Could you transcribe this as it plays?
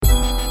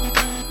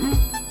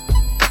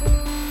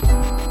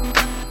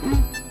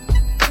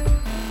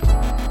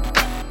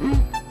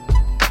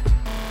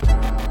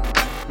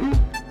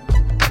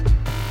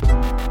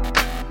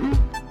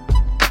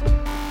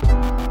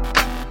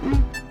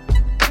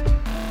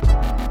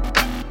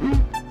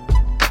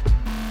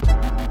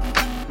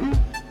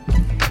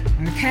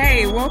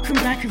Okay, welcome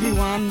back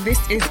everyone. This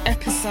is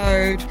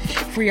episode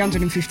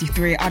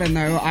 353. I don't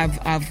know,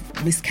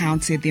 I've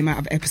miscounted the amount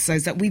of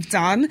episodes that we've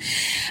done.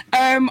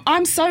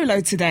 I'm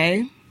solo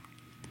today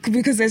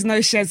because there's no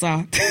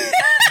Shezza.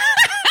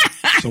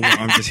 So what,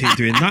 I'm just here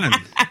doing nothing?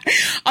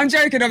 I'm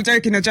joking.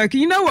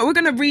 You know what? We're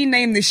going to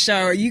rename this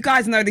show. You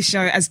guys know this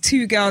show as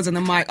Two Girls on the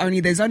Mic.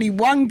 There's only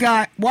one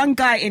guy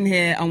in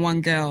here and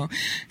one girl.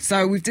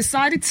 So we've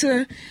decided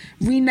to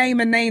rename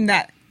a name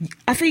that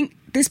I think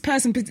this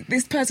person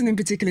in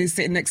particular is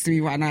sitting next to me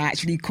right now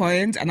actually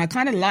coined, and I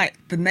kind of like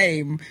the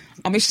name.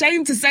 I'm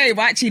ashamed to say,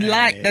 but I actually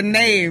like the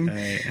name.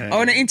 I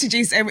want to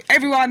introduce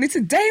everyone. This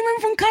is Damon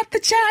from Cut the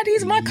Chat.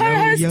 He's my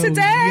co-host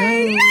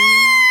today.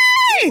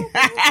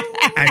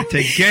 And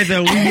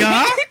together we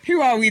are... Who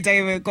are we,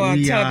 David? Go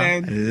on, tell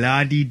them.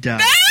 La-di-da.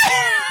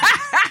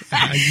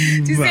 Do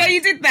you see how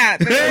you did that?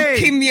 The little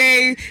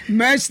Kimye,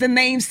 merged the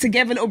names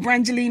together, little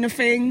Brangelina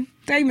thing.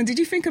 Damon, did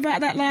you think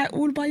about that like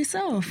all by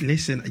yourself?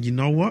 Listen, you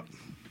know what?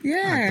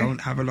 Yeah. I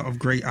don't have a lot of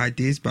great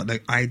ideas, but the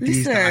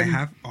ideas that I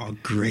have are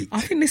great. I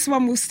think this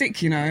one will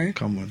stick, you know.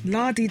 Come on.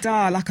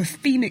 La-di-da, like a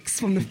phoenix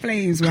from the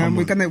flames, man.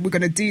 We're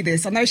gonna do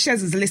this. I know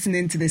Shez is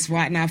listening to this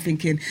right now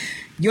thinking,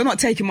 you're not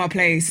taking my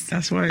place.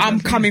 That's right. I'm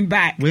coming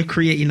back. We're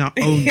creating our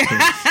own thing.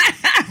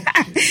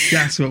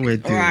 That's what we're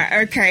doing. All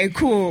right, okay,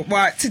 cool.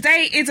 Well,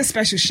 today is a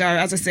special show.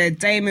 As I said,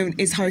 Damon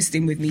is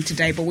hosting with me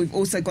today, but we've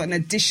also got an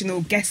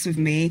additional guest with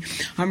me.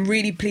 I'm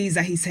really pleased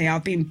that he's here.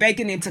 I've been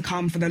begging him to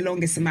come for the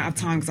longest amount of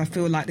time because I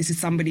feel like this is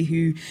somebody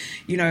who,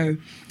 you know,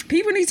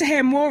 people need to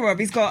hear more of.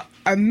 He's got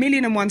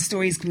 1,000,001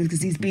 stories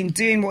because he's been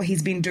doing what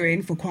he's been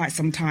doing for quite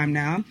some time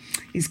now.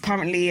 He's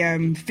currently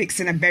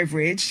fixing a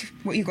beverage.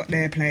 What you got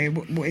there, Play?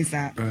 What is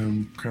that?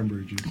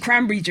 Cranberry juice.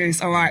 Cranberry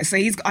juice. All right. So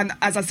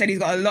as I said, he's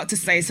got a lot to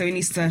say, so he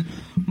needs to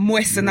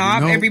moisten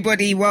up.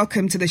 Everybody,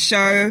 welcome to the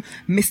show,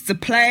 Mr.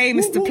 Play.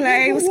 Mr.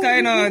 Play, what's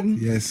going on?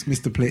 Yes,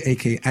 Mr. Play,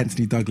 aka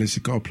Anthony Douglas.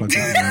 You got to plug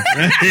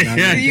that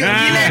now. You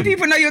letting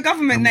people know your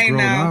government name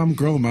now. I'm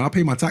grown, man. I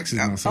pay my taxes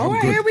now, so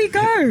I'm good. Here we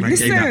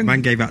go.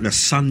 Man gave out the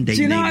Sunday name.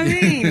 Do you know what I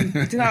mean? Do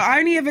you know, I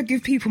only ever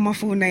give people my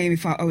full name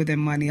if I owe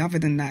them money. Other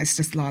than that, it's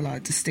just Lala.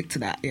 Just stick to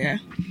that, yeah?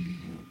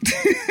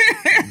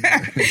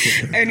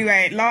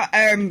 Anyway, La,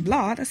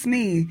 that's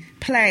me.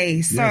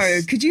 Play. So,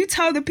 Yes. Could you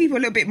tell the people a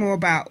little bit more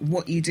about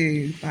what you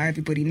do?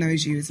 Everybody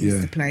knows you as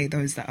Mr. Play,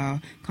 those that are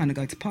kind of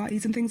go to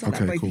parties and things like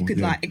that. But if you could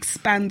like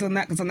expand on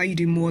that, because I know you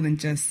do more than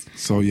just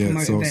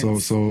promote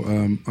events.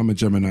 I'm a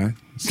Gemini,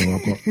 so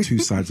I've got two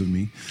sides of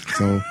me.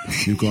 So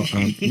you've got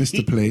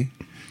Mr. Play,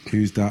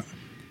 who's that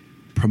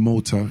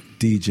promoter,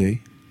 DJ,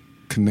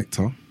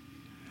 connector.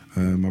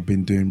 I've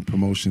been doing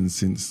promotions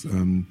since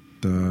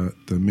the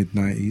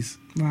mid-90s.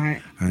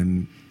 Right.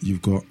 And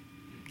you've got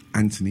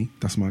Anthony,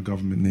 that's my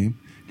government name,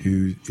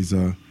 who is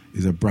a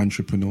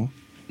brandtrepreneur.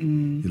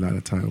 You like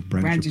the title,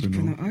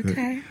 brandtrepreneur?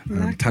 Okay.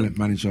 Talent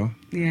manager.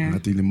 Yeah. And I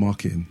deal in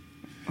marketing.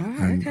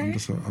 And I'm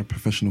just a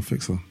professional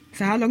fixer.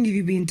 So how long have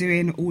you been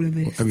doing all of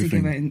this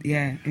Everything.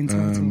 together? In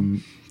total?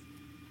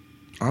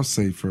 I'll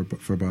say for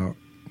about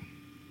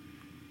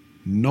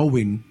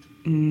knowing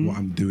what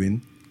I'm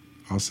doing,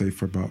 I'll say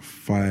for about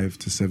 5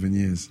 to 7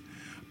 years.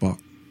 But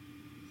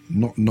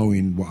not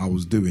knowing what I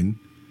was doing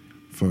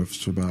for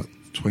about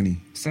 20.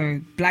 So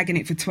blagging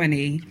it for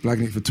 20.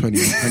 Blagging it for 20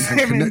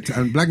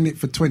 and blagging it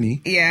for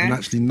 20 and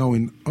actually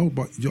knowing,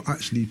 but you're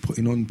actually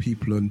putting on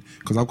people, and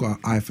because I've got an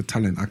eye for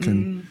talent, I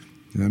can,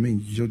 you know what I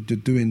mean? You're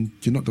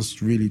not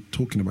just really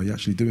talking about it, you're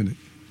actually doing it.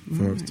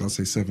 For I'll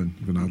say 7,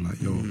 when I was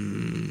like,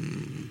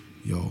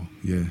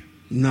 yeah.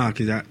 No,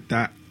 because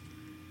that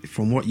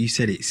from what you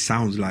said, it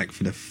sounds like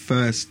for the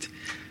first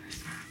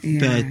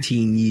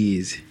 13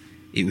 years,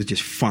 it was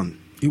just fun.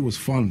 It was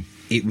fun.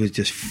 It was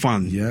just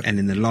fun. Yeah. And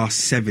in the last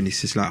 7, it's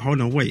just like,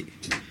 hold on, wait.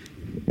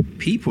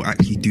 People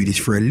actually do this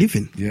for a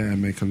living. Yeah,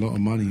 make a lot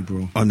of money,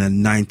 bro. On a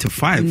 9 to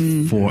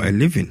 5 for a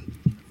living.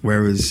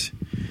 Whereas,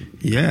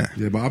 Yeah,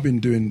 but I've been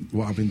doing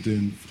what I've been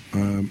doing.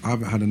 I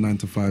haven't had a 9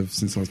 to 5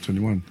 since I was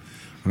 21.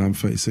 And I'm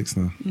 36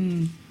 now.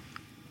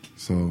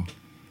 So,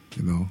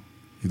 you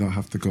don't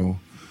have to go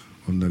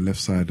on the left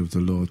side of the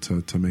law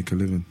to make a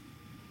living.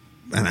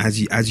 And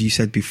as you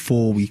said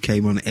before we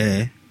came on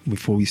air,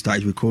 before we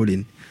started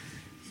recording,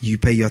 you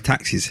pay your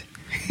taxes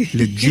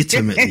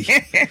legitimately.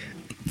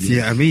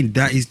 Yeah, I mean,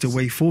 that is the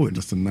way forward.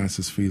 That's the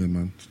nicest feeling,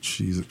 man.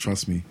 Jeez,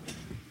 trust me.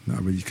 Now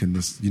really you can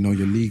just, you're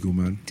legal,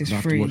 man. Just I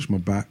don't have free. to watch my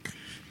back,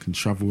 can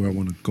travel where I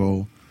want to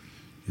go,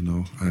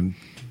 and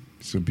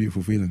it's a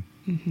beautiful feeling.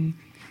 I'm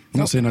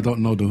not saying I don't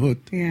know the hood,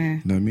 Yeah.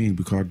 you know what I mean,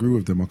 because I grew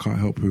with them. I can't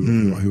help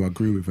who I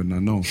grew with, and I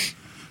know.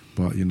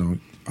 But,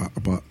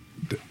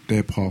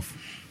 their path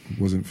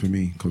wasn't for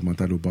me because my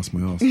dad would bust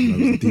my ass. I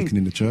was a deacon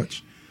in the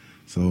church,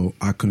 so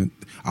I couldn't.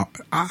 I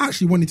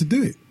actually wanted to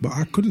do it, but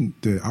I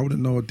couldn't do it. I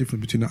wouldn't know a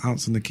difference between an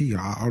ounce and the key.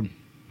 It's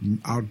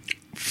not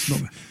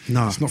for me.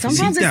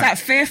 Sometimes it's that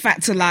fear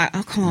factor, like,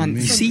 I can't.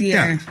 You see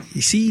that?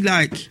 You see,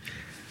 like,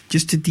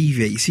 just to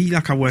deviate, you see,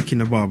 like, I work in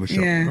the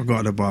barbershop. Yeah. I go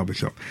to the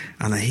barbershop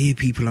and I hear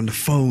people on the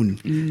phone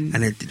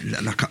and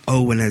like an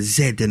O and a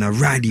Z and a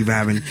Raddy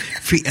Ram and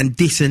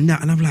this and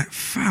that. And I'm like,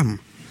 fam,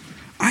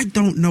 I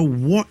don't know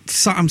what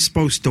something's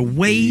supposed to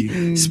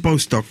weigh,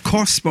 supposed to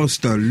cost,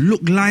 supposed to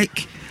look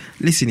like.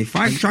 Listen, if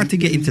I tried to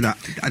get into that,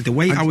 the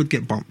way I would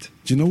get bumped.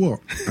 Do you know what?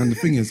 And the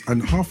thing is,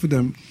 and half of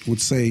them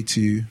would say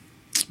to you,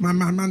 man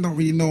don't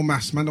really know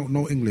maths, man don't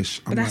know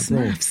English. I'm But that's like,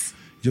 bro, maths.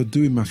 you're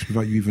doing maths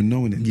without you even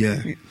knowing it.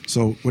 Yeah.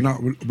 So when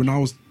I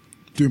was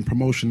doing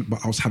promotion, but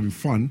I was having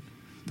fun,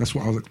 that's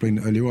what I was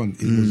explaining earlier on.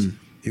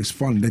 It was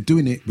fun. They're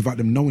doing it without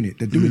them knowing it.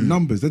 They're doing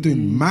numbers. They're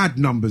doing mad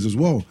numbers as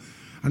well.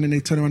 And then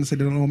they turn around and say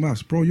they don't know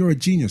maths. Bro, you're a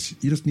genius.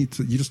 You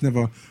just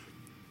never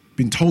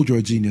been told you're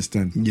a genius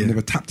then. Yeah. You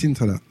never tapped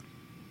into that.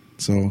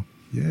 So,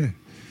 yeah.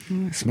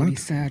 That's Mad. really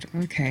sad.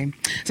 Okay.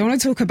 So I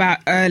want to talk about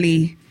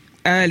early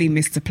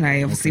Mr.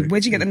 Play. Obviously, Okay.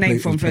 where'd you get the name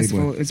It from, was first of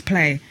Playboy. all? It was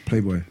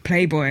Playboy.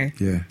 Playboy.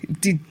 Yeah.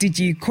 Did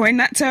you coin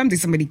that term? Did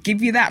somebody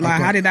give you that? Like,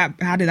 how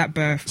did that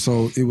birth?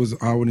 So it was,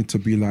 I wanted to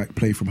be like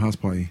Play from House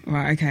Party.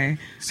 Right, okay.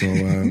 So,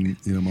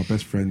 my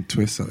best friend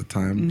Twist at the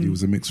time, he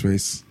was a mixed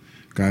race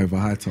guy with a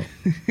high top.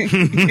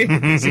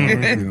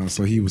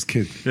 So he was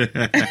Kid.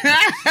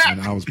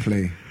 And I was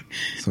Play.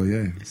 So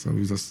yeah, so it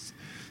was just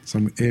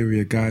some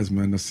area guys,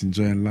 man, that's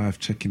enjoying life,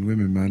 checking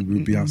women, man. We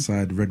would be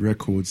outside Red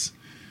Records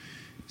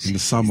in the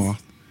summer.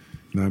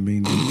 You know what I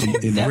mean?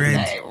 In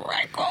Red.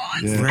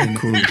 yeah,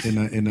 Records.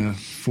 in a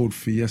Ford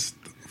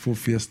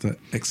Fiesta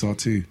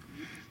XR2.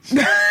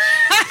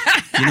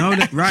 You know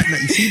that, right?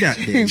 Like, you see that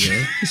there,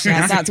 yeah?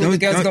 Shouts out to all the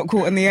girls who got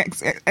caught in the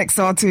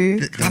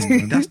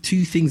XR2. That's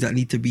two things that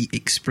need to be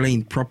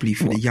explained properly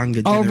for the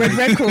younger Oh, generation.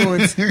 Red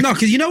Records. No,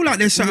 because you know, like,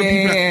 there's certain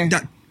people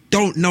that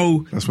don't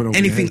know That's what over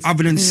anything their heads.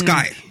 other than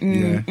Sky.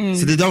 Yeah.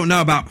 So they don't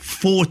know about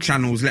 4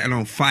 channels, let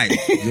alone 5.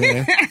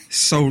 Yeah.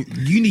 So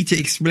you need to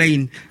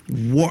explain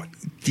what,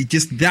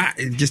 just All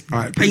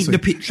right, paint so the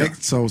picture.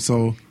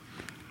 So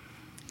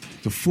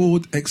the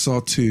Ford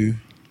XR2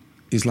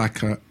 is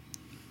like a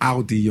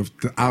Audi of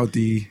the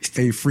Audi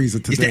A3s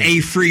of It's today.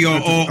 the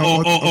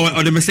A3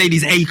 or the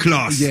Mercedes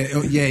A-Class. Yeah.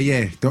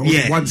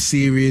 The 1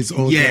 Series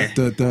or Yeah.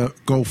 the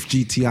Golf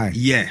GTI.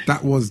 Yeah.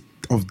 That was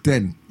of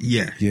then.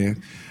 Yeah. Yeah.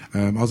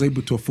 I was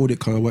able to afford it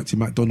because I worked in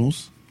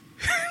McDonald's.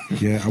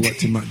 Yeah, I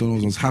worked in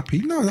McDonald's. I was happy.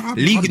 No,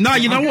 Legal. No,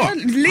 you know what?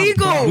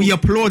 Legal. We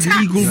applaud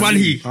legal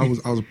money. I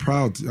was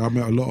proud. I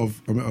met a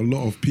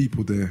lot of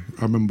people there.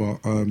 I remember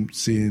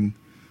seeing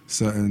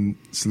certain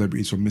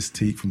celebrities from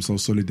Mystique, from So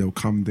Solid. They'll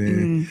come there,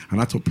 and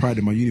I took pride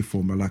in my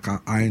uniform. I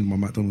ironed my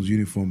McDonald's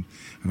uniform,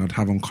 and I'd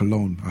have on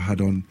cologne. I had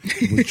on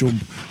it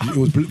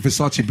was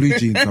Versace blue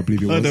jeans, I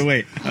believe it was. Oh, no,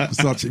 wait.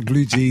 Versace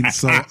blue jeans.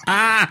 So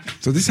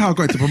this is how I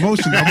got into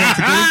promotion. I wanted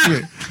to get into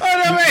it. Oh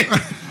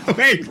no!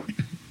 Wait.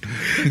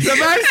 The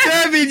man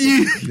serving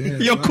you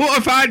your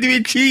quarter pounder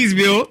with cheese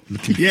meal,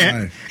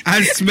 fly.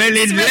 and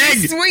smelling Very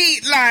leg.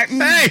 sweet, like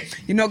Hey.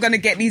 you're not gonna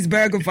get these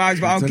burger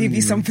vibes, but I'll telling give you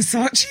you, some man.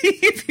 Versace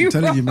if you I'm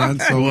telling you, man.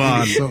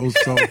 Wow.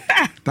 So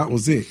that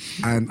was it.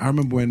 And I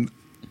remember when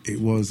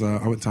it was,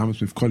 I went to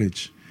Hammersmith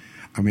College,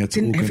 and we had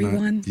to Didn't organise.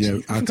 everyone? Yeah,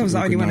 I think I was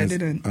the only one that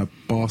didn't. A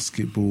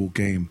basketball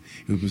game.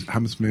 It was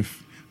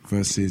Hammersmith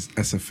versus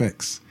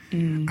SFX,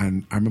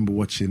 and I remember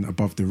watching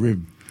Above the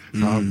Rim.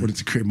 So I wanted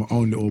to create my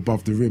own little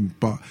Above the Rim,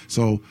 but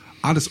so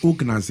I just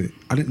organised it.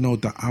 I didn't know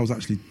that I was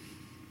actually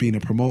being a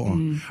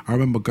promoter. I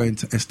remember going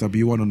to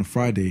SW1 on a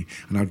Friday,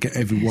 and I'd get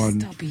everyone,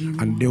 SW1.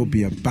 and there'll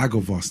be a bag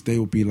of us. There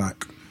will be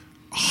like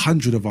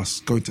 100 of us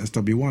going to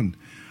SW1.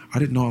 I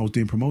didn't know I was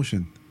doing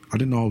promotion. I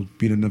didn't know I was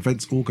being an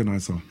events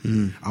organizer.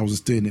 I was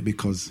just doing it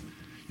because,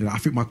 I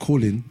think my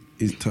calling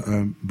is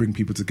to bring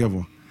people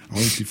together.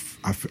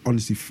 I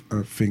honestly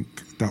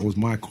think that was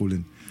my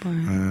calling.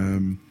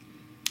 Wow.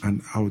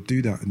 And I would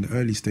do that in the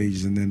early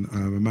stages. And then a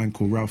man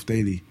called Ralph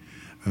Daly,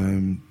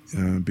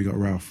 big up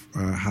Ralph,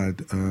 had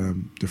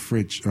the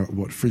Fridge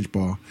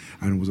Bar,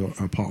 and was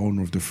a part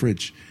owner of the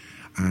Fridge.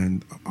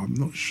 And I'm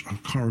not sure, I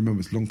can't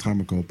remember, it's a long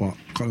time ago, but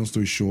cut long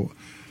story short,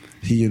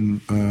 he and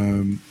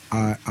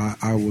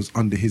I was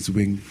under his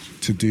wing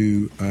to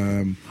do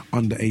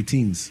under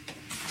 18s,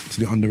 to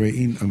do under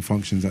 18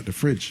 functions at the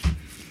Fridge.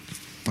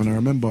 And I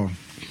remember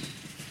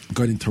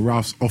going into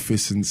Ralph's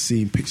office and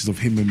seeing pictures of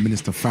him and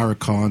Minister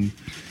Farrakhan,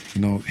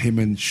 him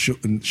and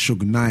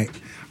Suge Knight.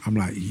 I'm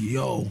like,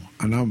 yo,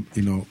 and I'm,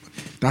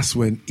 that's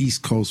when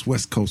East Coast,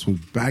 West Coast was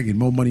bagging,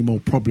 more money, more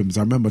problems.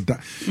 I remember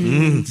that.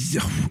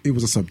 It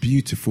was just a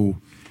beautiful,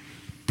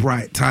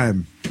 bright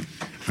time.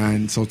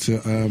 And so to,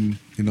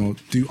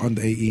 do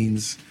under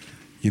 18s,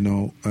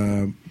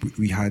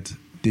 we had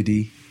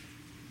Diddy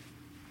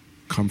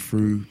come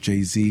through,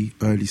 Jay-Z,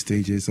 early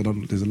stages.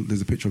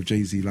 There's a picture of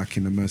Jay-Z like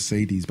in a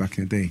Mercedes back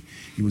in the day.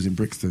 He was in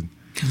Brixton.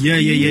 Yeah.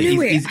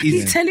 Knew it.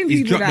 He's telling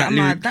he's people dropped that. I'm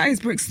lyric like, that is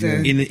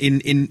Brixton.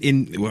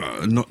 in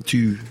well, not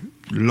too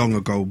long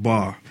ago,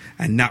 bar,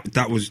 and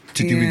that was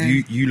to do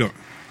with you lot.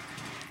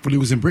 But he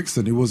was in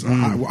Brixton. It was.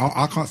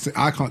 I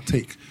can't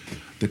take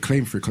the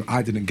claim for it because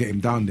I didn't get him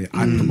down there.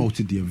 I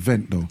promoted the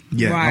event though.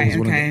 Yeah. Right, I was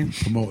one okay. of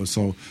the promoters.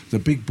 So the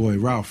big boy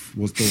Ralph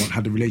was the one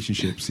had the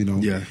relationships.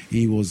 Yeah.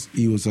 He was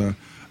a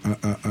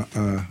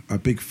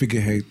big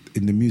figurehead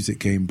in the music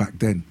game back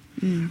then.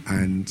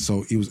 And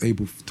so he was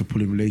able to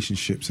pull in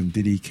relationships, and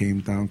Diddy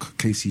came down,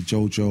 Casey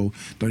Jojo,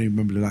 don't even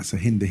remember the likes of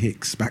Hinder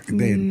Hicks back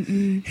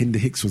then. Hinder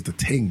Hicks was the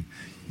thing.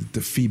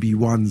 The Phoebe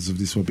ones of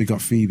this world, big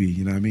up Phoebe,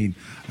 you know what I mean?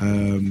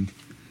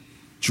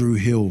 Drew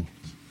Hill.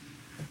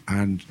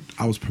 And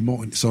I was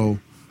promoting, so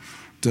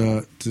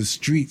the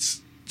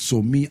streets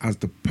saw me as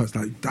the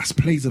person, like, that's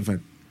Play's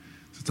event.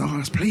 So,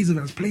 that's Play's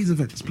event,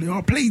 that's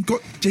Play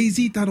got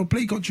Jay-Z down, or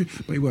Play got you.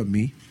 But it weren't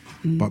me.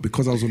 But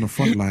because I was on the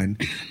front line,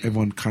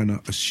 everyone kind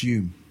of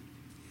assumed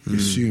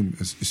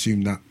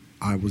that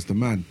I was the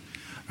man.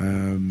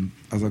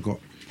 As I got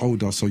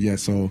older, so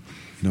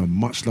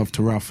much love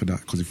to Ralph for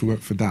that, because if it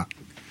weren't for that,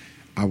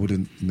 I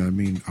wouldn't, you know what I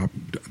mean?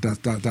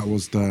 That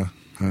was the...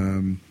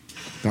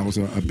 that was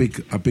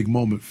a big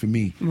moment for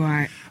me.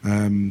 Right.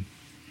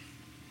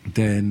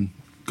 Then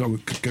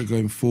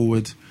going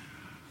forward,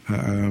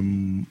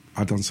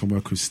 I done some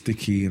work with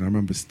Sticky, and I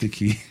remember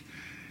Sticky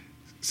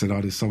said, "Oh,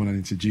 there's someone I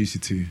introduced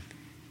you to,"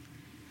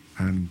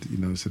 and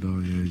said, "Oh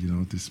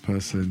yeah, this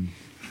person,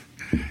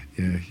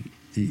 yeah,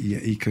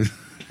 he could,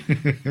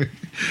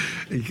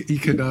 he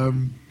could,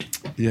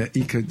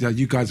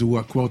 you guys will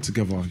work well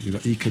together.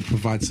 He could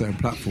provide certain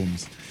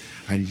platforms."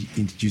 And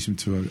he introduced him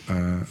to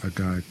a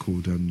guy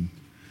called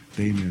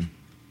Damien,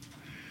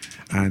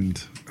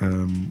 and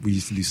we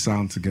used to do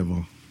sound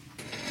together,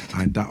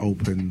 and that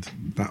opened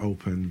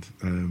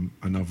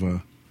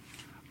another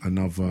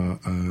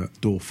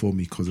door for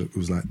me, because it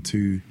was like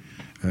two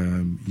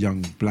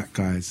young black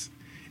guys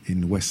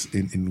in West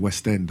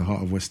End, the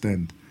heart of West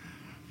End,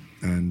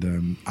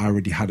 and I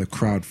already had a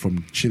crowd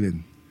from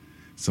chilling,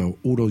 so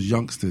all those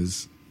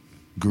youngsters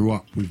grew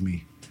up with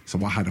me. So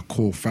I had a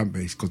core fan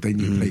base, because they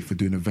knew Play for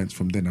doing events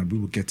from then, and we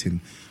were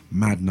getting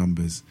mad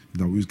numbers.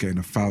 We was getting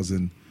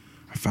 1,000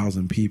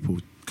 people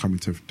coming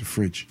to the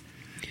fridge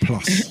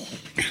plus.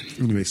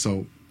 Anyway,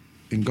 so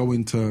in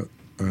going to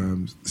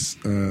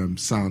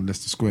Sound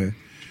Leicester Square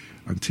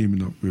and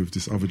teaming up with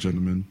this other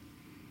gentleman,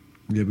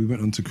 we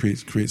went on to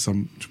create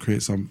some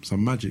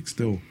magic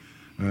still.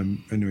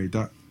 Anyway,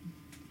 that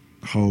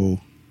whole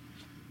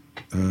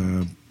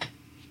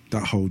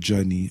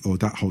journey, or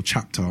that whole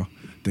chapter,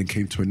 then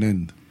came to an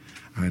end.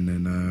 And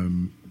then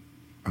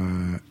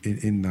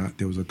in that,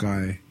 there was a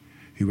guy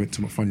who went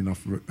to my, funny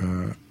enough,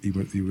 he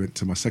went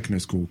to my secondary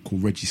school,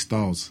 called Reggie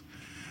Styles.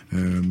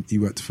 He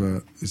worked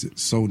for, is it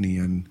Sony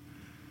and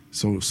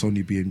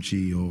Sony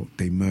BMG, or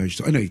they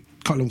merged. Anyway,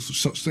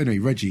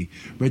 Reggie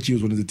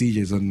was one of the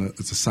DJs on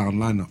the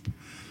sound lineup.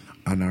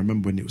 And I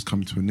remember when it was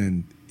coming to an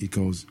end, he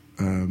goes,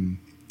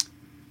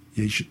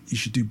 you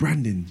should do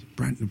branding,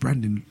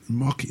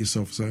 market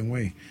yourself a certain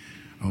way.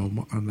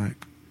 I'm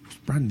like, what's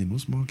branding?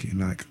 What's marketing?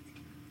 Like,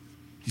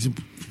 he said,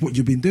 what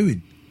you've been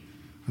doing?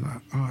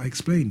 And I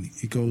explained.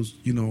 He goes,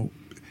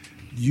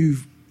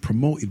 you've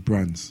promoted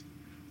brands.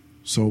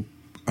 So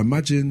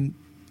imagine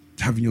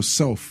having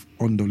yourself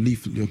on the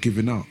leaflet you're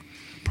giving out.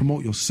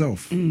 Promote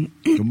yourself.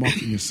 You're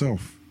marketing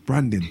yourself.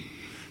 Branding.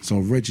 So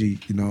Reggie,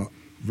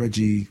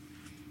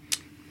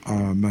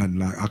 man,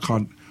 like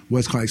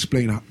words can't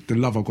explain the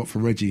love I've got for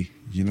Reggie.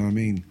 You know what I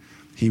mean?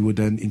 He would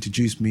then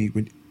introduce me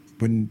when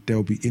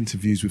there'll be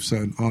interviews with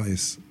certain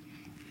artists.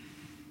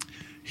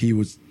 He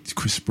was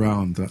Chris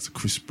Brown,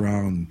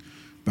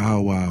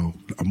 Bow Wow,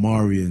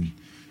 Amarian.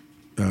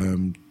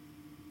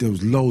 There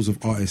was loads of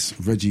artists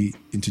Reggie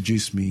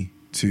introduced me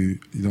to,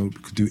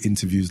 could do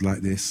interviews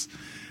like this.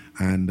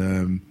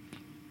 And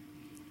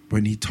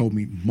when he told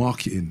me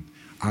marketing,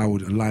 I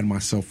would align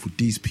myself with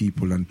these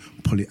people and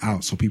pull it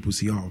out, so people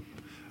see, oh,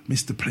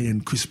 Mr.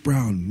 playing Chris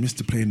Brown,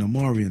 Mr. playing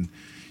Amarian,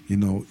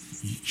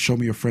 show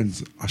me your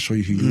friends, I'll show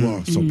you who you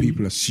are. So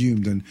people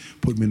assumed and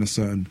put me in a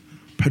certain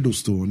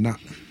pedestal, and that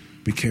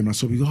became like,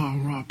 so we go, oh,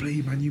 right,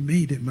 Play, man, you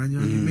made it, man, you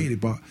made it.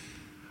 But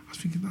I was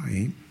thinking, no, I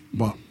ain't.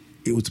 But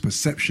it was the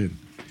perception,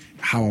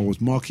 how I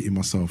was marketing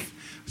myself.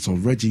 So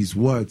Reggie's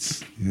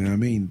words, you know what I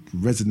mean,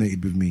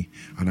 resonated with me,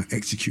 and I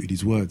executed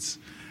his words.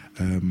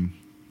 And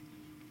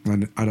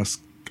then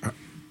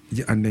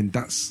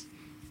that's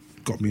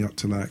got me up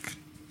to like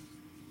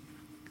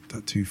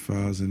that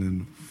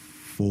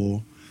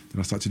 2004. Then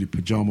I started to do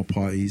pajama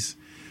parties,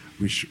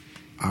 which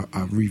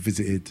I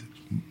revisited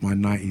my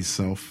 90s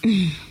self,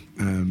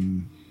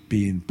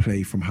 being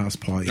Play from House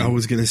Party. I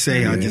was going to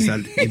say, I just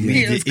had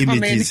immediate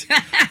images.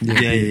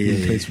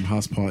 Yeah. Plays from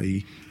House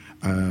Party,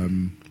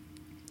 and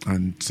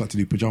started to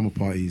do pajama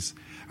parties.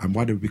 And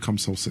why did we become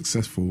so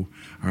successful?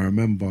 I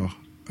remember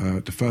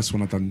the first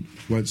one I done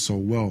weren't so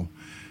well,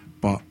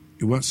 but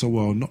it weren't so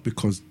well not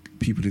because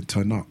people didn't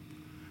turn up.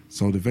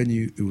 So the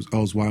venue, it was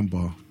Earl's Wine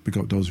Bar. Pick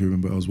up those who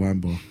remember Earl's Wine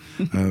Bar.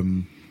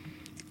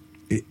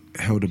 It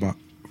held about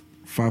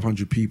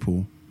 500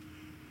 people.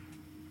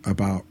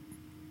 About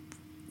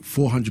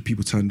 400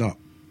 people turned up,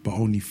 but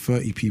only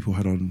 30 people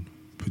had on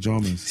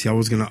pajamas. See, I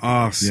was going to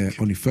ask. Yeah,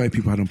 only 30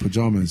 people had on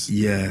pajamas.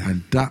 Yeah.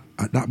 And that,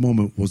 at that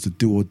moment, was the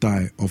do or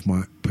die of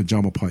my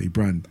pajama party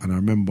brand. And I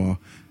remember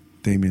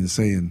Damien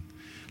saying,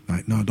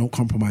 like, no, don't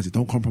compromise it.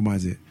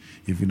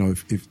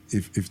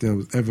 If there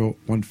was ever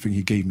one thing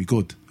he gave me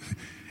good,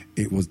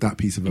 it was that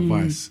piece of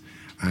advice.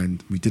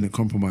 and we didn't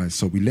compromise.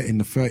 So we let in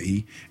the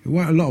 30. It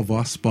weren't a lot of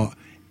us, but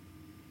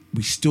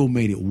we still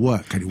made it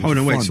work, and it was Hold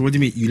on, fun. wait. So what do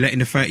you mean? You let in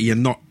the 30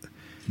 and not?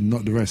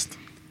 Not the rest.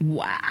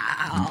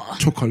 Wow.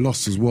 Took a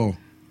loss as well.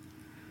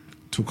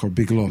 Took a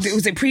big loss.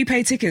 Was it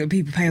prepaid ticket or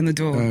people pay on the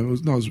door? It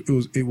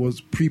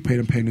was prepaid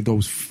and paying the door.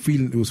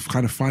 It was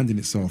kind of finding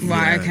itself.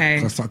 Right, okay.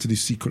 I started to do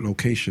secret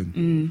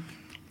location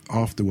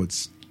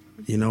afterwards.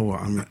 You know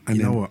what?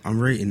 I'm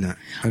rating that.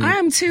 And I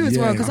am too as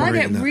well, because I'm I get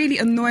rating that. really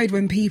annoyed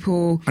when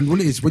people And what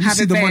it is, when you have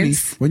see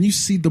events. when you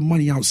see the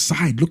money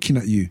outside looking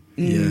at you,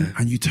 Yeah.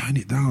 and you turn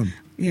it down.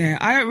 Yeah,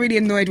 I get really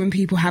annoyed when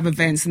people have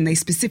events and they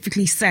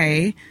specifically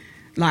say,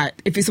 like,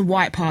 if it's a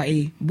white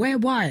party, wear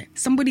white.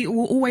 Somebody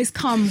will always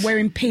come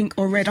wearing pink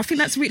or red. I think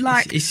that's really,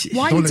 like,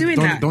 why are you doing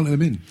that? Don't let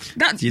them in.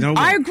 That, You know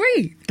I what?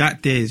 agree.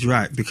 That there is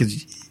right,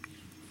 because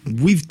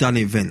we've done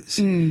events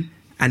and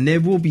there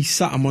will be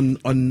something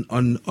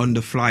on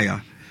the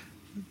flyer.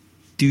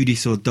 Do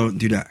this or don't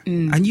do that.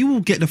 And you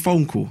will get the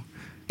phone call.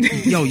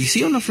 Yo, you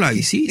see on the flyer,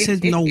 you see it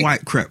says no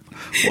white crepe.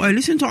 Boy,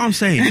 listen to what I'm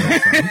saying.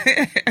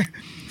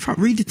 Fam,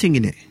 read the thing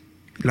in it.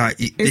 Like,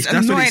 It's that's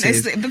what annoying. it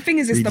says. The thing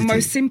is, it's Read the the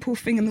most thing. simple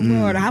thing in the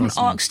world. I haven't trust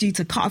me. asked you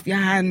to cut off your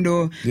hand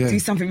or Yeah. do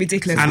something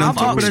ridiculous. And on I've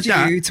top of asked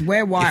that, you to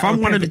wear white if or I'm a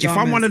one pair of of the, if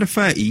I'm one of the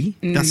 30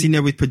 that's in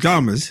there with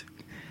pajamas,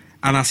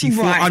 and I see Right.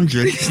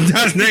 400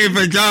 that's there in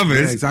pajamas,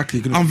 Yeah, exactly.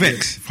 You're gonna I'm get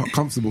vexed.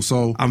 comfortable.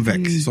 So I'm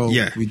vexed. So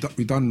Yeah. we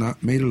done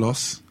that, made a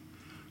loss,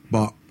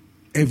 but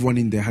everyone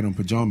in there had on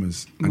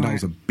pajamas, and that Right.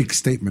 was a big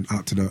statement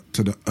out to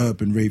the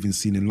urban raving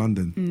scene in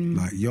London.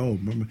 Like, yo,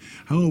 mama,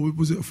 oh,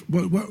 was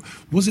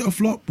it a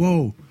flop?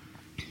 Whoa,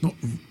 not.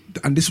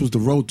 And this was the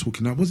road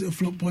talking. Now, was it a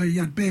flop, boy? You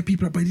had bare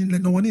people, but you didn't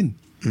let no one in.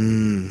 You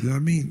know what I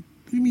mean?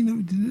 What do you mean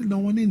you didn't let no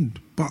one in?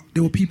 But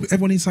there were people,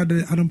 everyone inside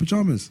there had on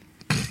pajamas.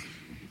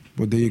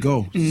 But there you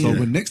go. So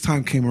when next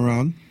time came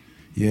around,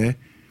 yeah,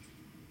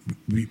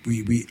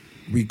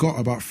 we got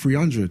about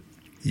 300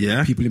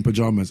 Yeah. people in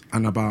pajamas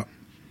and about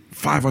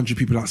 500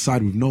 people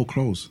outside with no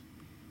clothes.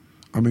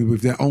 I mean,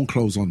 with their own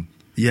clothes on.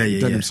 Yeah.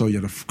 So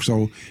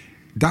so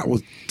that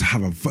was to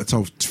have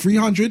so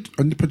 300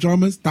 on the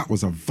pajamas. That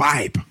was a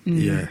vibe.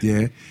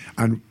 Yeah.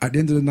 And at the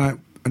end of the night,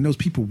 and there was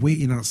people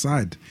waiting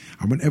outside.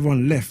 And when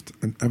everyone left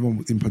and everyone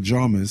was in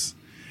pajamas,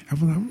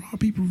 everyone was like, oh,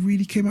 people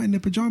really came out in their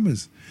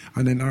pajamas.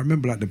 And then I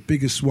remember, like, the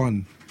biggest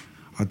one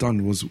I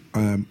done was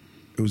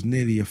it was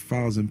nearly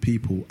 1,000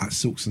 people at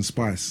Silks and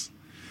Spice.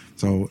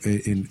 So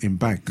in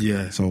Bank.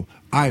 Yeah. So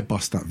I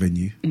bust that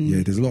venue.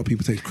 Yeah, there's a lot of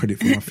people take credit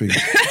for my thing.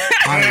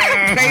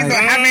 They're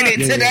not having it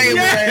today,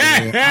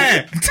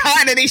 yeah. I'm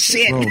tired of this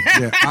shit. Bro,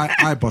 yeah,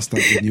 I bust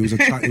that venue.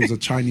 It was a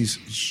Chinese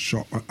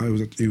shop.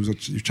 It was a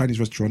Chinese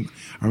restaurant.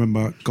 I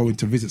remember going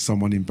to visit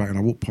someone in Bank, and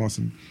I walked past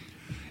and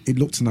it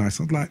looked nice.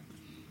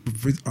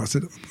 I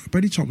said, by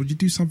any chance, would you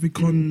do something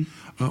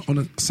on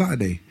a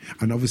Saturday?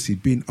 And obviously,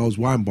 I was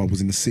Wine Bar was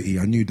in the city,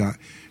 I knew that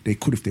they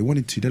could if they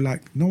wanted to. They're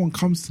like, no one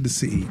comes to the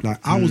city. Like,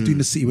 I was doing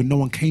the city when no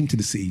one came to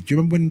the city. Do you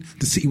remember when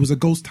the city was a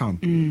ghost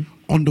town?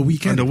 On the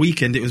weekend? On the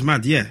weekend, it was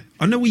mad, yeah.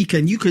 On the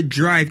weekend, you could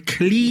drive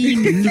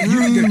clean in the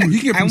room. You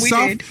can get from And we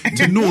south did.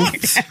 to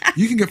north.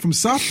 You can get from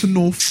south to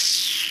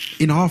north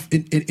in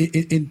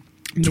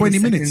 20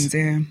 minutes. Milliseconds,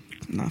 yeah,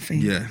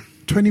 nothing. Yeah.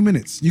 20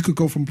 minutes. You could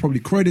go from probably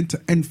Croydon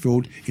to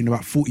Enfield in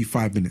about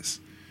 45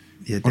 minutes.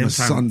 Yeah, On them a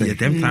Sunday. Yeah,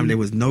 them time there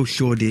was no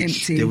shortage.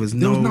 Empty. There was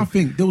There was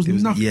nothing. There was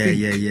nothing.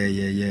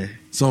 Yeah.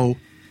 So,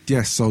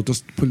 yes, so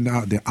just putting it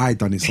out there, I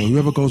done it. So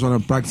whoever goes on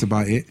and brags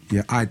about it,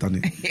 yeah, I done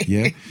it.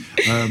 Yeah.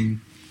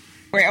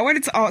 Wait, I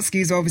wanted to ask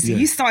you, so obviously, Yeah.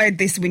 you started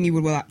this when you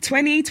were like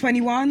 20,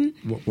 21?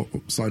 What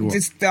side what?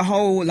 Just the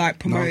whole, like,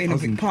 promoting No, I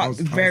was in- I was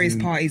various in-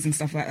 parties and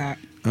stuff like that.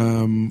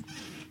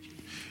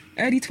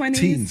 Early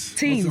 20s?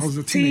 Teens. I was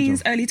a teenager.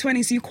 Teens, early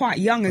 20s, so you're quite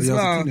young as Yeah, I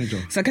was a well.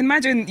 teenager. So I can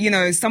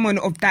imagine, someone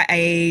of that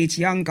age,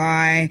 young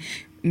guy,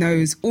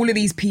 knows all of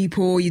these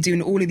people, you're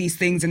doing all of these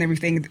things and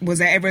everything. Was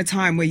there ever a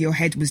time where your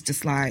head was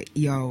just like,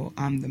 yo,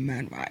 I'm the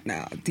man right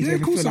now? Did you Yeah,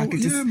 ever of course. feel like it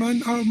just... Yeah,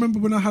 man. I remember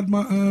when I had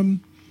my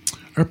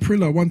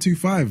Aprilia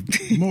 125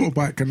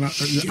 motorbike,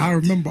 and I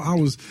remember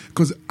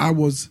because I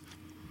was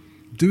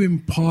doing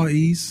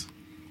parties,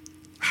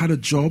 had a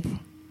job,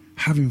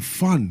 having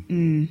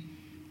fun.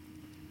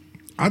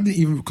 I didn't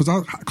even because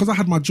I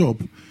had my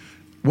job.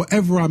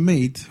 Whatever I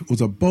made was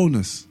a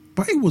bonus,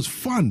 but it was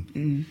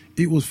fun.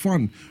 It was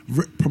fun.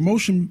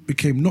 Promotion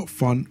became not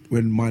fun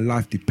when my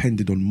life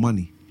depended on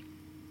money.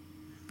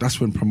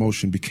 That's when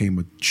promotion became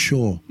a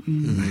chore,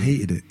 and I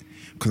hated it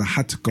because I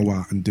had to go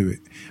out and do it.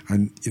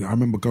 And I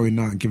remember going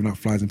out and giving out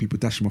flyers and people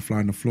dashing my flyer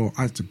on the floor.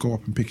 I had to go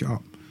up and pick it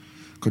up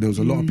because there was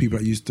a lot of people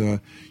that used to,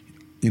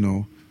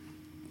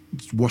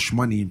 wash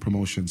money in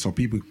promotion. So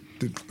people,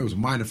 it was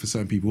minor for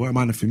certain people. It wasn't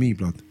minor for me,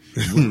 blood.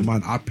 It wasn't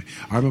minor. I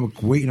remember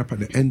waiting up at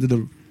the end of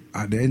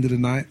the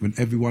night when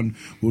everyone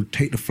would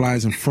take the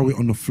flyers and throw it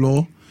on the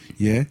floor.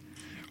 Yeah,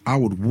 I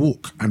would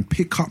walk and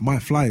pick up my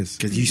flyers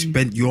Because you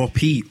spent your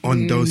pee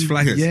on those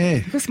flyers. Yeah,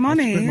 That's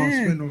money,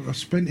 I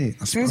spent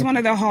it. So it was one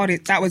of the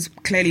hardest. That was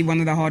clearly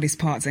one of the hardest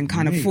parts, and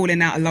kind of Mate.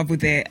 falling out of love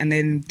with it, and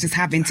then just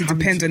having to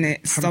depend on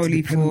it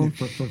solely for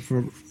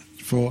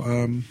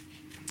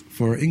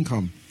for her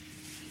income.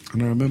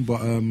 And I remember,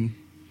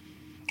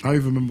 I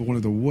even remember one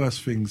of the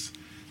worst things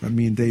that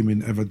me and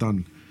Damien ever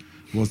done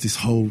was this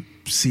whole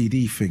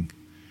CD thing.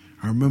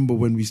 I remember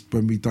when we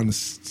done a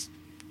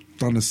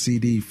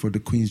CD for the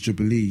Queen's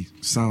Jubilee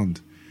sound,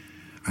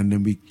 and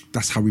then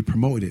that's how we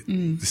promoted it,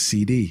 the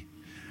CD,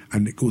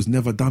 and it was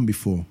never done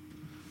before.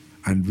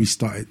 And we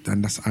started,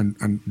 and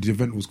the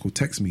event was called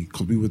Text Me,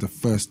 because we were the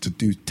first to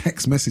do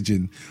text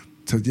messaging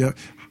to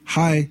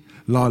hi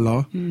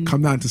Lala,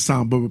 come down to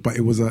sound, but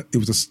it was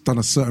done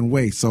a certain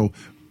way. So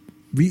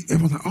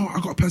everyone was like, oh, I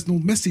got a personal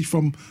message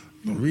from,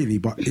 not really,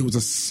 but it was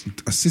a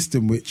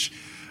system which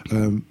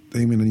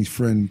Damien and his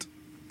friend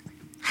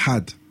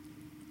had,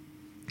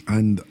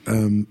 and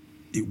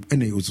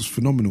it was just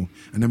phenomenal.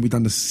 And then we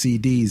done the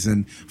CDs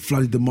and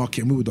flooded the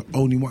market, and we were the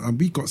only one. And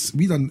we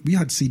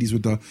had CDs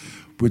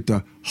with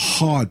the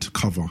hard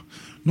cover,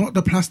 not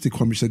the plastic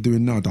one which they're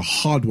doing now, the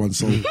hard one.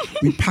 So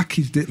we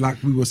packaged it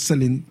like we were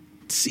selling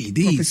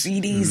CDs, proper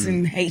CDs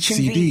and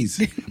HMV.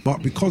 CDs.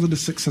 But because of the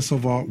success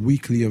of our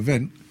weekly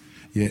event,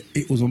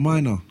 it was a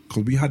minor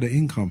because we had an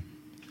income.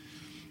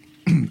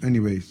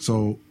 Anyway,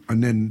 so,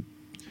 and then,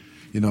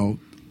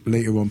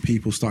 later on,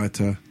 people started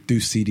to do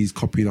CDs,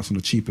 copied us on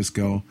a cheaper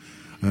scale,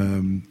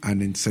 and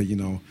then say,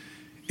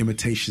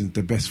 imitation's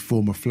the best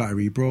form of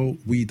flattery. Bro,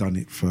 we done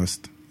it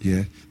first.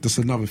 Yeah, that's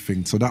another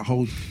thing. So that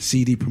whole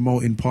CD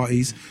promoting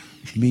parties,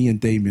 me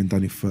and Damien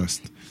done it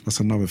first. That's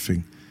another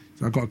thing.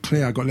 So I got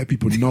to let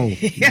people know.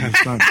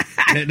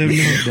 Let them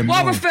know.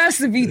 What other first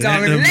have you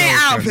done? Lay it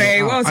out,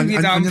 play. What else have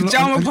you done?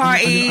 Pajama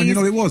parties. And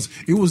it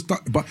was done,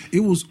 but it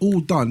was all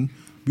done.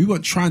 We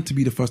weren't trying to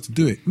be the first to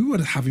do it. We were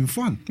just having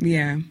fun.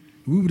 Yeah.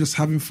 We were just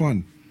having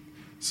fun.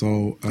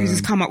 So you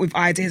just come up with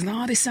ideas.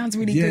 Oh, this sounds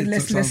really good.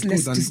 Let's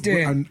just do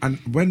it. And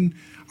when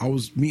I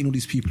was meeting all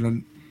these people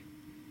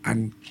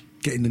and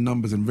getting the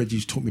numbers, and Reggie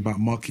taught me about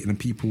marketing and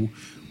people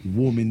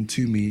warming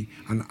to me,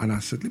 and I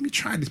said, let me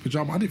try this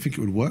pajama. I didn't think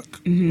it would work.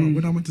 But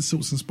when I went to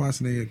Silks and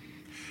Spice, and they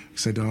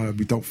said,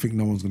 we don't think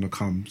no one's going to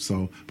come.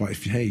 So, but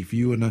if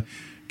you want to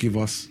give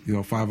us,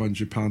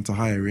 £500 to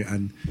hire it,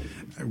 and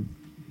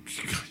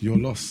you're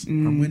lost.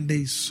 And when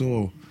they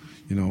saw,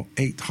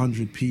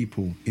 800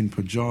 people in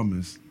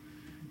pajamas,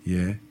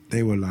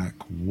 they were like,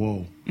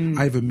 whoa.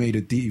 I even made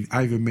a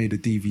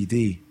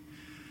DVD.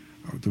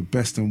 The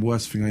best and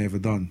worst thing I ever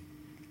done.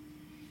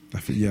 I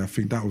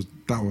think that was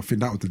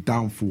the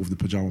downfall of the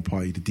pajama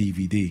party, the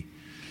DVD.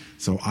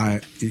 So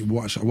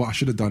what I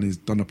should have done is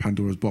done a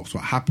Pandora's box.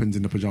 What happens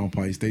in the pajama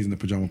party stays in the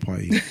pajama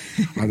party.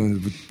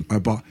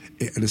 But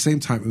at the same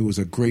time, it was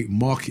a great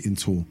marketing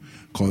tool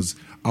because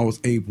I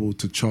was able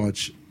to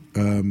charge,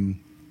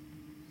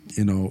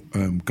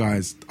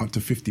 guys up to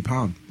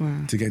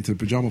 £50 to get into the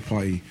pajama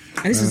party.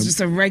 And this is just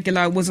a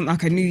regular. It wasn't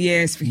like a New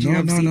Year's. No.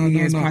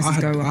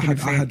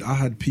 I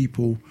had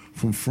people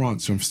from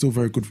France who I'm still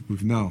very good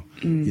with now.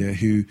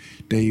 Who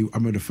I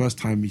remember the first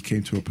time he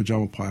came to a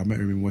pajama party. I met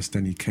him in West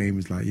End. He came.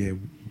 He's like,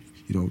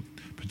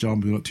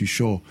 pajama. We're not too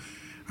sure.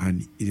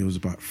 And it was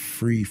about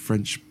 3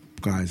 French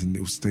guys, and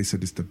they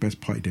said it's the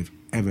best party they've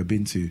ever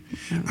been to.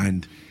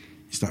 And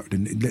he's like,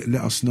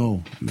 let us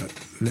know.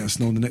 Let us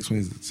know. And the next one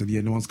is said,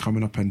 no one's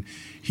coming up, and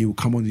he will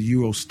come on the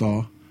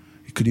Eurostar.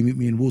 Could he meet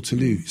me in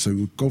Waterloo? So we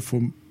would go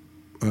from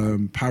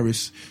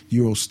Paris,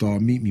 Eurostar,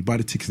 meet me, buy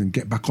the tickets, and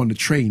get back on the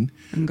train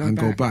and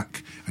go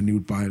back. And he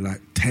would buy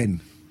like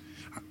 10,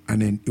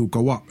 and then it would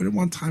go up. And at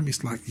one time,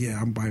 it's like,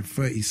 I'm buying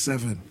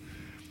 37.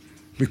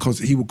 Because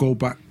he would go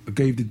back,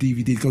 gave the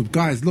DVD, goes,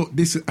 guys, look,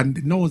 this,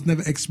 and no one's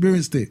never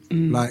experienced it.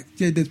 Like,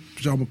 there's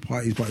pajama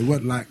parties, but it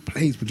weren't like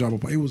Play's pajama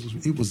party.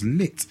 It was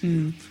lit.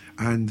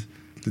 And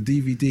the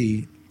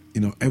DVD,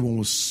 everyone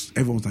was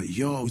like,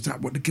 yo, is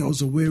that what the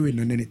girls are wearing?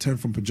 And then it turned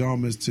from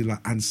pajamas to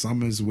like Ann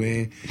Summers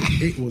wear.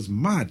 It was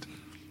mad.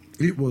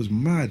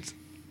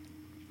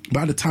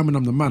 But at the time when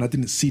I'm the man, I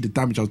didn't see the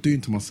damage I was doing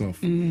to myself.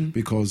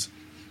 Because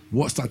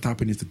what started to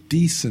happen is the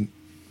decent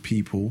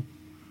people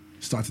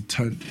started to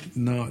turn,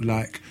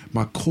 like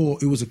my core,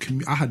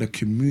 I had a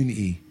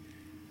community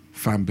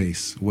fan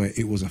base where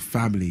it was a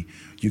family.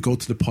 You go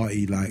to the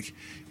party like,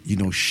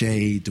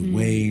 Shay,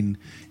 Dwayne,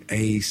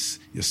 Ace,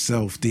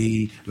 yourself,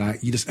 D,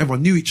 like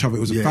everyone knew each other. It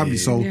was a family.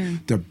 So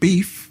the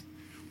beef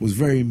was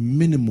very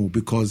minimal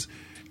because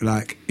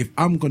like if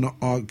I'm going to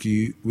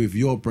argue with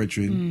your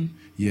brethren,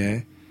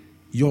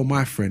 you're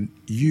my friend,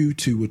 you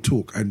two would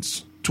talk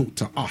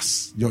to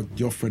us,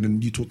 your friend,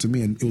 and you talk to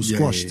me, and it was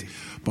squashed.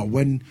 But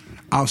when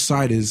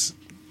outsiders,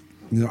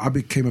 I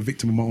became a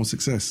victim of my own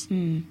success.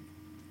 Then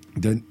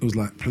it was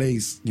like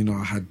Plays,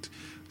 I had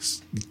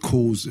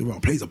calls,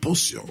 Plays a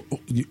pussy.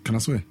 Can I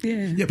swear?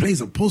 Yeah,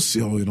 Plays a pussy,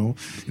 you know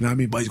what I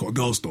mean? But he's got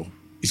girls though.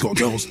 He's got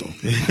girls though.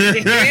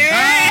 He's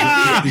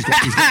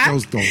got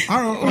girls though.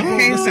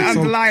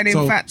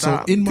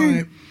 So in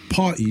my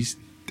parties,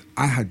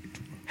 I had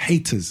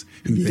haters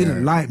who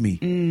didn't like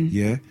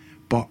me,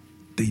 but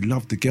they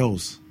loved the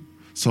girls.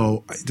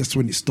 So that's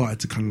when it started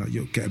to kind of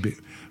like, get a bit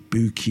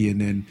booky, and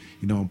then,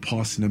 I'm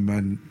passing a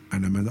man,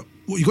 and a man like,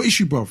 what, you got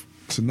issue, bro? I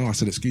said, no. I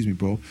said, excuse me,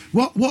 bro.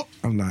 What?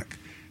 I'm like,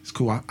 it's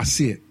cool, I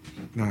see it.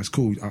 nah, it's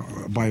cool.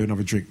 I'll buy you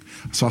another drink.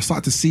 So I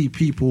started to see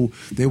people,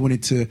 they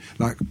wanted to,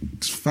 like,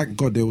 thank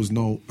God there was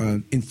no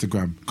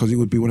Instagram, because it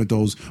would be one of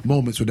those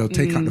moments where they'll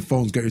take out the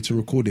phones, get ready to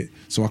record it,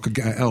 so I could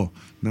get an L.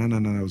 No,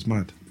 it was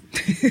mad.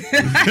 Exactly.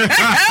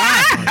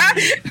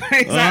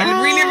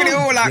 Really, really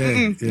all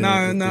like,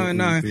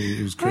 no.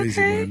 It was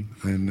crazy, Okay.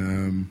 man.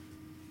 And,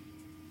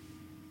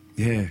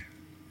 yeah.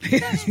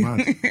 It's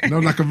mad. No,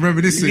 like I'm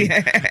reminiscing.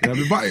 Yeah. I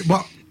mean,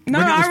 but No,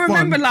 when it was I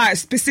remember fun, like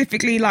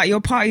specifically like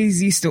your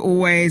parties used to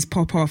always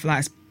pop off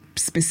like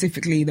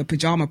specifically the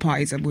pajama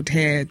parties. I would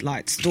hear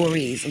like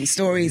stories and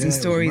stories and yeah, it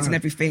was stories and mad.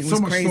 everything. It So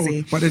was much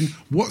crazy. So, but then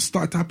what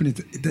started happening,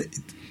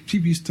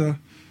 people used to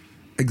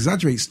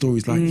exaggerate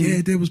stories like,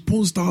 yeah, there was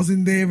porn stars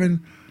in there and,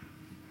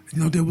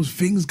 you know, there was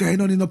things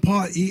going on in the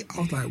party. I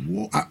was like,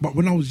 what? But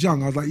when I was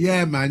young, I was like,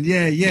 yeah, man,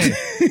 yeah.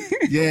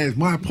 Yeah, it's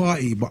my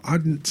party. But I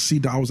didn't see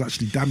that I was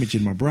actually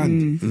damaging my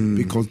brand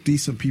because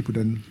decent people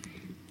then,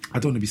 I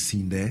don't want to be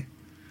seen there.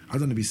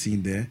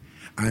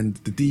 And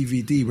the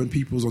DVD, when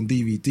people was on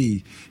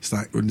DVD, it's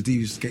like when the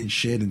DVD was getting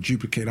shared and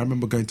duplicated. I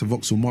remember going to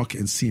Vauxhall Market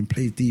and seeing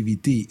Play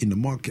DVD in the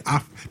market.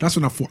 That's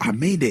when I thought I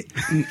made it.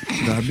 You know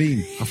what I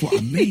mean? I thought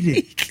I made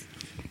it.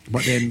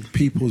 But then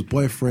people's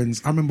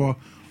boyfriends, I remember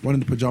one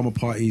of the pajama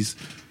parties,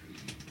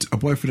 a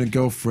boyfriend and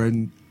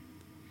girlfriend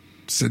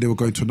said they were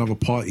going to another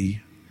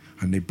party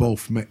and they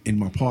both met in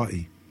my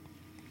party.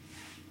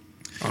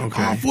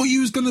 Okay. I thought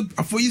you was going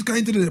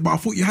to do it, but I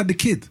thought you had the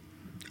kid.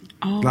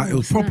 Oh, Like it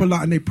was proper,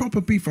 like, and they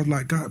proper beef. I was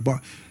like, God, but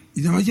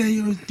you know, yeah,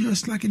 you're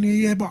slacking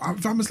here, yeah. But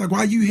I'm just like, why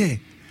are you here?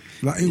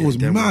 Like it was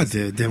them mad. was,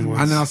 yeah, them was.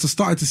 And then I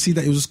started to see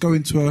that it was just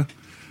going to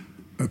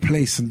a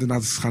place, and then I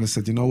just kind of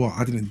said, you know what,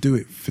 I didn't do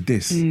it for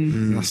this,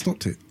 and I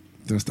stopped it.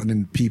 And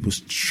then people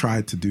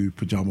tried to do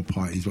pajama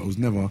parties, but it was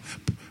never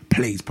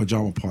Play's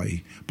pajama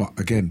party. But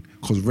again,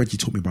 because Reggie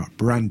taught me about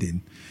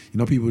branding, you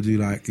know, people do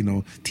like, you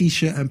know,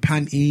 t-shirt and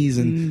panties,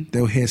 and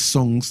they'll hear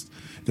songs.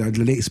 The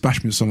latest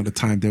Bashment song at the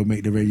time, they'll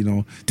make the, you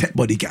know, Tech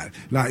Body Gal.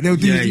 Like they'll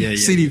do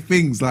silly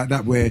things like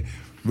that. Where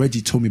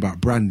Reggie told me about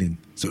branding,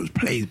 so it was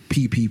Play's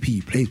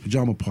PPP, Play's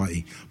pajama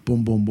party,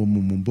 boom, boom, boom,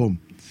 boom, boom, boom.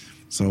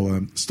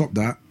 So stop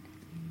that,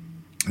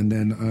 and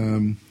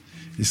then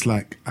it's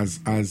like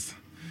as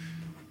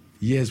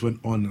years went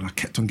on, and I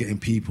kept on getting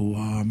people,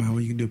 oh man,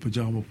 when you can do a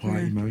pajama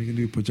party, man, when you can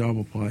do a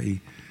pajama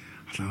party.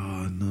 I was like,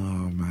 oh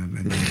no, man.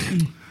 And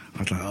then I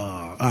was like,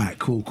 oh, all right,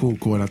 cool.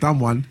 And I done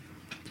one,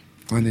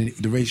 and then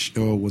the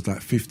ratio was like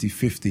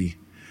 50-50.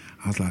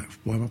 I was like,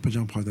 boy, my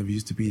pajama party that we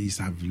used to be, used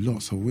to have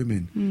lots of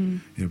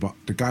women. You know, but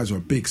the guys were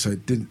big, so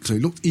it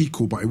looked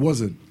equal, but it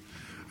wasn't.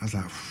 I was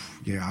like,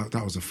 yeah,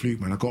 that was a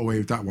fluke, man. I got away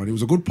with that one. It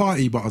was a good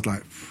party, but I was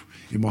like,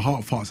 in my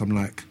heart of hearts, I'm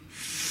like,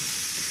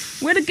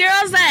 where the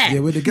girls at? yeah,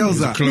 where the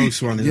girls at? It was a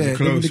close one. Yeah,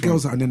 where the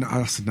girls at? And then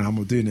I said, I'm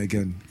not doing it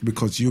again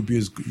because you're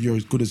as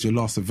good as your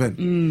last event.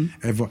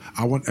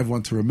 I want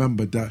everyone to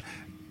remember that,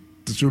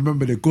 to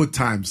remember the good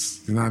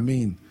times. You know what I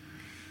mean?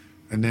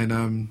 And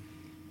then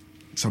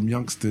some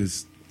younger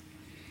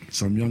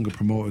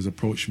promoters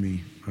approached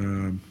me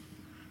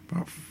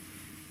about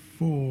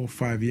 4 or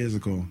 5 years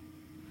ago.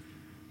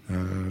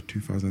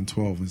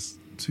 2012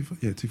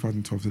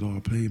 2012 said, oh,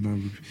 Play,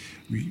 man,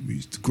 we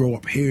used to grow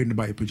up hearing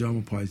about your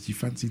pajama parties. You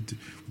fancy, would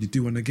you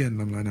do one again?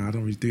 And I'm like, nah, I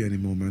don't really do it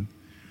anymore, man.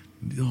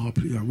 Oh,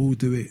 I will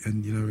do it.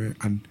 And, you know,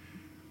 and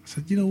I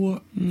said, you know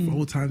what, for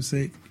old time's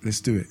sake, let's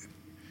do it.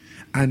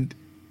 And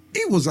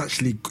it was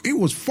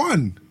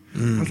fun.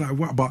 I was like,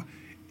 what? But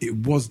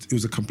it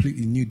was a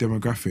completely new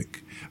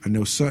demographic. And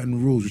there were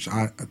certain rules which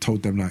I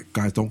told them, like,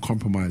 guys, don't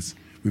compromise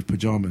with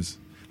pajamas.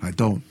 Like,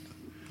 don't.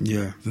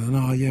 Yeah.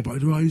 No, yeah, but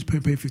do I use pay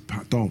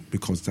 £50? Don't,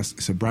 because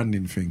it's a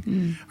branding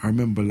thing. I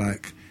remember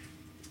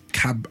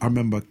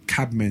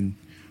cabmen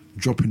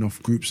dropping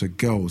off groups of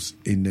girls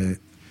in the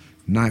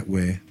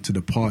nightwear to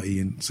the party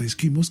and say,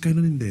 excuse me, what's going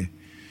on in there?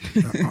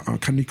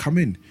 Can you come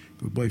in?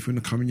 Boy, if you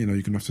want to come in, you know,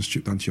 you're going to have to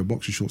strip down to your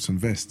boxer shorts and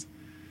vest.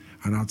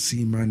 And I'd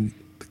see, man,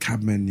 the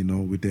cabmen, you know,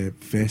 with their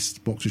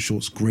vest, boxer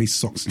shorts, grey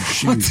socks and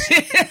shoes.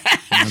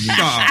 Shut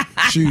up.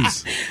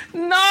 Shoes.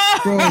 No,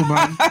 Bro,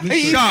 man.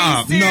 Shut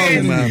up.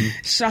 No, man.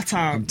 Shut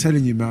up. I'm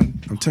telling you,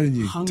 man. I'm telling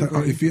you.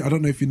 Hungry. I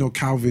don't know if you know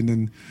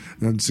Calvin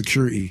and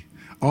security.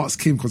 Ask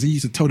Kim, because he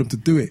used to tell them to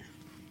do it.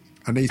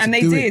 And they used to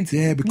do did. it.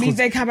 Yeah, because Leave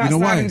their cab you know outside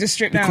why? and just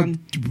strip because down.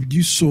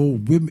 You saw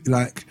women,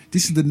 like,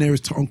 this is the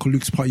nearest to Uncle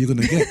Luke's party you're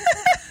going to get.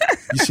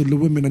 You saw the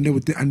women, and they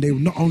were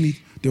not only,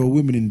 there were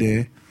women in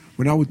there,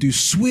 when I would do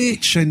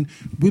switch and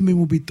women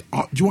would be, do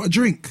you want a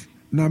drink?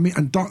 You know what I mean?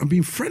 And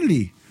being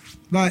friendly.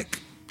 Like,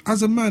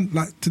 as a man,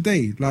 like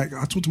today, like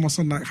I talk to my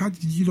son, like, how do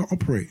you not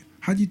operate?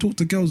 How do you talk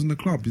to girls in the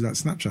club? He's like,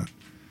 Snapchat.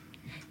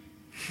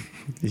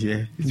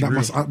 Yeah.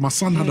 Like my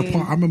son had a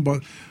party. I remember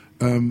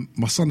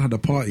my son had a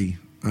party.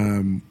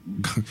 The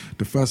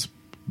first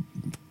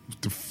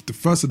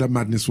of that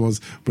madness was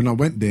when I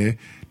went there.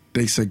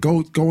 They said,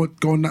 go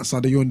on that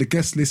side. Are you on the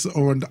guest list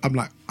or on the, I'm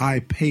like, I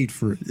paid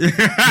for it. You know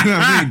what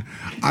I mean?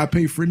 I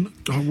paid for it,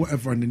 or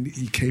whatever. And then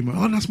he came out,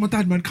 oh, that's my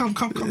dad, man. Come.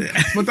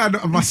 My dad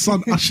and my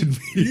son ushered me.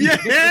 Yeah.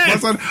 My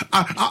son,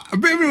 a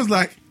bit of me was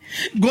like,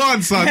 Go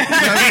on, son. You know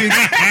what I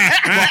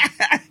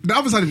mean? But the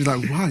other side of me is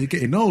like, wow, you're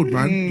getting old,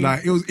 man.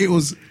 Like it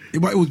was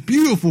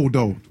beautiful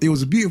though. It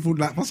was beautiful.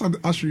 Like my son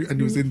Usher, and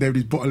he was in there with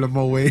his bottle of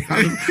Moet.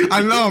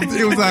 I laughed.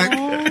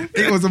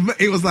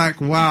 It was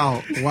like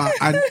wow,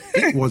 and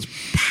it was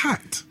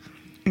packed.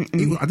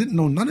 I didn't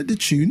know none of the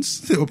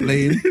tunes that were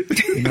playing.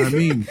 You know what I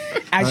mean?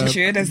 As you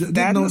should. As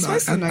dad was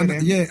supposed to know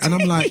them. Yeah, and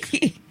I'm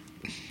like,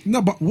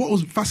 no. But what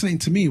was fascinating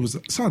to me was,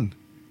 son,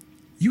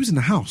 you was in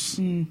the house.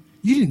 You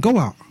didn't go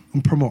out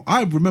and promote.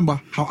 I remember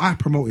how I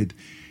promoted.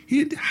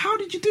 How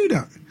did you do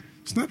that?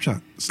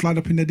 Snapchat, slide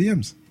up in their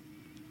DMs.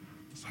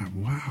 It's like,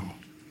 wow.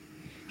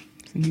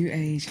 New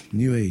age.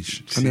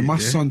 And then my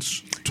son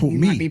taught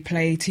me. Might be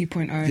Play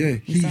 2.0. Yeah,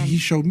 he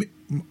showed me.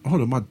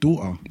 Hold on, my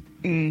daughter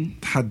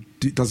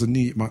does a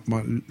new.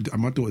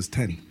 My daughter's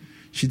 10.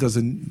 She does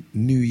a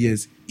New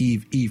Year's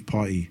Eve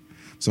party.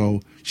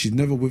 So she's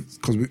never with,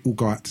 because we all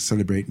go out to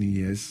celebrate New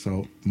Year's.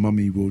 So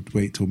mummy would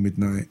wait till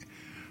midnight,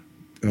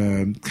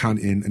 count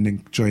in, and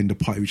then join the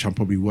party, which I'm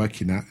probably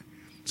working at.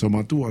 So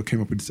my daughter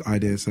came up with this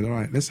idea and said, all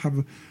right, let's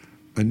have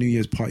a New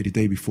Year's party the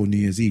day before New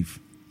Year's Eve.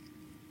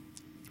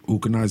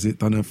 Organise it,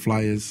 done her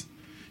flyers.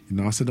 You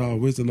know, I said, oh,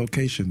 where's the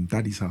location?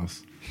 Daddy's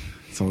house.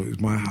 So it was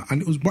my house.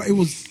 And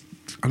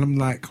and I'm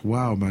like,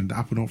 wow, man, the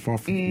apple don't fall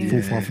far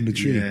from the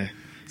tree. Yeah.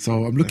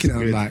 So I'm looking at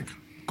her like,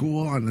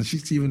 go on. And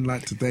she's even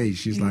like today,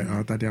 she's like,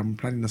 oh, Daddy, I'm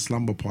planning a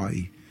slumber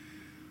party.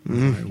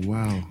 Like,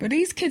 wow. But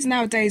these kids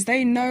nowadays,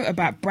 they know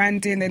about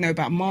branding, they know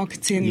about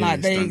marketing. Yeah,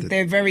 like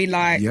they're very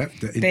like, Yep,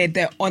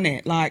 they're on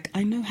it. Like,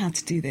 I know how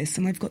to do this,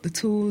 and I've got the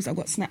tools. I've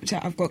got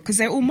Snapchat. because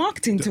they're all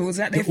marketing tools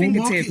at their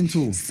fingertips. Marketing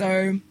tools.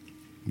 So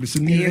it's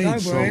a new here you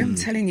age. go, bro. I'm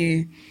telling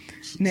you.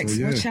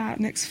 yeah. Watch out.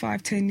 Next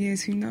 5-10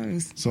 years, who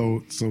knows?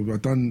 So I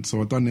done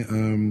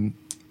it.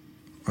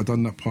 I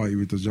done that party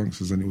with those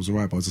youngsters, and it was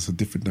alright, but it was just a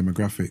different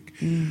demographic.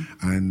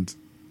 And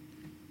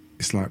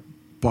it's like,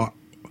 but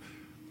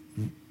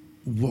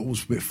what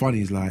was a bit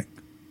funny is like,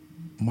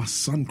 my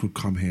son could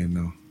come here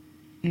now.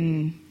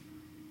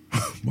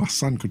 My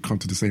son could come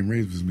to the same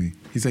raves as me.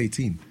 He's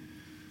 18,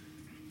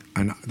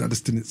 and that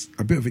just didn't.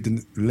 A bit of it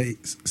didn't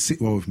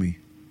sit well with me,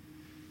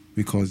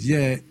 because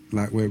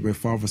like we're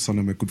father son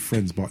and we're good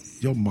friends, but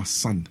you're my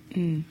son.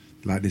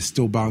 Like there's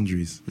still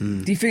boundaries.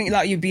 Do you think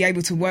like you'd be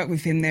able to work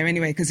with him there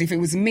anyway? Because if it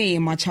was me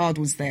and my child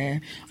was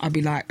there, I'd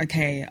be like,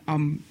 okay,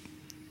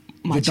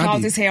 my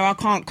child is here. I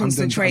can't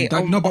concentrate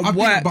on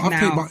work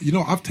now. But you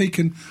know, I've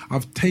taken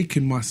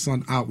my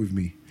son out with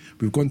me.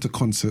 We've gone to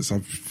concerts.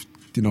 I've,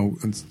 you know,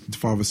 and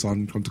father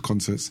son gone to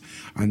concerts,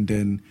 and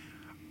then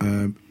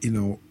you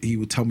know, he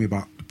would tell me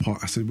about the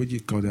part. I said, when you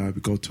go there,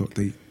 they go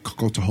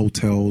to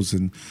hotels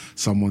and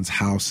someone's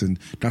house, and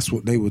that's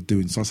what they were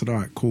doing. So I said, all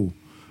right, cool.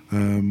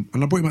 And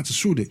I brought him out to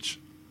Shoreditch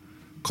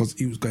because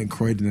he was getting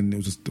Croydon and it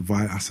was just the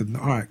vibe. I said,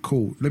 all right,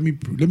 cool. Let me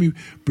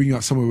bring you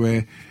out somewhere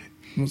where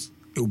it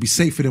will be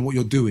safer than what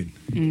you're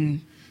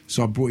doing.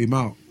 So I brought him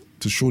out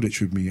to Shoreditch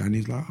with me, and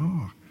he's like,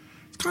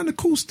 it's kind of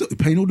cool still.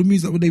 Playing all the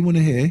music that they want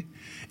to hear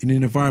in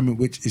an environment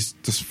which is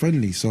just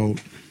friendly. So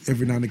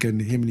every now and again,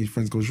 him and his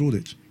friends go to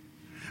Shoreditch.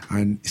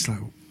 And it's like,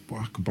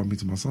 well, I could bump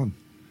into my son.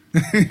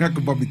 But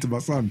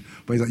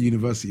he's at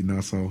university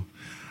now, so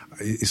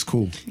it's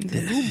cool.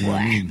 You know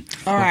what I mean?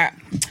 All right.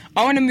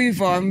 I want to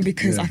move on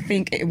because I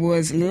think it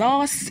was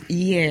last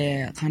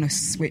year I kind of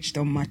switched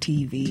on my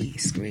TV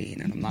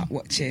screen and I'm like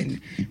watching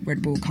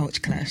Red Bull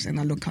Culture Clash, and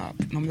I look up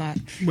and I'm like...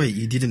 Wait,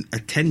 you didn't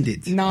attend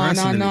it? No,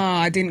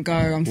 I didn't go,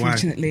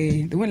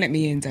 unfortunately. Why? They wouldn't let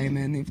me in,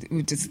 Damon. It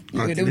would just...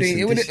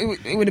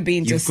 It would have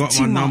been just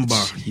too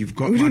much. You've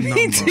got my number. It would have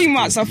been too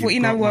much. So I thought,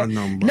 you know what?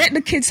 Let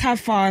the kids have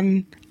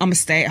fun. I'm going to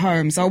stay at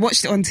home. So I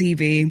watched it on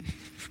TV.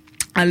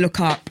 I look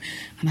up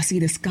and I see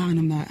this guy and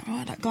I'm like,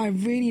 oh, that guy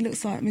really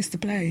looks like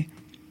Mr. Play.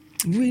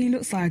 Really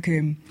looks like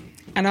him.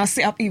 And I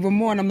sit up even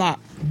more and I'm like,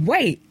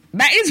 wait,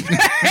 that is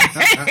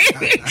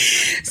Play.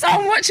 So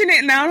I'm watching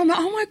it now and I'm like,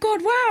 oh my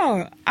God,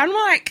 wow. I'm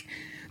like,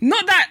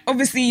 not that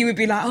obviously you would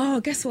be like, oh,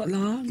 guess what, La?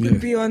 I'm going to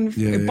be on.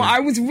 But I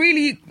was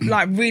really,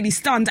 really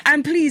stunned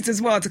and pleased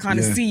as well to kind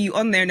of see you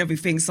on there and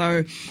everything.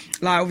 So,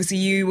 like, obviously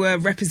you were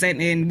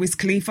representing Wiz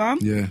Khalifa.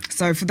 Yeah.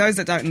 So for those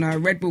that don't know,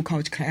 Red Bull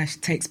Culture Clash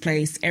takes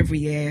place every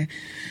year.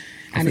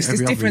 And it's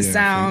just different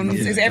sounds.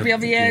 Is it every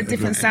other year?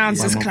 Different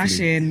sounds just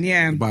clashing.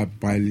 Yeah. By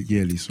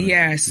yearly. Sorry.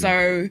 Yeah.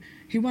 So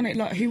who won it?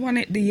 Who won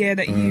it the year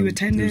that you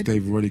attended? It was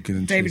David Rodigan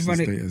and David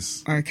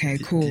Status. Okay,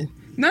 cool.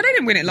 No, they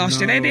didn't win it last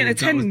year. They didn't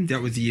attend.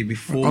 That was the year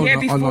before.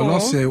 Before.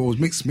 Last year it was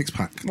Mix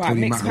Pack. Right,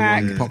 Mix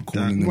Pack.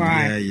 Popcorn.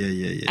 Right.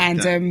 Yeah.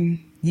 And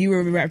you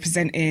were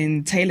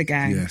representing Taylor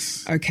Gang.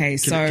 Yes. Okay,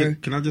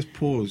 Can I just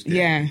pause there?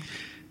 Yeah.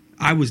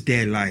 I was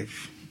there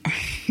live.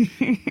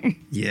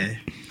 Yeah,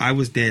 I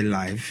was there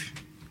live.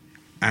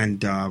 And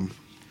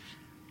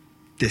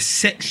the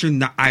section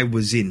that I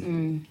was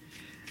in,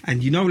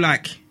 and you know,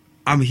 like,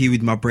 I'm here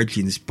with my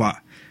brethrens, but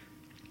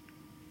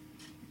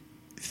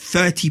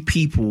 30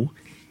 people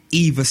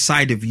either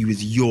side of you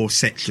is your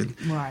section.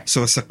 Right.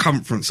 So a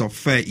circumference of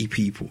 30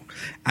 people.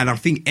 And I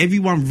think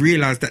everyone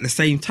realised at the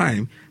same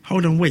time,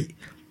 hold on, wait,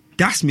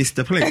 that's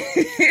Mr. Play.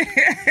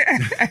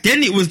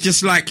 Then it was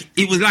just like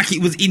it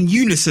was in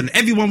unison.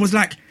 Everyone was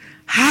like,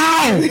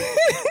 how?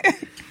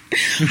 It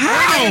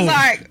was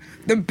like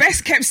the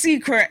best kept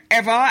secret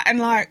ever, and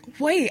like,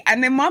 wait,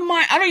 and then my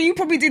mind, I don't know, you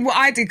probably did what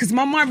I did, because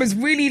my mind was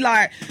really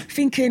like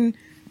thinking,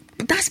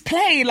 but that's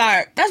Play,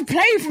 like, that's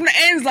Play from the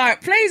ends,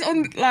 like, Play's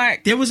on,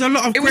 like, there was a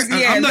lot of it was,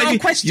 yeah, a lot of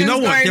questions. You know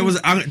what? Going,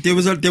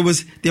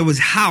 There was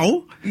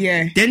how.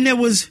 Yeah. Then there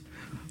was,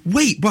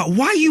 wait, but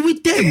why are you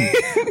with them?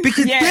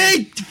 Because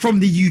they're from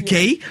the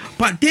UK,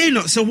 but they're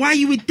not. So why are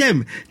you with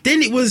them?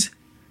 Then it was,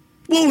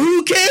 well,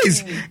 who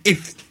cares?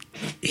 If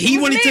he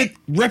wanted to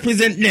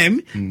represent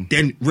them,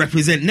 then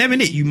represent them,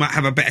 innit? You might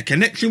have a better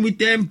connection with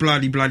them, blah,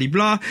 blah, blah,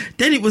 blah.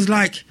 Then it was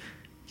like,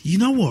 you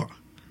know what?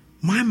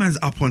 My man's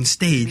up on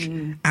stage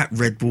at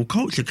Red Bull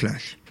Culture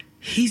Clash.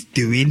 He's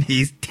doing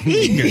his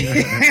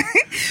thing.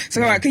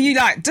 So, right, can you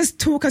like just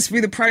talk us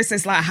through the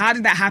process? Like, how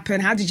did that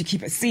happen? How did you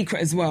keep it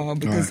secret as well?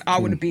 Because right, I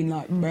would have been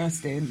like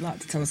immersed in, like,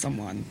 to tell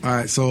someone. All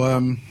right,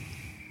 so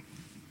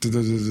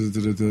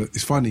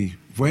it's funny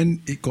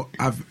when it got.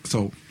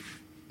 So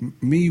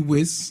me,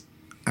 Wiz,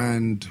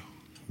 and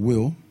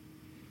Will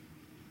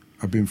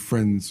have been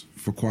friends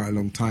for quite a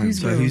long time.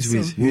 Who's Will? Who's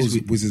Wiz? Will's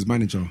Wiz's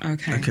manager.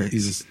 Okay.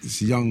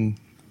 He's a young,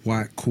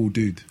 white, cool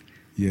dude.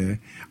 Yeah.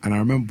 And I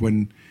remember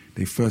when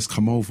they first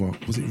come over,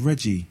 was it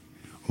Reggie?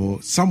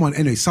 Or someone,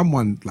 anyway,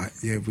 someone like,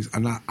 yeah,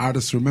 and I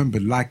just remember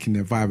liking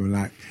their vibe and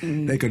like,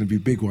 they're going to be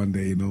big one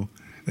day, you know?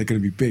 They're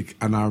going to be big.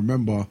 And I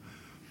remember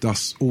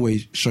just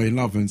always showing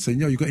love and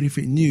saying, yo, you got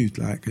anything new?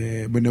 Like,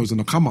 when there was on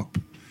a come up.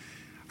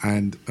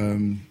 And,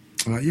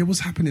 I'm like, yeah, what's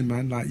happening,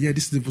 man? Like, yeah,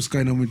 this is what's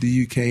going on with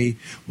the UK,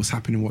 what's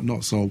happening,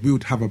 whatnot. So we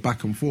would have a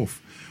back and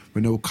forth.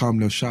 When they'll come,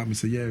 they'll shout me and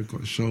say, yeah, we've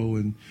got a show,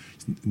 and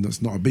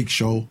it's not a big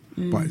show.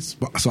 But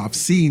so I've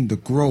seen the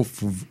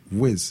growth of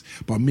Wiz.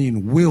 But me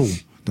and Will,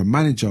 the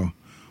manager,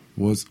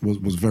 was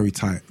very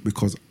tight,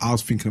 because I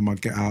was thinking I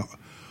might get out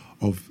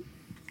of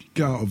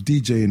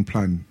DJing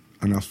plan,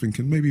 and I was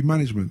thinking maybe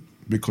management,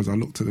 because I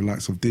looked at the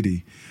likes of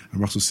Diddy and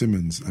Russell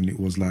Simmons, and it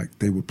was like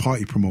they were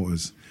party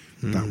promoters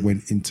that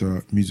went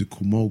into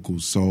musical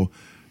moguls. So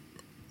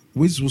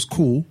Wiz was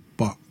cool,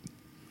 but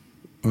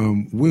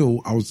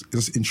Will, I was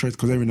just interested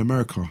because they're in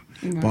America,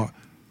 but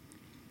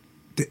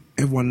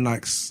everyone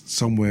likes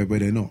somewhere where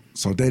they're not.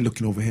 So they're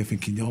looking over here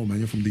thinking, yo, man,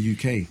 you're from the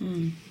UK.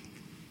 And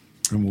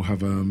we'll have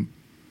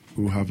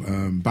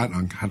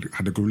Bantang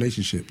had a good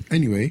relationship.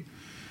 Anyway,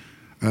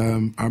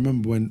 I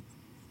remember when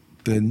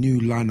the new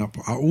lineup,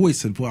 I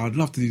always said, boy, I'd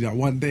love to do that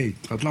one day.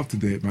 I'd love to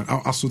do it, man.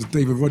 I saw the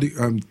David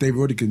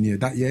Rodigan year.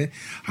 That year,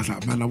 I was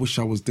like, man, I wish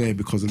I was there,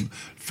 because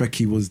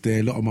Fecky was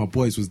there. A lot of my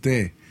boys was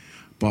there.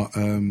 But,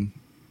 you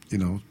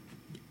know,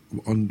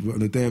 on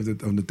the day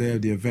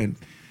of the event,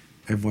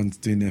 everyone's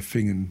doing their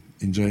thing and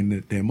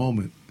enjoying their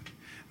moment.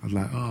 I was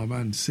like, oh,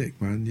 man,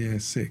 sick, man. Yeah,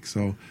 sick.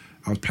 So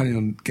I was planning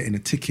on getting a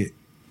ticket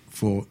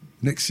for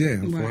next year.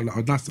 Right.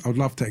 I'd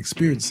love to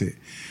experience it.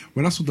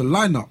 When I saw the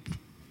lineup,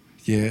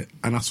 yeah,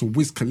 and I saw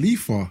Wiz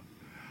Khalifa,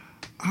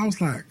 I was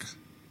like,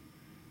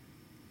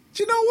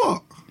 do you know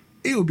what?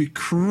 It would be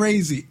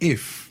crazy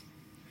if.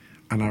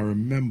 And I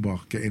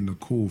remember getting a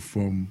call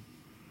from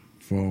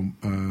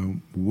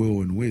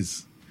Will and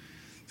Wiz.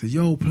 Said,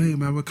 yo, Play,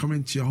 man, we're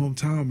coming to your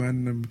hometown,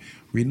 man. And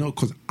we know,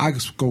 because I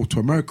just go to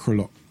America a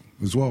lot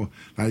as well.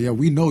 Like, yeah,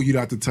 we know you'd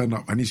have to turn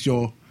up, and it's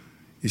your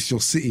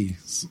city.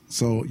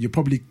 So you're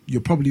probably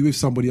with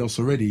somebody else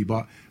already,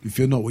 but if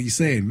you're not, what are you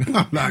saying?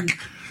 I'm like,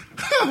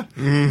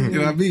 you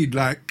know what I mean?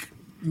 Like,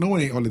 no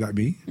one ain't older than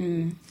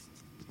me.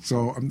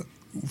 So I'm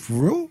for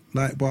real,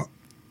 like, but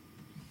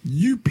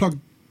you plug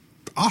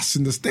us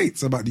in the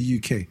States about the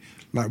UK.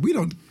 Like, we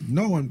don't,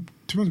 no one,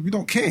 to be honest, we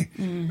don't care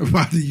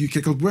about the UK,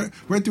 because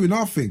we're doing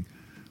our thing.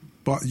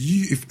 But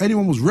if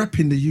anyone was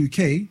repping the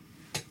UK,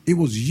 it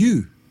was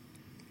you.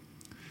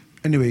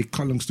 Anyway,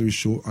 cut long story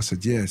short, I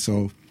said, yeah.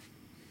 So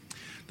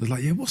they're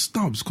like, yeah, what's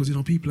Stubbs? Because, you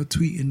know, people are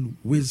tweeting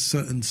with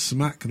certain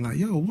smack and like,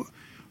 yo,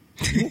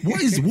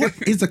 what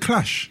is the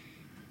Clash?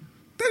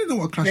 They didn't know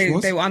what a Clash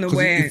was. They were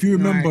unaware. If you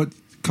remember a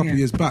couple of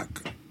years back,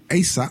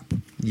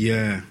 ASAP,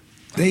 yeah,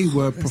 they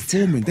were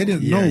performing. They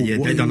didn't know. Yeah,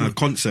 they done a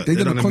concert. They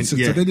did a concert,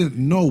 so they didn't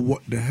know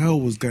what the hell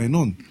was going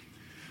on.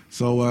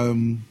 So,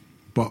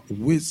 but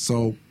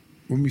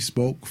when we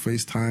spoke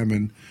FaceTime,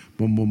 and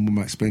Mum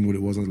explained what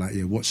it was, I was like,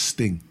 yeah, watch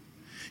Sting.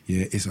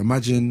 Yeah, it's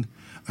imagine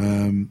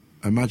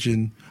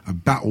a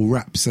battle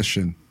rap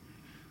session,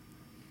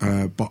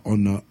 but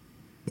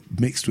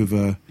mixed with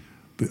a.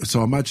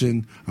 So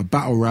imagine a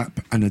battle rap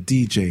and a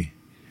DJ,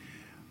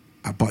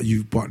 but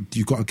you got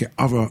to get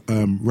other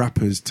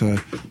rappers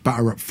to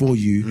battle rap for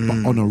you,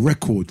 but on a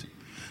record.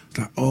 It's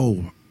like,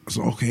 oh,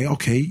 so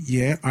okay,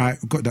 yeah, all right,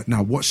 got that.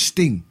 Now watch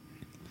Sting.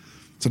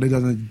 So they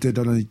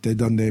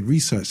done their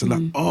research. So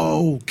like,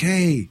 oh,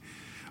 okay.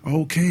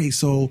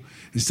 So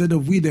instead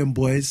of We Them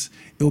Boys,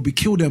 it'll be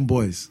Kill Them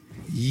Boys.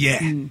 Yeah,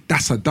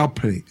 that's a dub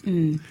plate.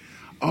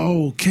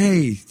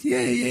 Okay,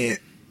 yeah.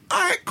 All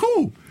right,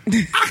 cool.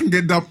 I can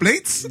get dub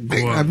plates.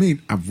 I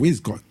mean, I've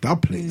always got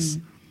dub plates.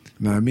 You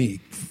know what I mean?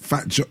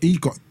 Fat Joe, he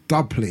got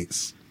dub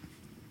plates.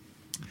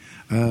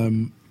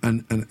 And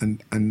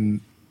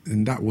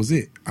that was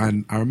it.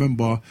 And I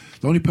remember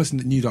the only person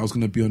that knew that I was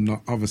going to be on the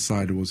other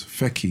side was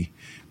Fecky,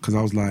 because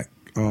I was like,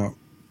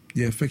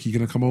 yeah, Fecky, you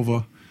going to come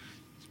over?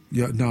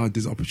 Yeah, no,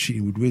 there's an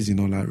opportunity with Wiz, you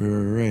know, like,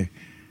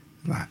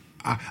 like,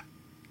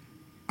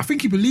 I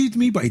think he believed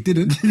me, but he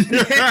didn't.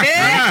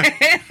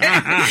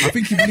 I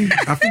think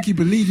he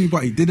believed me,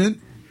 but he didn't.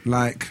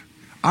 Like,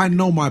 I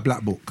know my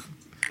black book.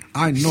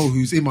 I know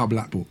who's in my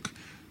black book,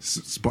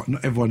 but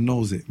not everyone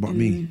knows it, but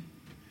me.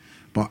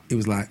 But it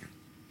was like,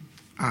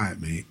 all right,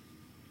 mate,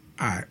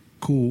 all right,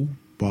 cool.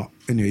 But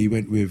anyway, he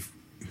went with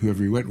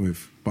whoever he went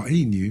with, but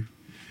he knew.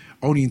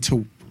 Only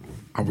until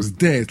I was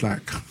there, it's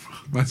like,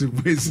 imagine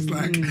Wiz,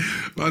 like,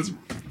 man's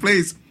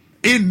place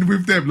in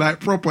with them, like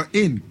proper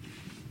in.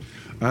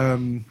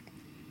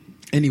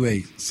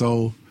 Anyway,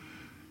 so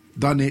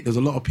done it. There's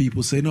a lot of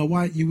people saying, "Oh,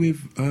 why aren't you with?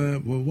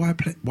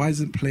 Why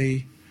isn't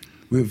play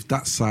with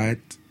that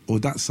side or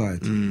that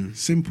side?"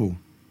 Simple.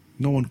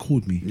 No one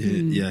called me.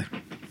 Yeah.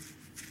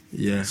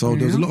 So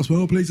there's a lot of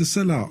well, play's a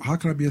sellout. How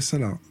can I be a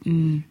sellout?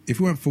 If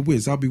it weren't for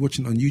Wiz, I'll be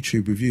watching on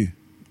YouTube with you.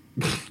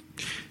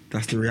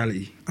 That's the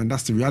reality. And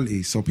that's the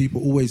reality. So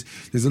people always,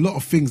 there's a lot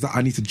of things that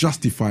I need to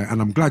justify, and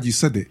I'm glad you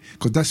said it,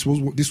 because this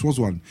was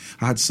one.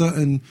 I had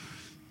certain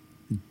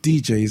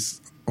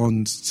DJs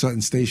on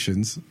certain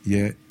stations,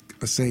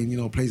 saying, you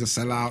know, plays a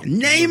sellout.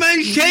 Name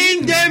and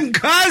shame them,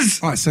 cuz!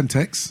 All right,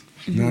 Semtex,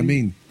 you know what I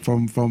mean?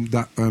 From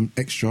that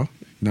extra, you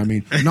know what I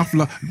mean? Enough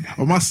love,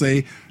 I must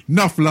say,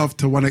 enough love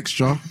to One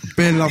Extra,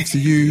 bare love to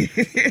you,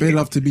 bare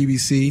love to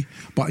BBC,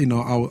 but, you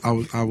know,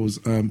 I was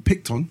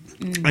picked on.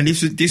 And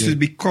this was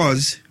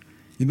because...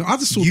 You know, I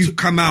just saw you've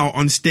come out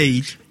on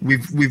stage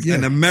with with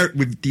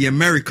the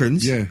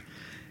Americans. Yeah.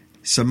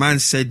 So man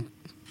said,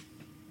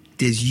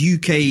 there's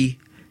UK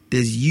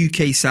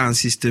sound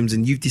systems,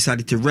 and you've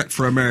decided to rep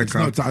for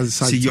America.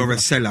 So you're a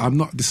sellout. I'm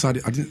not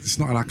decided. It's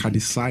not like I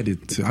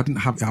decided to. I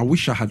didn't have. I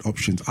wish I had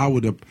options. I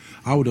would have.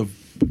 You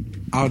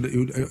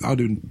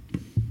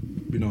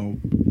know,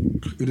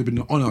 it would have been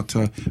an honour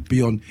to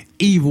be on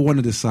either one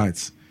of the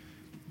sides.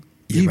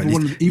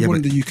 One of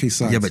the UK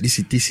sides. Yeah, but this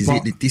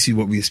is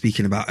what we were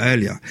speaking about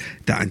earlier.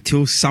 That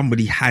until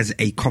somebody has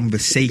a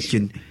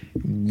conversation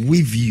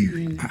with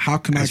you, how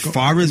can as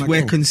far as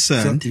we're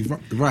concerned,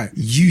 right?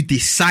 You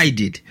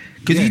decided,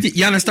 because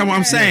you understand what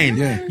I'm saying.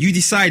 Yeah. You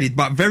decided,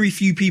 but very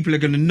few people are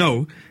going to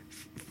know.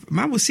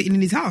 Man was sitting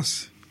in his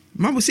house.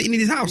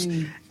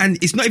 And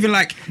it's not even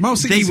like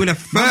they were the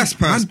first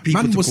person.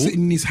 Man was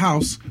sitting in his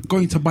house,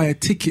 going to buy a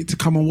ticket to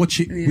come and watch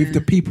it with the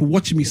people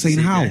watching me,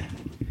 saying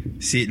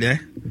See it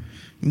there.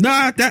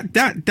 No,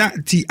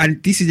 see,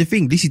 and this is the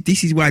thing.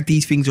 This is why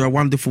these things are a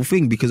wonderful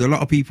thing, because a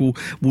lot of people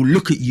will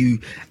look at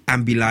you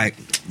and be like,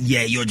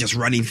 "Yeah, you're just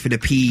running for the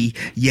P.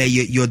 Yeah,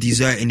 you're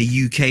deserting the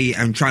UK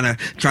and trying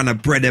to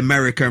bread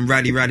America and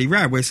rally."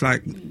 Where it's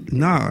like,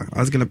 nah, I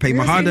was gonna pay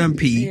my hard-earned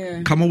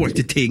P, come and watch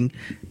the thing.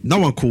 No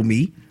one called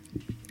me,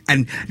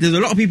 and there's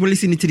a lot of people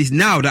listening to this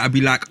now that'll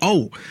be like,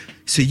 "Oh,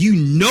 so you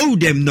know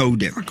them?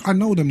 I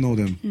know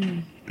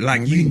them.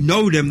 Like, you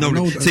know them.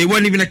 So it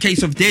wasn't even a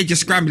case of they're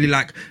just scrambling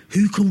like,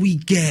 who can we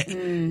get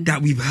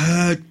that we've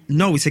heard?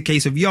 No, it's a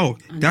case of, yo,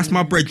 that's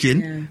my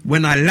brethren. Yeah.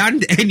 When I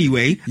land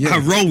anyway, I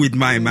roll with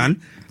my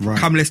man. Right.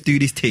 Come, let's do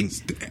this thing.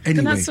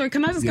 Anyway,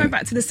 can I just go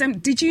back to the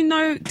did you and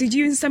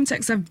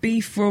Semtex have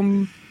beef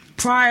from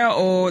prior,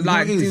 or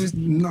like,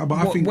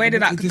 where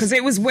did that, because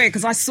it was weird,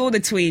 because I saw the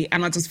tweet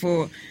and I just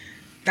thought,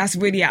 that's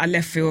really out of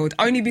left field,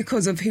 only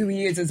because of who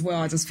he is as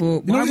well. I just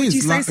thought, why would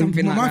you say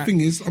something like that? My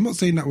thing is, I'm not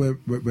saying that we're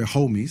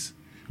homies,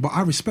 but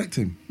I respect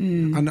him.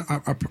 And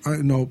I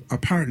know,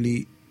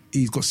 apparently,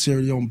 he's got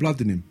Sierra Leone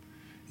blood in him.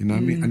 You know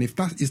what I mean? And if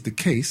that is the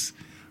case,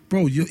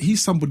 bro,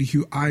 he's somebody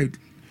who I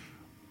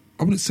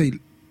wouldn't say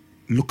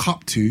look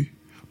up to,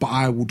 but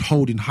I would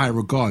hold in high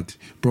regard.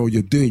 Bro,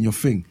 you're doing your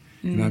thing.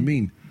 You know what I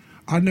mean?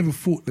 I never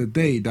thought the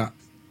day that,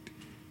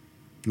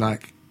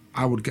 like,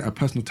 I would get a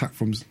personal attack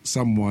from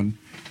someone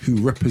who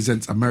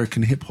represents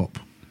American hip hop.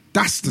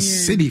 That's the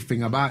silly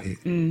thing about it.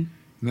 You know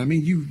what I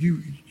mean?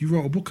 You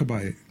wrote a book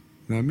about it.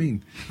 You know what I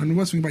mean? And the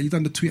worst thing about it, you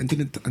done the tweet and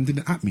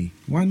didn't at me.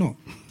 Why not?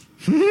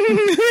 You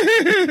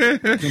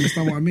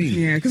understand what I mean?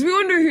 Yeah, because we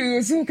all knew who he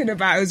was talking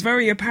about. It was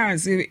very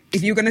apparent. So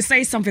if you're going to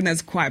say something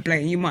that's quite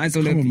blatant, you might as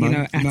well have,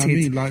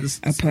 atted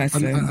a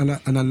person.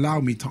 And allow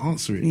me to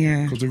answer it.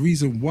 Yeah. Because the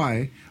reason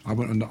why I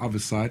went on the other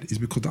side is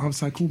because the other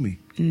side called me.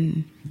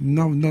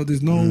 No,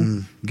 there's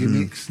no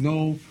gimmicks,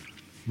 no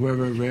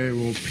rare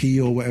or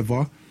P or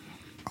whatever.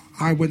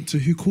 I went to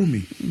who called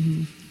me.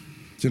 Do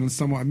you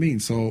understand what I mean?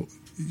 So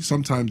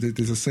sometimes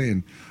there's a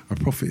saying, a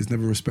prophet is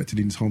never respected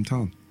in his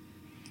hometown.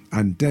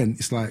 And then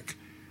it's like,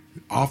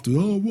 after,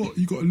 what?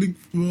 You got a link?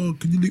 Can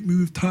you link me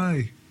with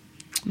Ty?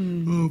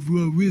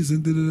 Wiz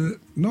and da-da-da.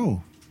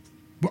 No.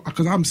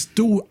 Because I'm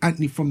still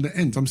Anthony from the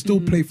ends. I'm still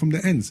play from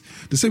the ends.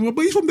 The same way,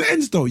 but he's from the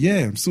ends though. Yeah,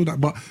 I'm still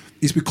that. But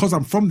it's because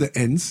I'm from the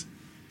ends,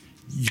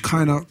 you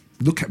kind of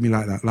look at me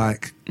like that.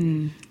 Like,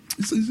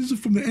 this is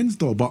from the ends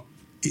though. But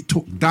it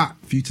took that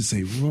for you to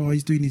say,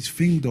 he's doing his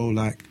thing though.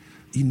 Like,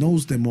 he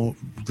knows them all.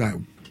 Like,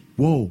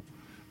 whoa.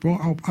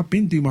 bro, I've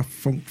been doing my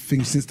funk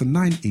thing since the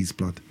 90s,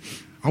 blood.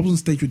 I was on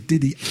stage with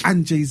Diddy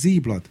and Jay-Z,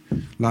 blood.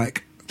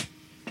 Like,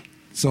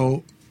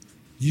 so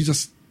you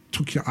just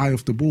took your eye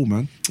off the ball,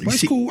 man. But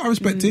it's cool. I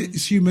respect it.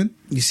 It's human.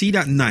 You see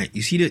that night.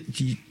 You see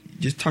that.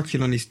 Just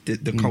touching on this,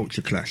 the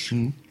culture clash.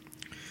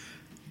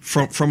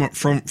 From a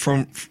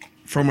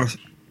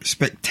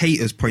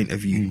spectator's point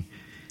of view,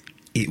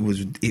 it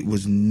was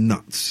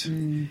nuts.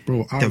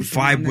 Bro, the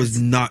vibe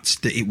was nuts.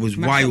 That it was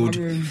wild.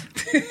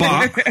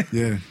 But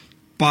yeah,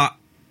 but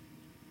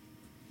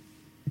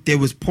there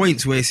was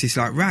points where it's just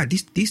like, right,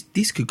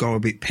 this could go a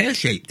bit pear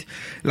shaped.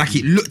 Like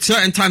it looked,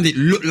 certain times it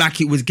looked like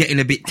it was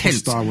getting a bit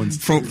tense. From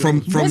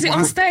was it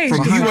on stage?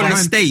 From you on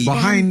stage.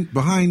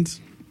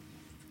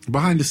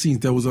 Behind the scenes,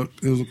 there was a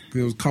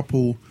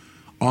couple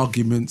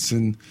arguments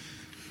and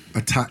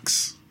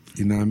attacks.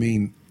 You know what I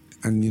mean?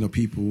 And you know,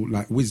 people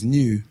like Wiz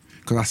knew,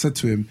 because I said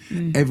to him,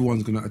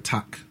 everyone's gonna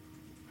attack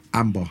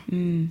Amber.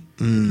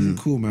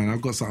 Cool, man. I've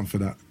got something for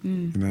that.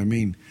 You know what I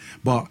mean?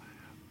 But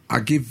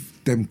I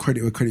give them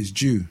credit where credit's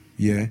due.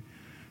 Yeah,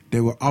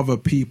 there were other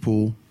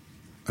people.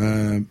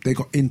 They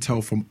got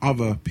intel from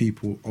other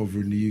people over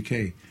in the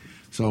UK.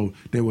 So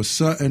there were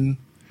certain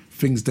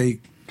things they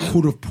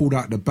could have pulled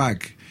out the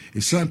bag.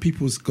 If certain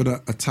people was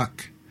gonna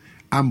attack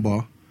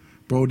Amber,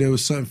 bro, there were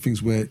certain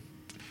things where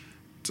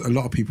a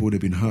lot of people would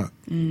have been hurt.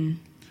 You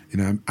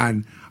know,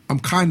 and I'm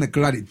kind of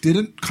glad it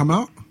didn't come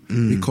out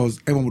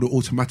because everyone would have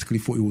automatically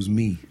thought it was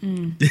me.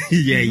 Yeah. Do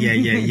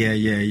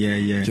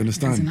you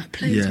understand? Like,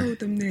 Play told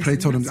them this. Play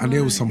told them, and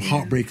there was some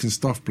heartbreaking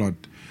stuff, blood,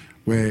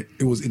 where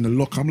it was in the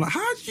locker. I'm like,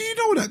 how do you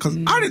know that? Because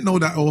I didn't know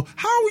that, or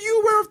how are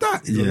you aware of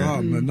that? He's like,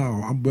 oh,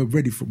 no,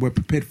 we're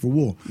prepared for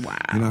war. Wow.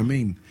 You know what I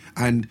mean?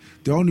 And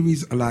the only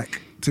reason,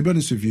 like, to be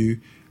honest with you,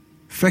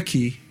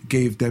 Fecky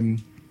gave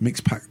them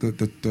Mixed Pack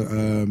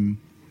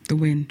the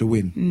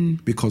win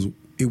because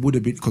it would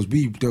have been, because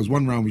there was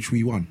one round which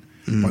we won,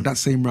 but that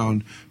same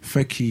round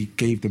Fecky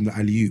gave them the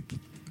alley-oop.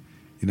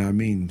 You know what I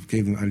mean?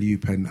 Gave them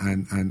alley-oop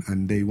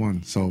and they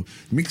won. So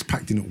Mixed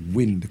Pack didn't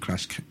win the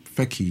clash.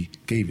 Fecky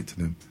gave it to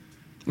them.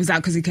 Was that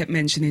because he kept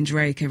mentioning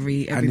Drake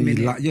every and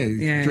minute?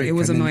 Drake, it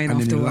was annoying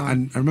after a while.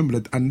 And I remember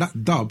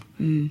that dub,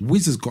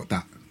 Wiz got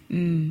that,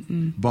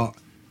 but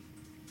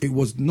it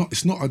was not.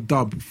 It's not a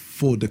dub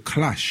for the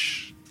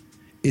clash.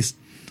 It's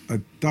a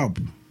dub.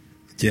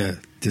 Yeah,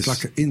 it's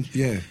like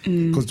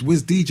because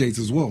Wiz DJs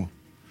as well,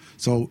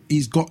 so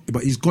he's got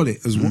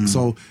it as well.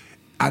 So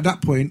at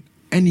that point,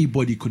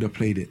 anybody could have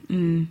played it,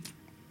 and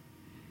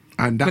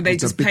but they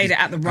just played it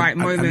at the right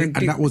moment,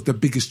 and that was the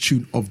biggest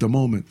tune of the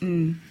moment.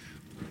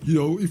 You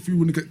know, if you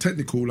want to get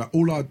technical, like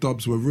all our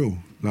dubs were real.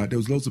 Like there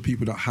was loads of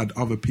people that had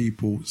other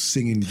people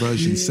singing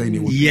versions saying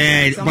it was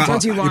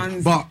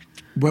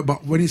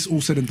but when it's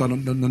all said and done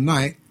on the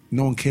night,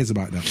 no one cares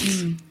about that.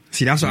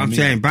 See, that's what I'm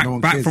saying.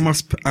 Back from a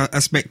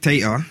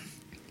spectator,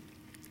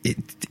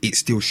 it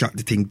still shut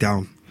the thing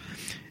down.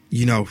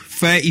 You know,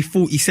 30,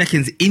 40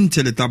 seconds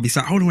into the dub, it's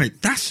like, hold on,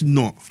 wait, that's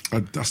not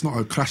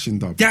a clashing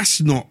dub.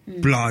 That's not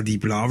bloody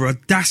blah, or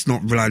that's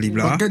not bloody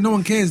blah. But no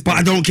one cares. But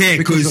I don't care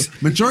because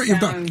the majority of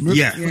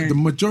the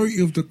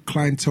majority of the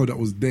clientele that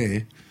was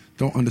there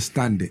don't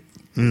understand it.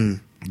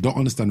 Don't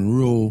understand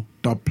real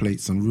dub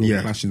plates and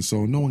real clashing.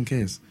 So no one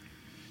cares.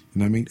 You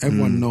know what I mean?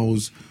 Everyone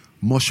knows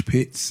mosh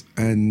pits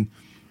and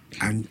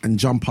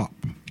jump up.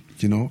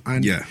 You know,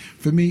 and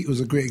for me, it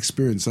was a great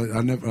experience.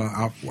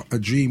 A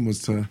dream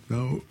was to,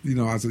 you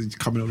know, as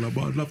coming up, like,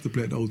 but I'd love to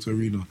play at the O2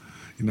 Arena.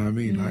 You know what I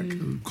mean? Like,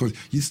 because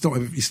you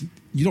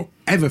don't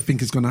ever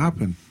think it's going to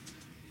happen.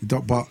 You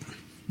don't, but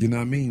you know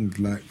what I mean?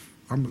 Like,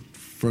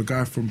 for a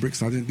guy from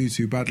Brixton, I didn't do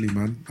too badly,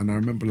 man. And I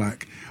remember,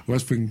 like,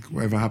 worst thing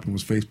whatever happened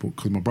was Facebook,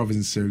 because my brothers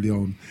in Sierra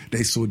Leone,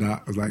 they saw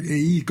that. I was like, hey,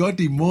 he got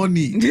the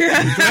money. He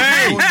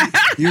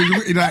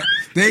was like,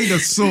 they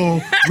just saw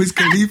Wiz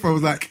Khalifa. I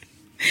was like,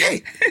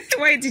 hey.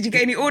 Wait, did you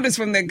get any orders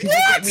from them? Could you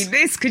get me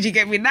this? Could you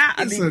get me that?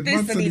 I need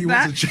this, I need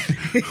that.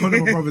 One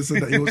of my brothers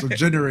said that he was a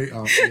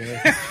generator.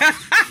 Yeah.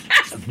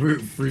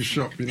 Free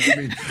shop, you know what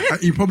I mean?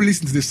 You probably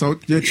listen to this, so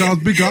Charles,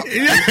 big up.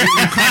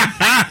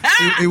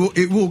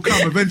 It will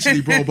come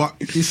eventually, bro, but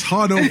it's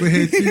hard over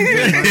here too, bro,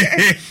 man.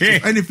 If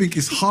anything,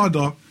 it's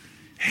harder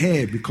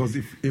here, because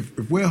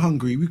if we're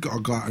hungry, we've got to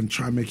go out and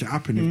try and make it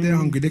happen. If they're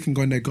hungry, they can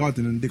go in their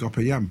garden and dig up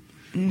a yam.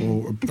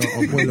 Or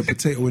boil a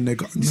potato in their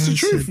garden. It's the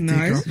truth.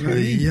 Nice.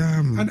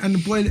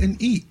 And boil it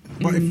and eat.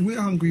 But if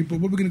we're hungry, but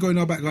we're going to go in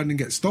our back garden and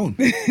get stoned.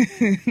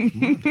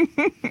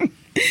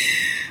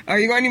 Oh,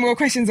 you got any more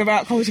questions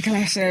about Culture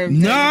Clash?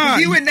 No.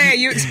 You were there,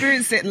 you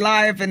experienced it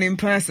live and in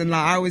person.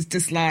 Like, I was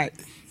just like,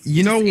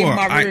 you know what? In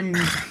my room,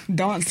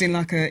 dancing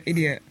like an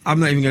idiot. I'm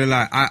not even going to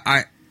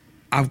lie.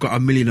 I've got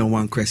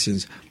 1,000,001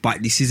 questions,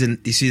 but this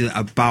isn't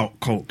about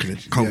culture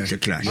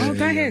clash. Oh,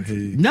 go ahead.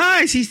 No,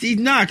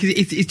 because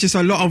it's just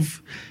a lot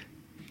of.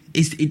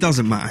 It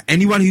doesn't matter.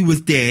 Anyone who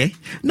was there,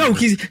 no,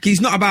 because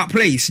it's not about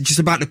place. It's just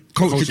about the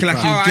culture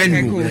clash in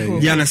general. Okay,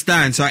 cool. You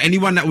understand? So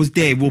anyone that was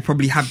there will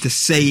probably have the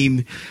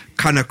same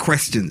kind of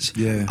questions.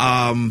 Yeah. Do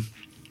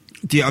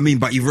you know what I mean?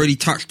 But you've already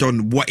touched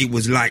on what it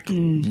was like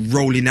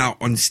rolling out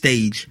on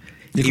stage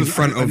in Because-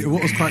 front of and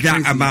what was quite that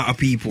crazy, amount of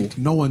people.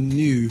 no one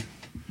knew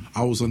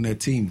I was on their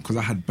team because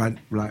I had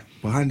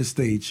behind the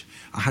stage.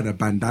 I had a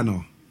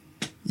bandana.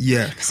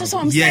 Yeah. That's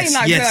what I'm yes, saying.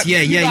 Like, yes,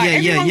 look, yeah.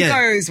 Everyone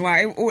yeah. goes,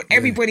 right?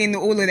 Everybody in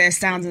all of their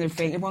stands and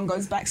everything. Everyone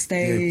goes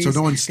backstage. Yeah, so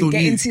no one still they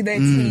get knew. into their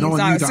teams. No one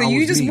knew that so I you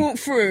was just me. walk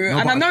through, No,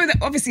 and but I know that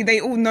obviously they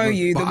all know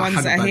you, the But ones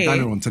I had that a are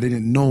bandana here. on, so they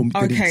didn't know. They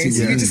Okay, didn't see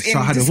so me. you just So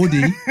I had a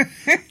hoodie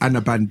and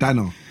a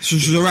bandana.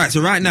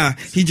 So right now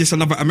he's just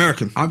another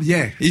American.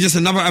 Yeah. He's just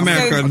another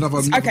American. Another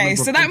Okay, member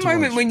so of that Entourage.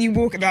 moment when you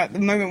walk, that the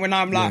moment when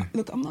I'm like, Yeah.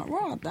 look, I'm like,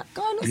 raw. That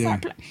guy looks Yeah.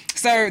 like.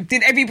 So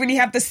did everybody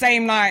have the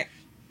same like,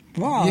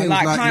 raw, Yeah, it was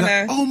like kind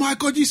like, of? oh my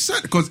God, you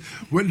said, because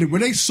when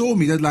they saw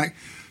me, they're like,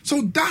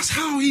 so that's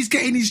how he's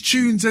getting his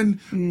tunes and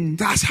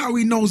that's how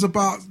he knows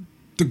about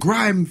the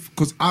grime,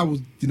 because I was,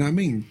 you know what I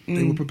mean?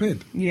 They were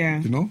prepared. Yeah.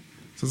 You know?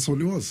 So that's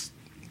what it was.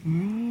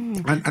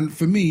 And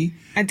for me...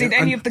 And did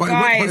any of the but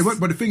guys-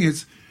 But the thing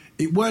is,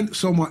 it weren't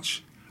so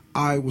much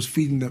I was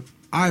feeding them.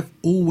 I've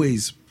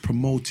always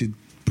promoted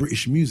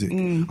British music.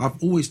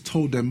 I've always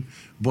told them,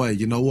 boy,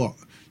 you know what?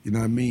 You know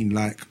what I mean?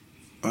 Like,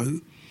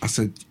 I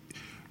said...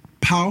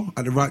 Pow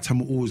at the right time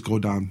will always go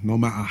down, no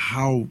matter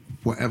how,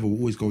 whatever, will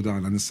always go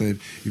down. And I said,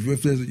 if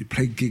you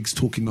play gigs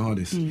talking the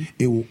hardest,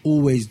 it will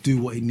always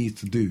do what it needs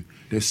to do.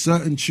 There's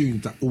certain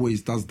tunes that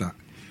always does that.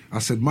 I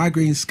said,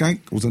 Migraine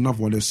Skank was another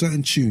one. There's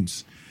certain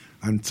tunes.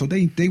 And so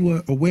they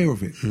were aware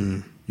of it,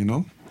 you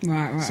know?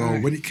 Right. So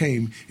when it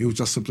came, it was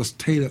just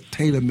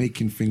tailor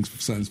making things for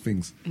certain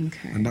things.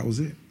 Okay. And that was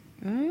it.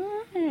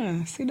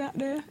 Ah, see that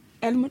there?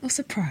 Element of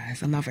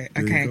surprise. I love it.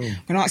 There you Okay, go. I'm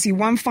going to ask you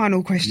one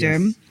final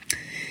question.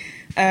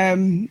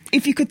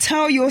 If you could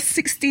tell your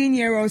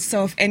 16-year-old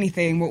self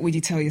anything, what would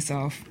you tell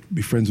yourself?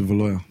 Be friends with a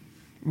lawyer.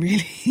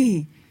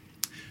 Really?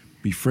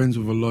 Be friends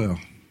with a lawyer.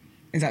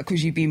 Is that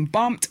because you've been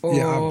bumped or?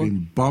 Yeah, I've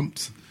been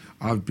bumped.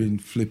 I've been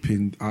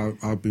flipping.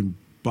 I've been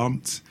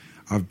bumped.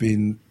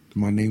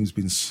 My name's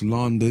been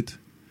slandered.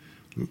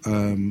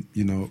 You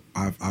know,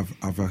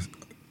 I've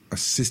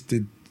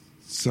assisted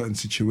certain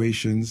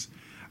situations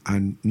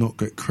and not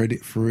get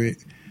credit for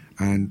it,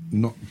 and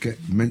not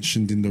get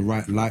mentioned in the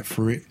right light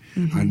for it.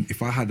 And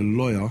if I had a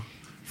lawyer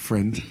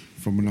friend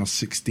from when I was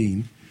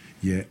 16,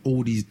 yeah,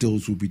 all these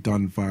deals will be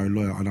done via a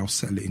lawyer, and I'll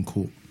settle it in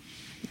court,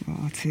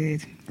 Oh,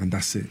 dude. and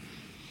that's it.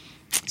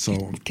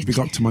 So big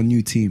up to my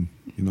new team,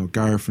 you know,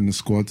 Gareth and the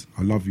squad.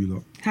 I love you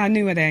lot. How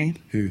new are they?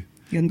 Who?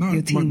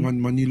 Your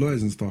team? My new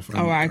lawyers and stuff. And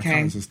Oh, right, okay.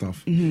 accountants and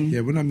stuff.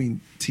 Yeah, when I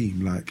mean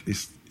team, like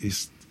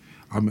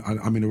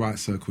I'm in the right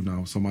circle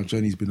now. So my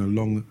journey's been a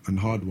long and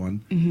hard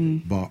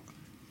one, but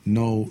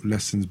no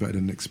lessons better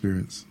than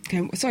experience.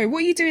 Okay, sorry, what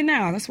are you doing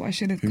now? That's what I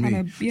should have For kind me.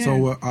 of. Yeah.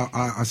 So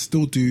I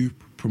still do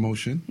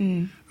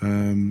promotion.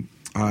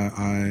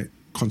 I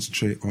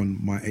concentrate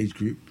on my age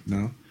group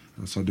now.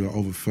 So I do an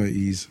over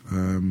 30s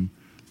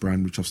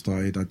brand, which I've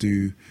started. I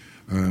do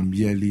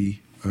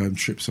yearly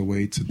trips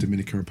away to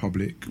Dominican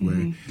Republic,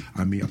 where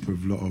I meet up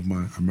with a lot of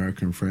my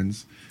American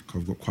friends,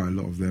 because I've got quite a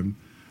lot of them.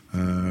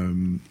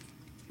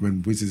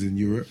 When Wiz is in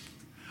Europe,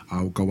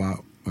 I'll go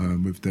out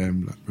with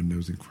them. Like when they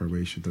was in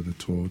Croatia, done a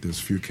tour. There's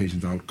a few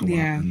occasions I would go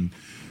out and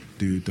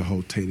do the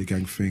whole Taylor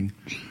Gang thing.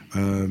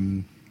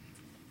 I'm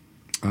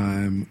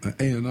an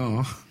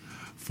A&R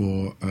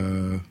for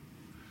a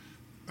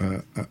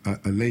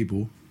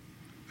label.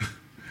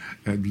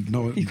 And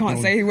You can't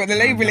say what the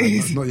label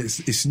is. No,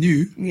 it's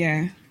new.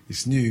 Yeah.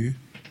 It's new,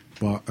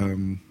 but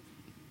when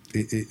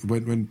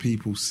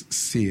people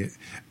see it,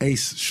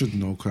 Ace should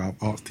know, because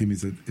I've asked him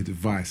his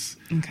advice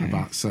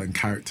about certain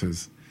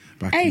characters.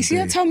 Back in Ace, the you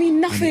don't day. tell me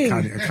nothing.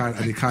 And it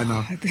kind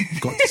of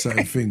got to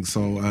certain things.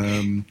 So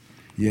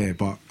yeah,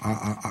 but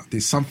I,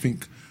 there's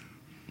something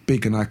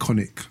big and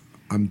iconic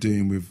I'm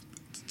doing with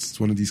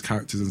one of these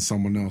characters and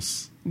someone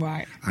else.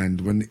 Right.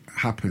 And when it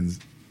happens,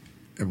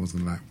 everyone's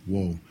gonna like,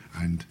 whoa.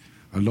 And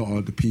a lot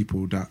of the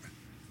people that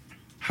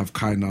have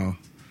kind of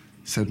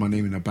said my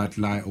name in a bad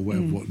light or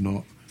whatever,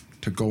 whatnot,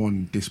 to go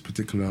on this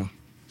particular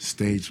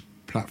stage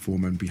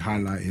platform and be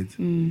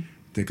highlighted,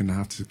 they're gonna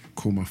have to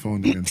call my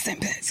phone again.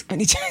 Sempers.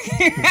 Only joking.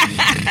 You know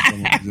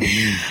what I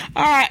mean?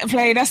 All right,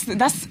 Play. That's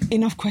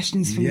enough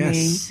questions for Yes.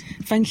 me.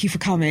 Thank you for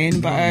coming,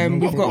 but no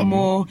we've got problem.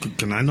 more.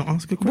 Can I not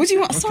ask a question? What do you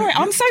want? Sorry,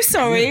 I'm so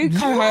sorry,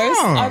 co-host.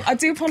 Yeah. I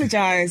do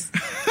apologise.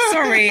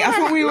 Sorry, I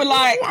thought we were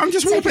like. I'm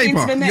just taking it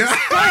wallpaper. into the next- Yeah.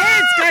 Go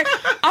ahead.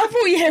 I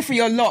brought you here for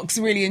your locks,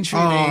 really and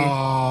truly.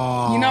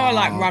 Oh. You know, I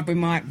like running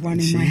my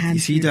hands. You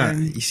see through that?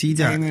 them. You see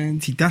that? Amen.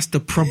 See, that's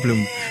the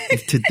problem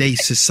with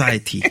today's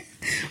society.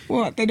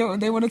 What? They don't?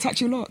 They want to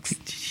touch your locks?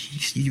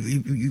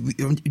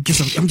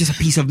 I'm just a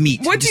piece of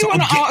meat. What do you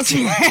want to ask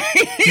me?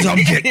 Just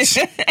objects.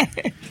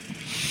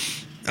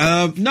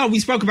 No, we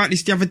spoke about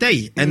this the other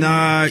day, and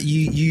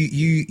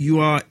you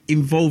are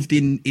involved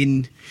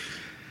in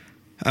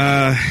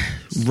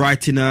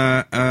writing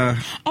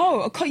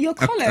your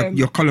column.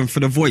 Your column for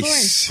The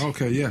Voice.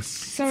 Okay, yes.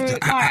 So,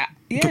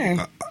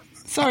 yeah.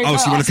 Sorry. Oh,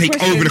 so you want to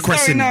take over the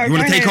question? Sorry, no, you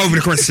want to take over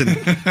the question? I'm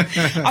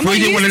Before not you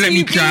didn't want to let me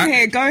used to you chat. being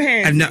here. Go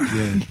ahead. And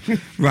Yeah.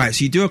 right,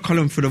 so you do a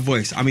column for The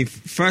Voice. I mean,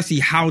 firstly,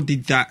 how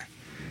did that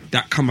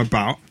come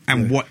about,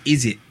 and what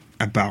is it?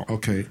 about?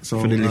 Okay, so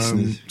for the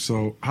listeners.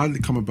 so how did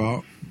it come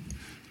about?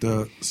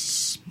 The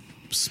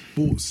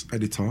sports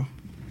editor,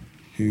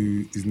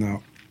 who is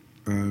now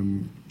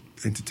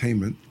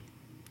entertainment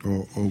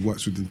or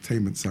works with the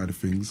entertainment side of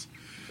things,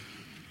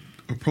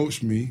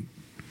 approached me,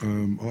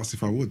 asked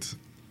if I would.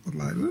 I was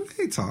like,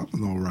 later, I'm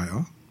no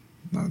writer.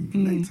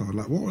 Later,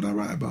 like, what would I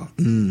write about?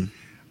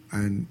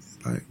 And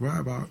like, write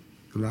about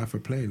the life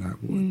of play. Like,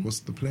 what's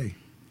the play?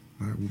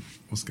 Like,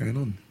 what's going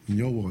on in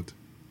your world?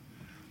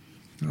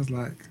 I was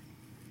like,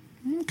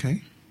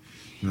 okay.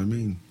 You know what I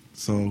mean?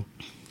 So,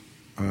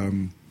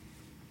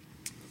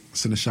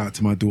 send a shout out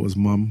to my daughter's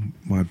mum,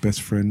 my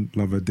best friend,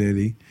 love her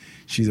dearly.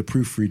 She's a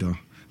proofreader.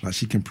 Like,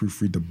 she can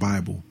proofread the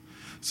Bible.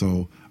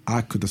 So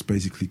I could just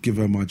basically give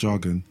her my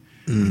jargon,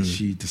 and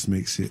she just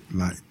makes it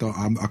like,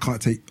 I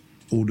can't take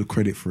all the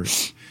credit for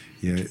it.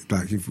 Yeah,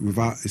 like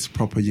without, it's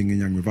proper yin and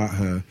yang. Without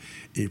her,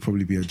 it'd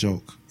probably be a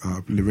joke.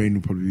 Lorraine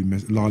would probably be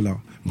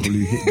Lala would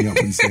probably hit me up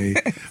and say,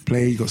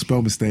 "Play, you got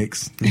spell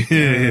mistakes."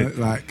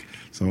 Like,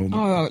 so.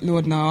 Oh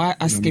Lord, no!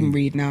 I skim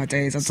read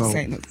nowadays. I'm just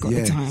saying, not got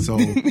the time. So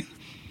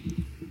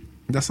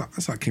that's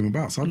how it came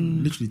about. So I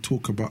literally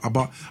talk about.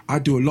 I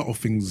do a lot of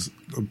things.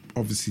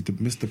 Obviously, the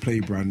Mr.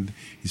 Play brand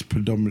is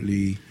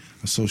predominantly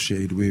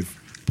associated with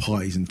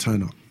parties and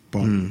turn up.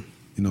 But you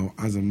know,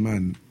 as a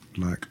man,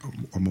 like,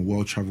 I'm a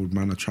well-travelled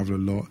man. I travel a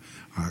lot.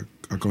 I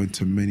go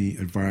into many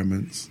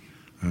environments,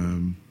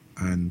 and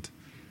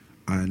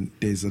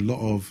there's a lot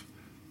of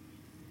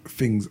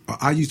things.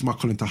 I use my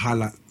column to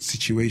highlight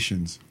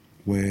situations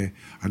where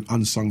and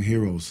unsung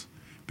heroes,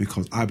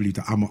 because I believe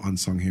that I'm an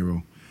unsung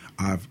hero.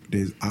 I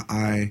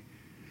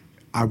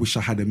wish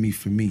I had a me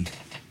for me.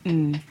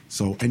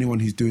 So anyone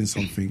who's doing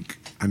something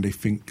and they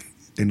think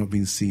they're not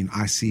being seen,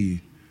 I see you,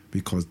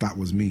 because that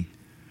was me.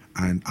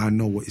 And I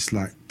know what it's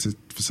like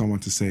for someone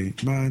to say,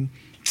 man,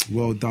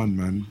 well done,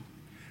 man.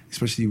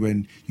 Especially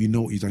when you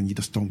know what you've done, you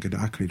just don't get the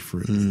accolade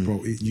for it.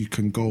 Bro,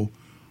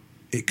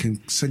 it can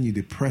send you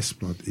depressed,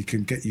 blood. It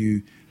can get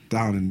you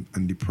down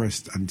and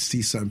depressed, and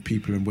see certain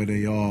people and where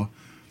they are.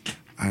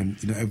 And,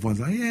 you know,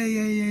 everyone's like,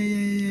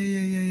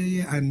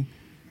 yeah. And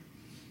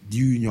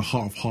you, in your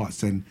heart of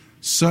hearts, and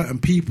certain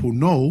people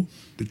know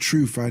the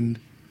truth. And,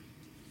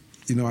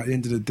 you know, at the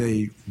end of the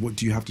day, what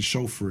do you have to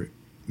show for it?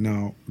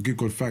 Now, give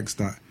God thanks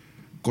that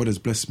God has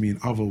blessed me in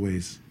other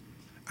ways,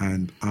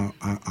 and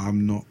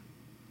I'm not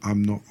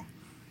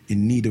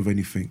in need of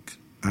anything,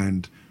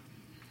 and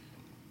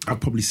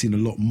I've probably seen a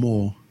lot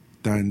more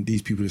than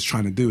these people that's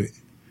trying to do it,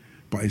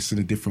 but it's in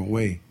a different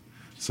way.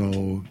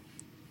 So,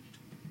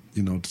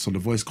 you know, so the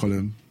voice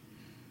column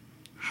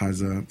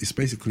has it's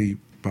basically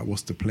about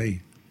what's the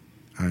play,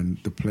 and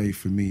the play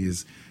for me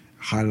is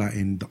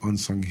highlighting the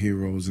unsung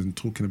heroes and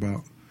talking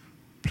about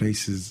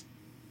places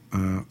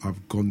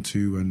I've gone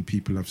to and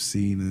people I've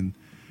seen, and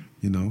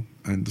you know,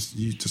 and just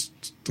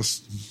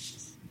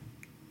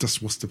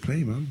what's the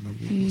play, man? Like,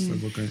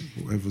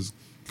 whatever's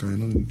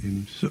going on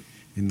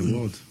in the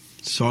world.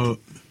 So,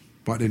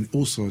 but then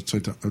also,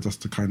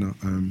 just to kind of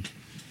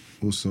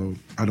also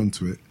add on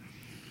to it,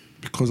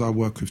 because I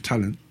work with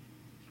talent,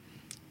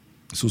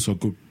 it's also a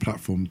good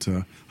platform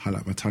to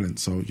highlight my talent.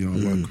 So, you know,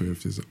 I work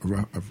with, there's a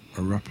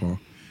rapper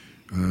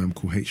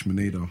called H.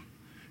 Maneda,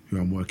 who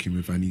I'm working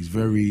with, and he's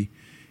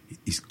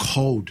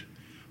cold,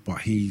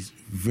 but he's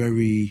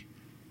very,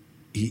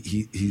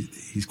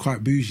 he's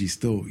quite bougie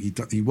still.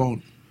 He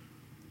won't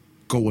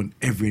go on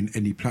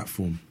any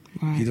platform.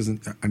 Right. He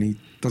doesn't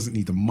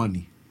need the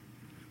money.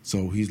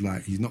 So he's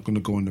not going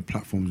to go on the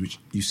platforms which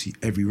you see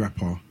every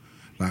rapper.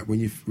 Like when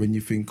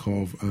you think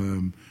of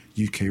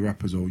UK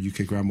rappers or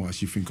UK grime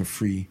artists, you think of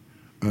free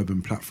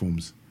urban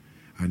platforms,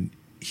 and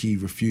he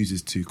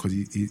refuses to, because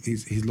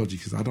his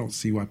logic is, I don't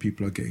see why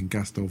people are getting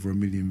gassed over 1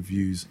 million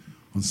views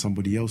on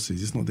somebody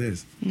else's. It's not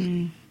theirs.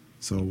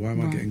 So why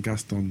am I getting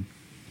gassed on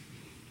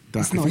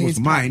that? If it was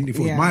mine, if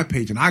it was my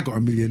page and I got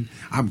 1 million,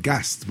 I'm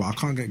gassed, but I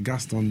can't get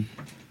gassed on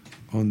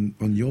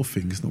your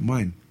thing. It's not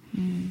mine.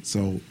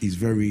 So he's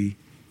very,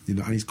 you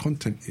know, and his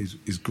content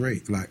is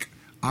great. Like,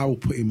 I will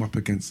put him up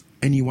against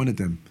any one of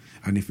them,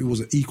 and if it was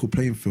an equal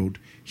playing field,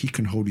 he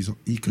can hold his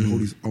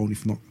own,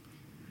 if not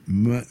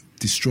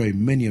destroy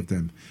many of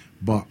them.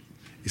 But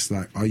it's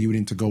like, are you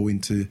willing to go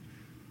into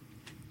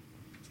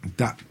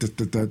that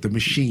the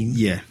machine?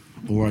 Yeah.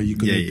 Or are you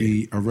going to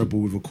be a rebel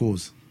with a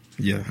cause?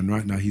 Yeah. And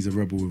right now he's a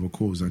rebel with a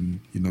cause, and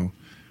you know,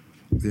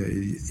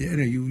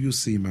 you'll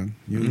see, man.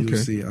 You'll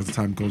see as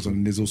time goes on.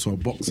 And there's also a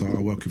boxer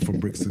I work with from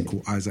Brixton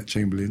called Isaac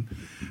Chamberlain,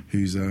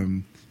 who's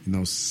you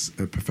know,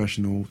 a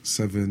professional,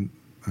 7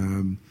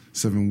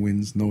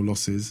 wins, no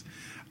losses,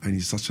 and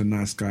he's such a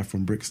nice guy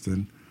from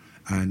Brixton.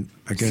 And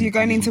again, so you're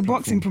going into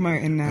boxing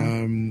promoting now?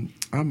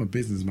 I'm a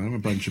businessman. I'm a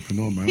brand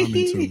entrepreneur, man. I'm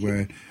into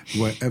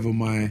wherever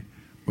my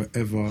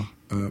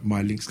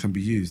links can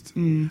be used.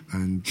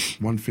 And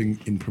one thing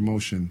in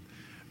promotion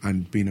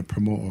and being a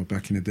promoter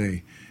back in the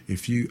day,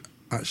 if you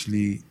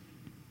actually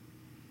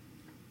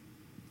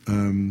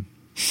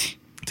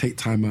take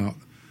time out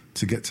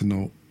to get to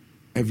know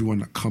everyone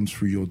that comes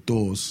through your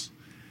doors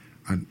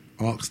and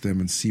ask them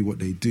and see what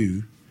they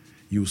do,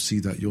 you'll see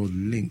that your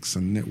links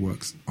and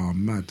networks are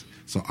mad.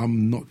 So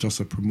I'm not just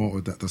a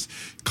promoter that does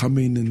come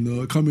in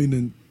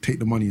and take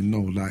the money and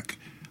know. Like,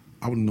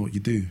 I wouldn't know what you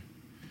do.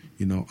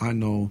 You know, I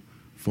know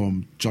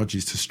from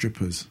judges to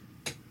strippers.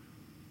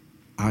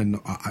 I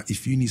know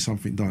if you need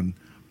something done,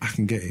 I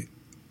can get it.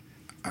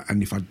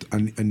 And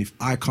if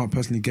I can't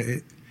personally get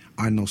it,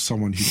 I know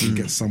someone who can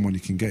get someone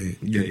who can get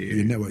it.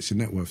 Your network's your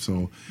net worth.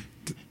 So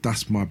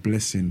that's my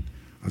blessing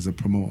as a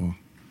promoter.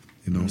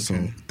 You know, so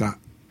that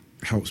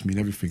helps me in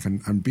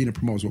everything. And being a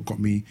promoter is what got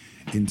me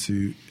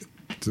into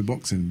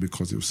boxing,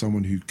 because it was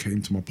someone who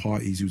came to my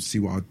parties, who would see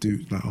what I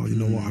do. Like, oh, you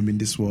know what, I'm in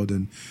this world,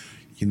 and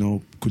you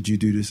know, could you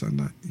do this? And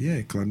that, yeah,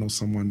 because I know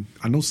someone,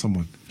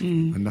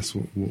 and that's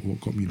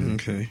what got me there.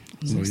 Okay,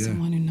 so yeah,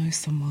 someone who knows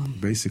someone.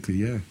 Basically,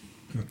 yeah.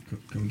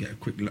 Can we get a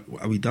quick?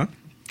 Are we done?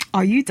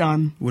 Are you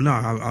done? Well, no.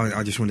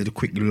 I just wanted a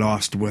quick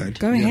last word.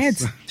 Go ahead.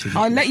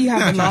 I'll let you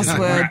have the last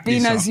word,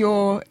 being as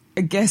you're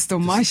a guest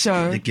on my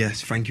show. The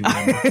guest. Thank you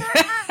very much.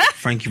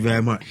 Thank you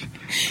very much.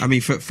 I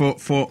mean, for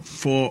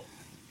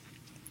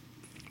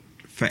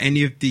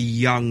any of the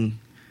young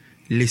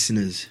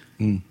listeners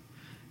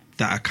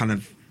that are kind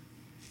of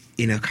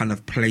in a kind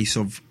of place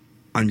of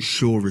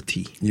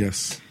unsurety,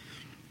 yes,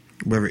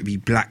 whether it be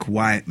black,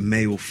 white,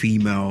 male,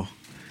 female,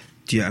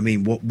 do you know what I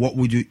mean? What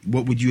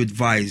would you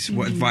advise?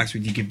 What advice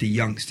would you give the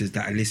youngsters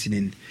that are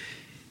listening?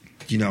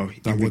 You know,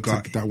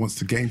 that wants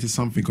to get into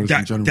something, or in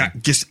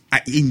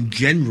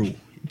general?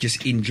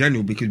 Just in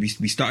general, because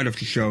we started off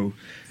the show,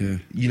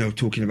 you know,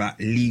 talking about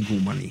legal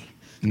money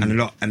and a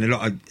lot.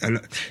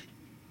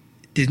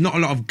 There's not a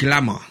lot of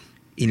glamour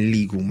in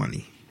legal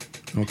money,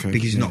 because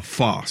it's not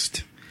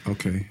fast.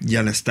 Okay, you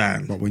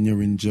understand? But when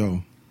you're in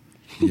jail,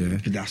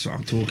 that's what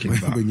I'm talking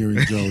about. When you're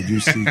in jail,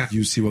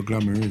 you see what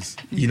glamour is.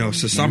 You know,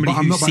 so somebody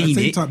who's seen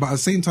it. But at the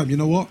same time, you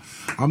know what?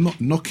 I'm not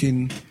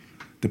knocking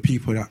the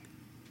people that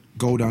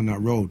go down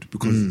that road,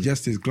 because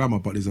yes, there's glamour,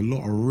 but there's a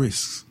lot of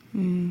risks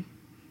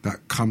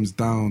that comes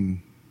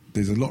down.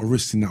 There's a lot of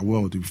risks in that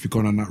world if you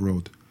go down that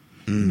road.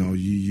 You know,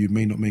 you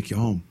may not make it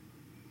home,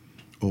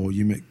 or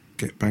you may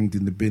get banged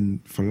in the bin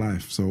for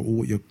life. So all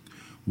what you're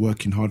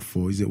working hard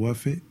for, is it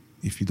worth it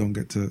if you don't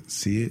get to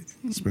see it,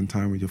 spend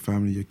time with your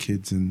family, your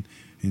kids, and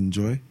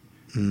enjoy?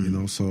 You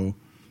know, so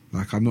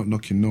like, I'm not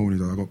knocking no one.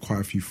 I've got quite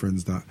a few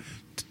friends that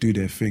do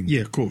their thing.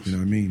 Yeah, of course. You know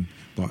what I mean?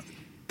 But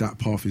that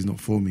path is not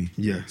for me.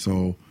 Yeah.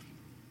 So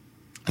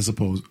I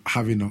suppose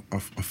having a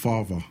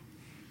father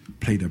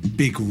played a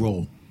big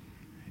role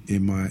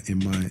in my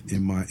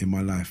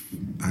life.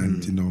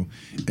 And you know,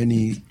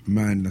 any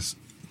man that's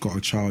got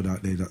a child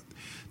out there that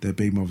their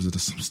baby mothers are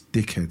just some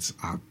dickheads,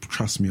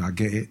 trust me, I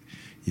get it.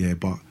 Yeah,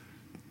 but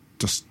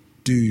just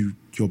do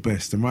your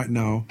best. And right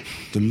now,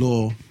 the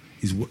law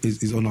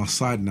is on our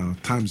side now.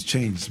 Times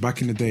changed.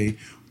 Back in the day,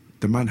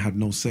 the man had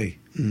no say.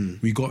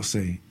 We got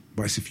say,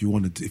 but it's if you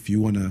want to do it. You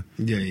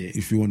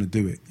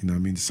know what I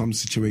mean? Some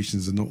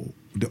situations are not.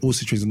 All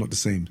situations are not the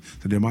same.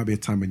 So there might be a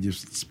time when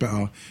it's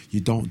better you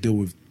don't deal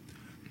with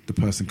the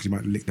person, because you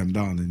might lick them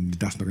down, and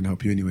that's not going to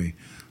help you anyway.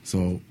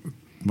 So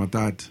my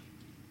dad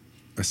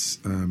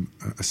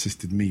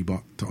assisted me.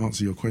 But to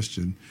answer your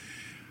question,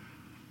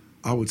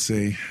 I would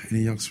say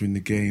any youngster in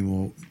the game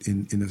or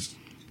in a,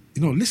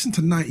 you know, listen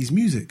to 90s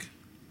music.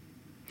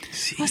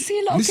 I see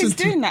a lot of kids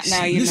doing that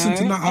now, you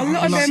know. A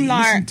lot of them,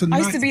 like, I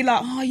used to be like,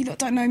 oh, you lot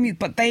don't know me,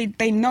 but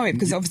they know it,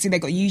 because obviously they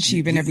got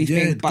YouTube and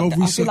everything, yeah, but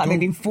I feel like they've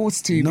been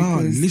forced to. No,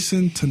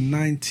 listen to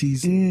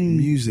 90s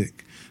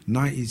music,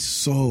 90s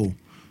soul,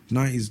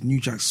 90s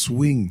New Jack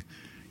Swing,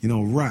 you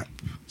know, rap,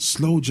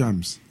 slow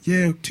jams.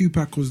 Yeah,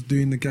 Tupac was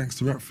doing the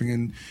gangster rap thing,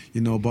 and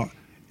you know, but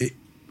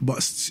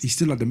he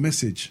still had the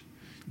message.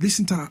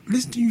 Listen to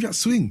New Jack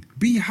Swing.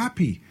 Be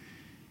happy.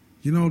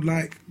 You know,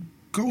 like,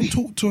 go and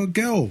talk to a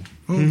girl.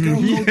 Or a girl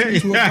go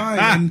talk to a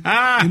guy, and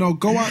you know,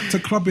 go out to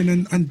clubbing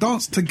and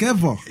dance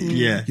together.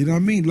 Yeah, you know what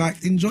I mean.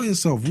 Like, enjoy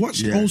yourself.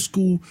 Watch old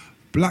school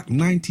black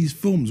 90s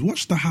films.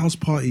 Watch the house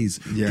parties.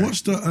 Yeah.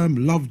 Watch the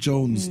Love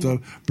Jones, the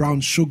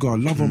Brown Sugar,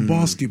 Love and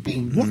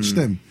Basketball. Watch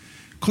them,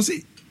 because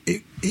it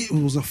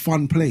was a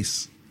fun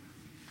place.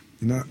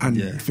 You know,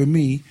 and for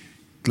me,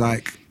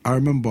 like, I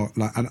remember,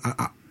 like, and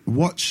I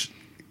watch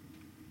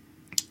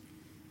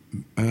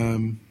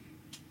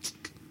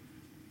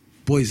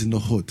Boys in the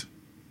Hood.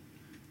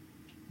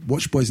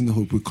 Watch Boys in the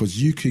Hood,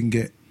 because you can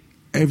get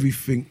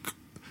everything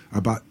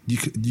about,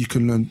 you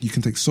can learn, you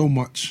can take so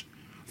much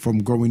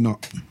from growing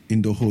up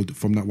in the hood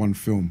from that one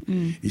film.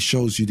 It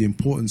shows you the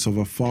importance of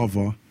a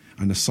father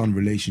and a son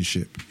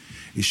relationship.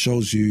 It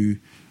shows you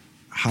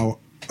how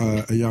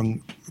a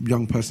young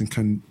person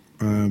can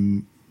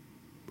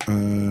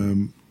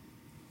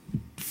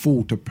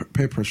fall to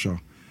peer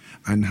pressure,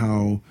 and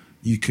how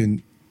you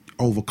can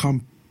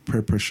overcome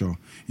peer pressure.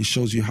 It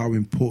shows you how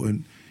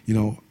important, you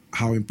know,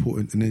 how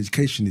important an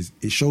education is.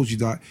 It shows you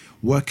that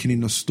working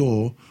in a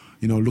store,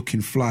 you know,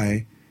 looking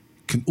fly,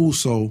 can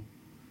also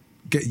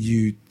get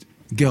you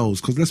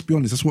girls, because let's be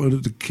honest, that's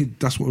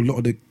what a lot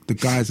of the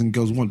guys and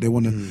girls want. They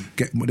want to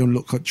they want to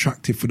look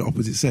attractive for the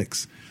opposite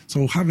sex.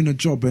 So having a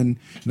job and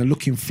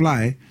looking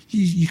fly,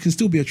 you can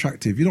still be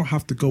attractive. You don't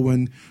have to go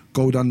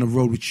down the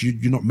road which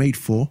you're not made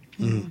for,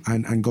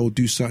 and go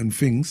do certain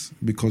things,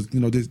 because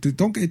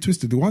don't get it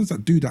twisted. The ones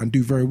that do that and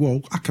do very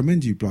well, I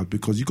commend you, blood,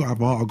 because you got to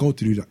have a heart of gold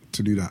to do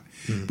that.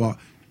 But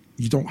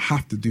you don't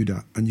have to do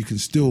that, and you can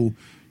still,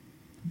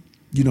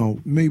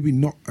 maybe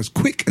not as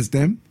quick as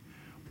them,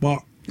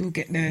 but we'll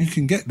get there. You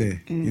can get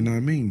there. You know what I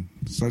mean?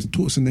 So it's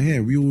tortoise in the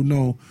hair. We all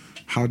know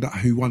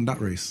who won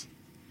that race.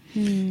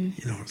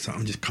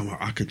 Something just come up.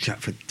 I could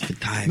chat for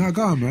time. No,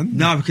 go on, man.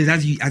 No, because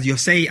as you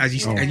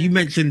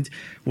mentioned,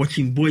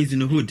 watching Boys in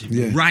the Hood.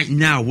 Yeah. Right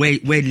now,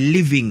 we're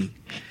living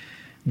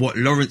what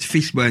Lawrence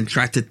Fishburne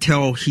tried to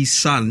tell his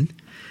son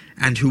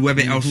and whoever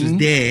else was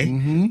there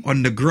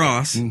on the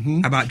grass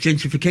about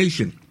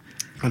gentrification.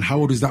 And how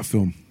old is that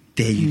film?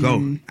 There you go.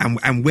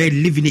 And we're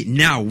living it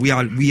now.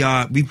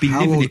 We've been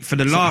living it for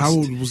the last. How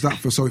old was that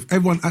film? So if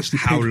everyone actually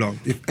long?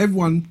 If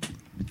everyone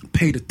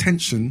paid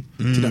attention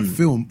to that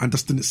film and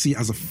just didn't see it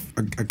as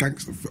a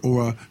gangster,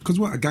 or because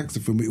it wasn't a gangster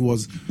film, it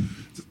was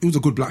a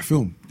good black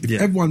film.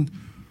 If everyone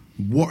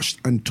watched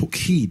and took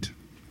heed,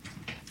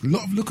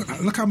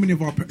 look how many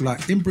of our,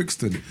 like in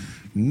Brixton,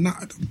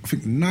 I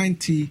think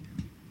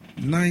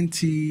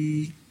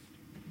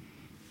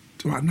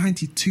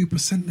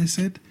 92% they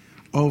said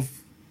of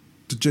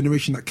the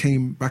generation that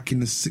came back in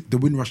the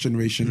Windrush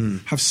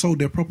generation have sold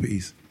their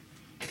properties.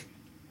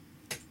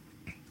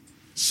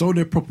 Sold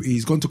their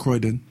properties, gone to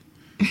Croydon.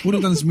 What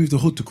they've done is move the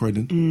hood to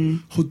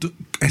Croydon. Hood to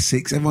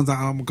Essex. Everyone's like,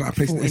 I've got a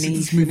place in Essex.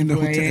 Just moving the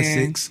hood to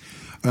Essex.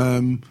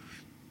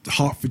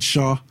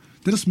 Hertfordshire.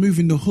 They're just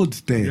moving the hood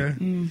there.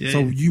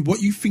 So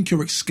what you think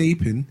you're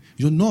escaping,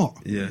 you're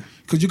not.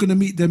 Because you're going to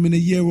meet them in a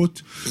year or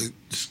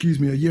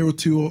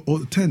two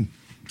or 10.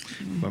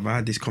 But I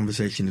had this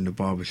conversation in the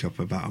barbershop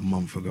about a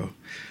month ago,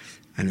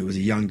 and it was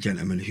a young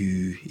gentleman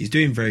who is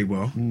doing very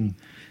well.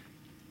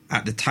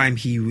 At the time,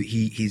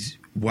 his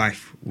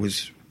wife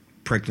was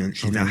pregnant.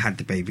 She now had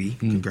the baby.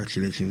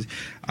 Congratulations.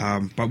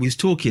 But we was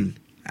talking,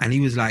 and he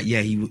was like, "Yeah,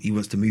 he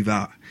wants to move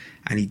out,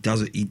 and he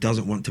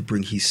doesn't want to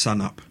bring his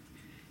son up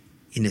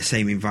in the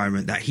same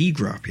environment that he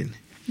grew up in."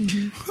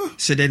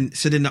 So then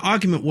the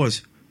argument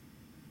was,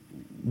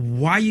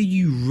 why are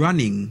you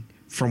running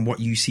from what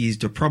you see as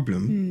the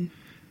problem,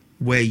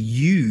 where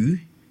you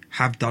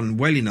have done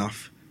well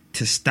enough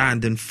to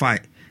stand and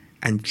fight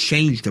and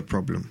change the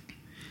problem?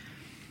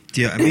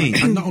 Do you know what I mean?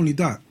 And not only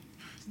that,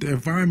 the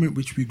environment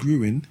which we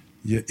grew in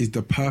is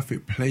the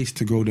perfect place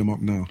to grow them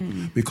up now.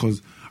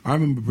 Because I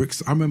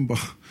remember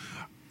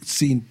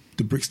seeing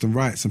the Brixton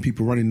riots and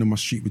people running down my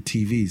street with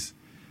TVs,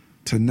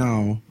 to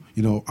now,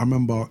 I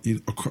remember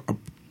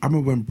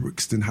when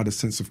Brixton had a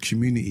sense of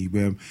community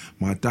where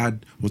my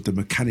dad was the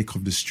mechanic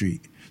of the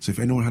street. So if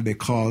anyone had their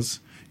cars,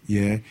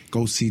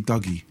 go see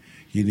Dougie.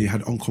 You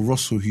had Uncle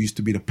Russell, who used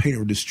to be the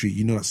painter of the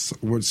street. That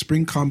when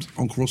spring comes,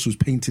 Uncle Russell's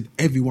painted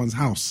everyone's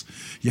house.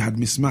 You had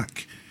Miss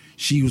Mac.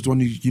 She was the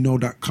one who,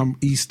 that come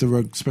Easter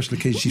or special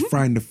occasion, she's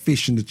frying the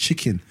fish and the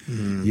chicken.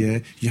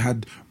 You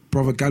had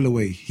Brother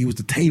Galloway. He was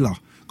the tailor.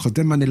 Because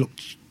them, man, they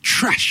looked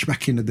trash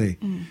back in the day.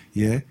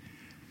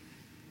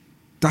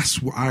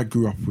 That's what I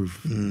grew up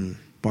with.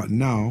 But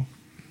now,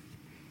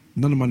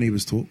 none of my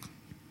neighbours talk.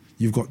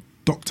 You've got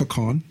Dr.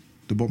 Khan,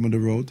 the bottom of the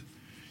road.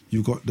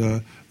 You've got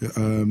a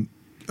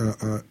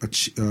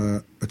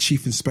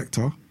chief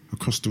inspector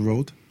across the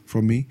road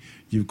from me.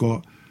 You've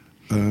got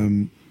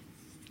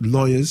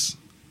lawyers.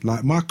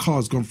 Like, my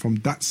car's gone from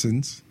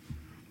Datsuns.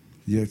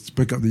 To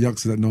pick up the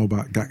youngsters that know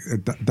about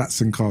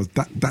Datsun cars.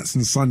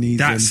 Datsun Sunnies.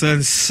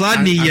 Datsun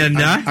Sunny,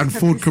 and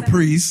Ford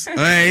Capris.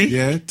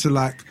 Hey. To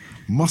like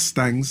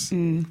Mustangs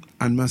and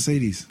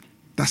Mercedes.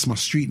 That's my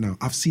street now.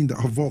 I've seen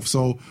that evolve.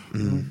 So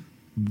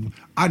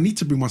I need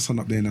to bring my son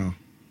up there now,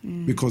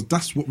 because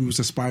that's what we was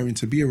aspiring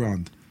to be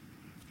around.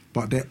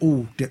 But they're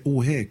all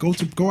here. Go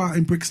out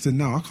in Brixton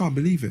now. I can't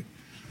believe it.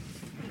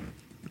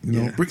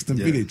 Brixton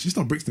Village. It's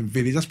not Brixton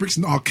Village. That's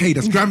Brixton Arcade.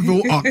 That's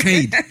Granville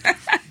Arcade.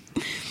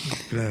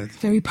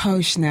 Very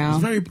posh now.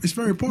 It's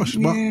very posh.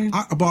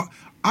 But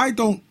I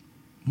don't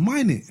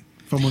mind it,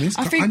 if I'm honest.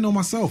 I know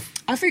myself.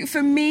 I think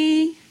for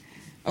me,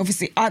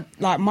 obviously,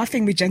 my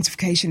thing with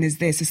gentrification is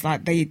this. It's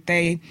like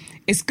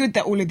it's good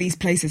that all of these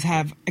places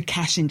have a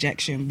cash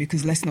injection,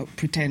 because let's not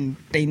pretend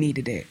they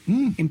needed it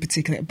in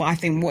particular. But I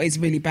think what is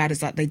really bad is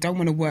that they don't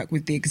want to work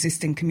with the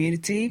existing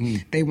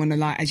community. They want to,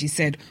 like, as you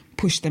said,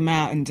 push them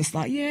out and just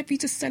like, if you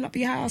just sell up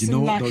your house. You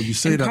know what, though? You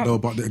say that, though,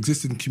 but the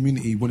existing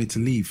community wanted to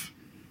leave.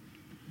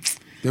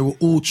 They were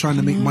all trying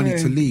to make money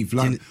to leave.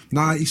 Like,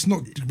 it's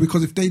not,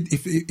 because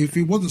if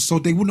it wasn't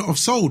sold, they wouldn't have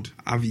sold.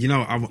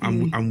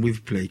 I'm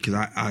with Play, because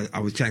I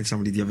was chatting to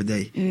somebody the other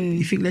day.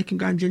 You think they can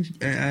go and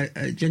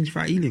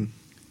gentrify Ealing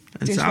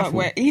and Southall?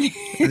 Where Ealing?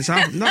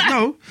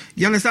 No,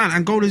 you understand?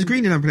 And Golders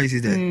Green in them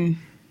places there.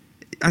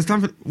 As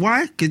time,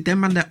 why? Because them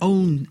man, they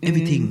own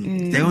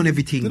everything. They own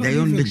everything. They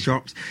own the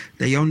shops.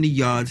 They own the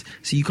yards.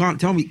 So you can't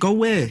tell me, go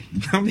where?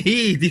 I'm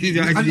here. This is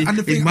actually and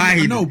the thing, it's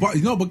mine. but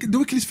the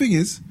wickedest thing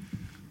is,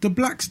 the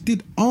blacks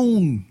did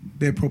own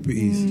their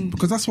properties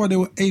because that's why they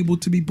were able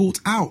to be bought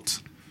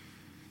out.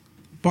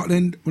 But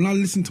then when I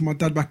listened to my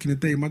dad back in the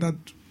day, my dad,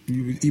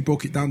 he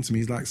broke it down to me.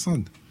 He's like,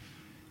 son,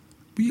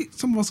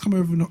 some of us come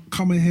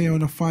in here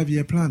on a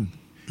 5-year plan.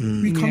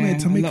 We come here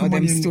to make our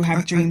money and still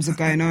have dreams of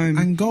going home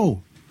and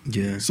go.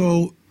 Yeah.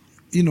 So,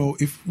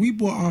 if we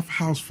bought our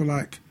house for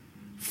like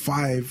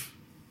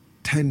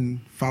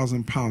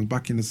 £10,000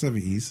 back in the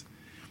 70s,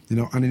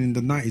 and then in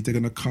the 90s they're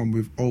going to come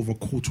with over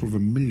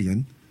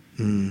 $250,000.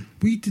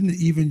 We didn't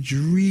even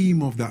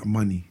dream of that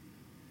money.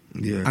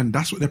 Yeah. And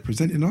that's what they're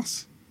presenting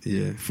us.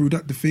 Yeah. Through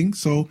the thing.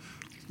 So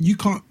you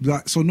can't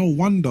so no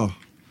wonder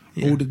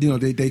all the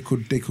they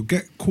could get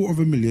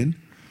 $250,000,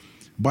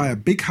 buy a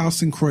big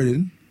house in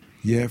Croydon,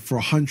 for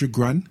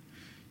 $100,000.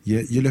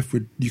 Yeah, you're left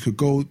with, you could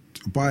go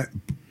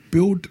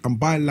build and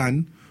buy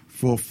land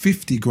for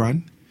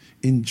 $50,000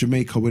 in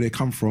Jamaica where they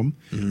come from,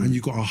 and you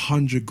got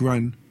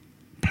 $100,000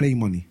 play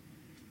money.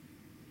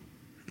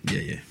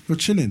 Yeah. You're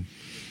chilling.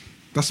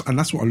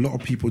 That's what a lot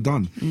of people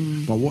done.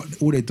 But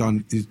all they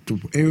done is the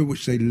area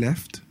which they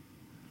left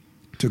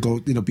to go,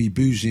 be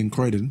bougie in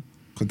Croydon,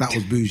 because that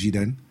was bougie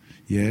then.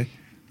 Yeah,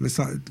 let's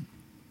like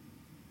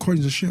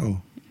Croydon's a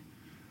shithole.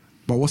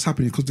 But what's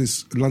happening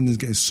because London's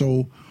getting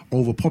so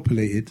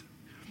overpopulated.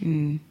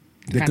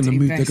 They're gonna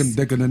move.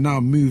 They're gonna now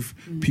move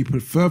people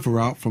further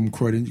out from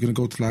Croydon. You're gonna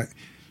go to like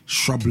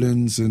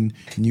Shrublands and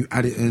New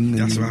Adderton.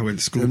 That's and where I went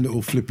to school. Them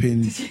little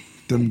flipping,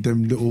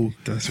 them little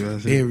That's where I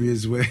think.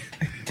 areas where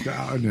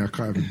I don't know. I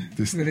can't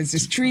even. So there's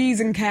just trees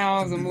and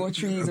cows and more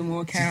trees and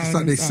more cows. It's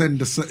like they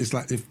and stuff. send it's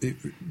like if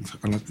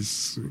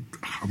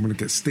I'm gonna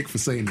get stick for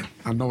saying it.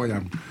 I know I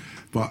am,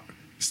 but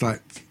it's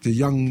like the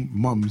young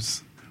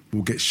mums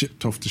will get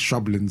shipped off to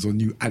Shrublands or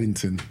New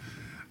Addington,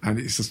 and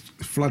it's just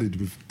flooded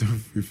with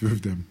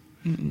them.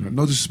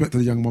 No disrespect to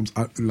the young mums.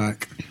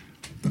 Let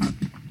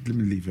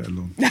me leave it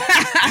alone.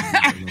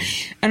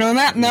 And on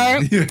that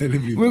note, Let me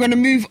leave we're going to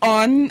move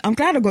on. I'm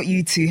glad I got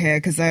you two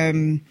here because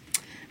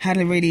had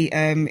a really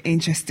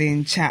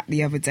interesting chat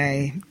the other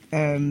day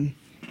in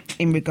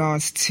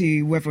regards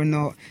to whether or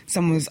not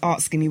someone was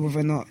asking me whether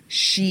or not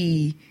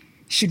she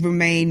should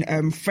remain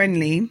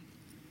friendly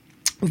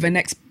with an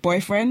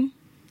ex-boyfriend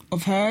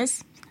of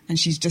hers, and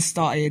she's just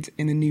started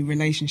in a new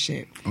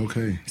relationship.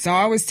 Okay. So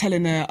I was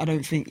telling her, I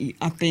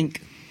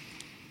think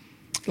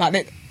like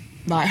that,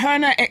 like her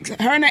and her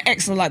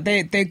ex are like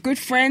they're good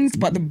friends,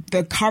 but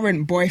the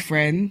current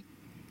boyfriend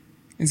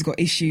has got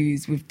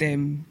issues with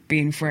them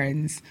being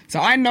friends. So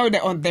I know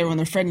that they're on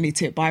a friendly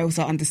tip, but I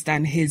also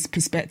understand his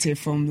perspective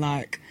from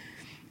like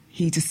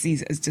he just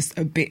sees it as just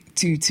a bit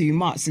too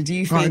much. So do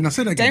you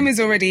think Dame is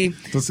already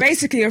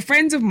basically a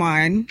friend of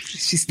mine?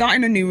 She's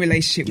starting a new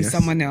relationship with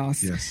someone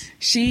else. Yes.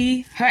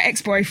 Her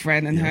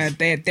ex-boyfriend and her,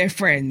 they're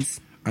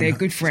friends. They're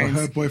good friends.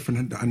 So her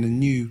boyfriend and the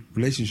new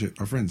relationship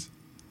are friends.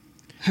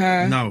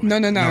 No,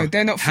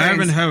 they're not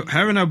friends.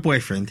 Her and her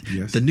boyfriend.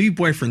 Yes. The new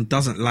boyfriend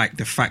doesn't like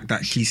the fact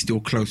that she's still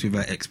close with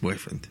her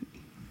ex-boyfriend.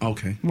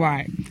 Okay.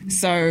 Right.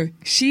 So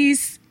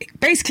he's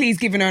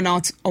given her an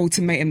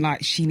ultimatum,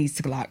 like she needs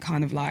to like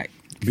kind of like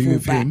be fall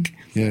with back.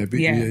 him.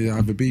 Yeah,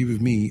 either be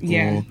with me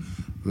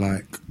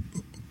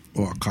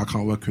or I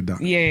can't work with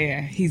that.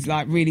 Yeah. He's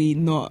like really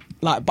not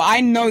like, but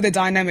I know the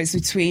dynamics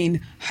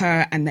between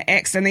her and the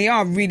ex, and they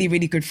are really,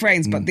 really good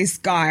friends. But this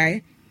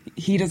guy,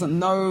 he doesn't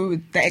know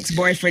the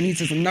ex-boyfriend. He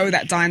doesn't know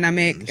that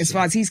dynamic. As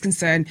far as he's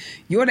concerned,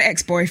 you're the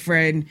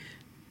ex-boyfriend.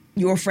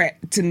 You're a threat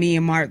to me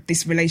and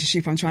this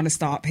relationship I'm trying to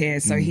start up here.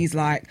 So he's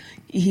like,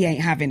 he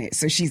ain't having it.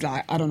 So she's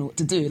like, I don't know what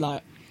to do.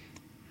 Like,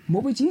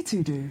 what would you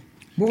two do?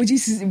 What would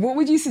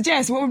you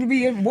suggest? What would be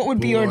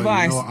your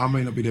advice? I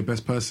may not be the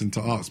best person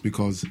to ask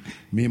because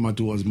me and my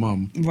daughter's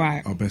mum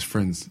are best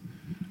friends.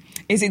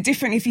 Is it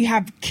different if you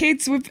have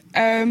kids with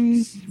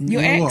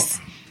your ex?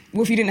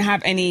 What if you didn't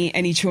have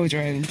any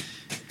children?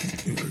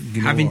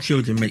 Having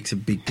children makes a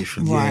big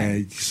difference.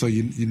 Right. Yeah. So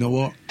you know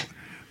what?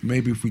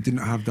 Maybe if we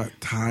didn't have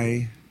that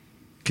tie,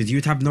 because you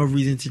would have no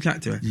reason to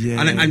chat to her. Yeah.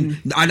 And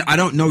I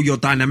don't know your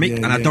dynamic,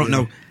 and I don't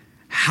know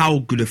how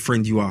good a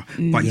friend you are.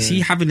 But you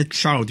see, having a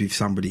child with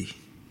somebody,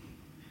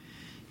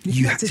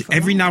 you have to,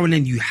 every now and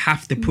then you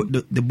have to put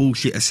the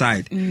bullshit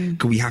aside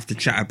because we have to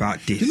chat about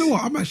this. You know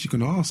what? I'm actually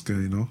going to ask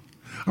her.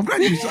 I'm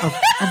glad you. I'm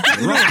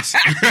Ross.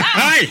 What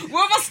have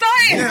I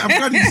started? Yeah, I'm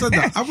glad you said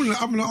that. I'm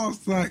gonna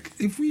ask, like,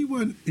 if we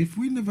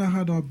never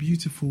had our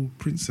beautiful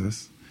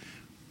princess,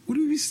 would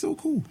we be still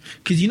cool?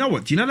 Because you know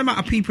what? Do you know the amount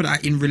of people that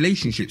are in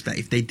relationships that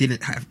if they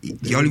didn't have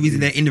the only reason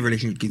they're in the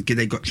relationship is because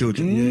they got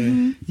children?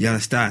 Yeah. You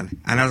understand?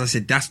 And as I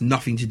said, that's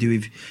nothing to do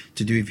with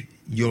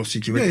your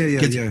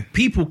situation. Yeah.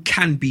 People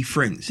can be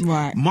friends.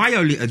 Right. My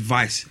only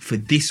advice for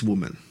this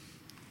woman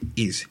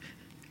is,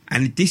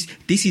 and this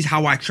is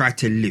how I try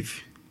to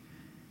live.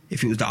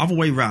 If it was the other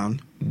way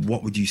round,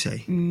 what would you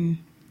say?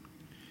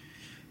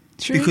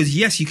 True. Because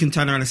yes, you can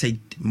turn around and say,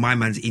 my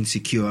man's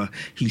insecure,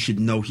 he should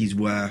know his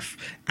worth,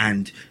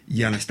 and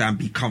you understand,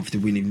 be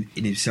comfortable in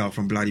himself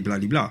and blah, blah,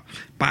 blah, blah.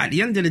 But at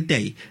the end of the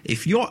day,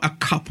 if you're a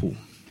couple,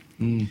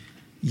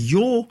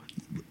 you're,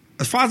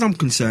 as far as I'm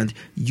concerned,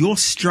 you're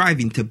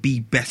striving to be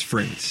best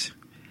friends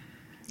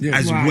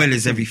as Right. well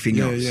as everything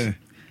else. Yeah.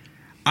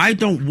 I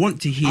don't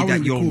want to hear I that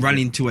wouldn't be you're cool with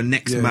running it. to a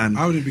next Yeah, man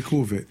I wouldn't be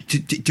cool with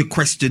it. to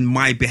question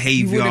my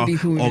behaviour wouldn't be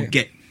cool with or it.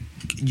 get,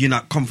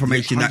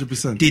 confirmation Yeah, that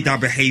 100%. did I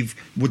behave,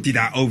 did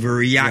I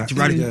overreact?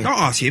 Yeah, yeah. Don't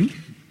ask him.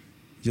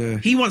 Yeah.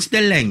 He wants the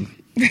leng.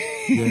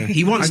 Yeah.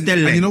 He wants and, the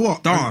leg. and you know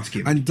what? Don't and, ask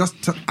him. And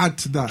just to add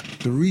to that,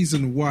 the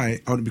reason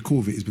why I would be cool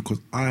with it is because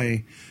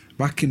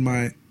back in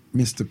my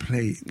Mr.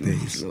 Play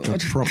days,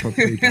 the proper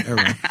paper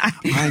era,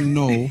 I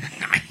know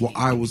what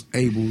I was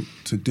able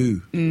to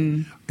do.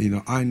 You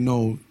know, I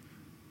know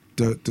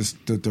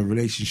the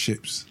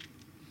relationships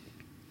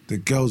the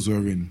girls were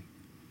in.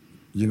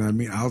 You know what I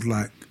mean? I was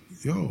like,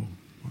 yo,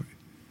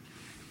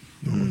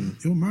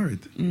 you're married.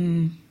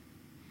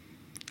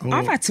 Or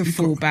I've had to you've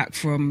fall got- back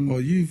from. Or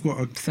you've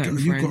got certain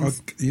you've got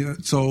friends. you know.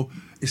 So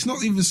it's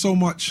not even so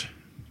much.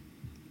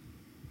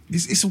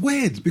 It's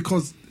weird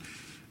because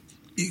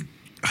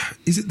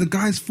is it the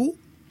guy's fault?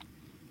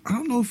 I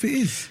don't know if it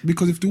is,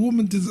 because if the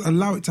woman doesn't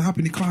allow it to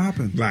happen, it can't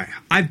happen. Right.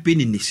 I've been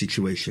in this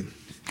situation.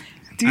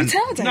 Do you And-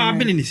 tell them? No, I've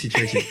been in this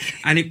situation.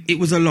 And it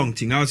was a long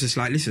thing. I was just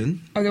like,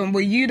 listen. Okay,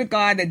 were you the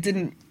guy that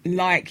didn't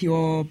like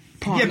your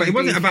partner? Yeah, but it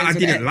wasn't being about I friends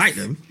with didn't ex? like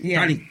them.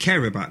 Yeah. I didn't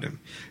care about them.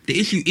 The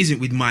issue isn't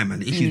with my man.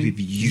 The issue is with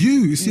you.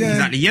 You, yeah. Because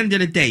at the end of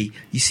the day,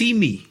 you see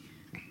me,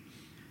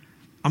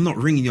 I'm not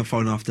ringing your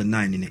phone after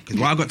 9 in it. Because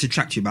what I got to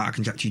chat to you about, I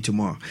can chat to you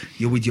tomorrow.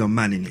 You're with your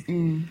man in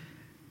it.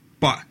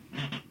 But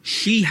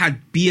she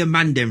had be a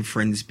man them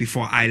friends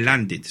before I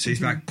landed. So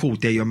it's like, cool,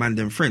 they're your man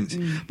them friends.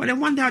 But then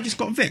one day I just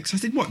got vexed. I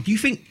said, what do you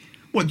think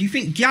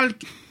gal,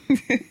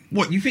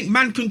 what, you think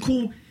man can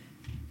call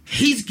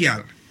his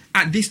gal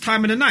at this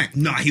time of the night?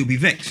 Nah, he'll be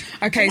vexed.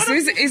 Okay, so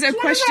is it a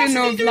why question the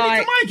hell of is he doing it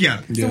like? to my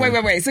gal?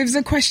 So wait. So it's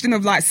a question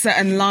of like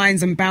certain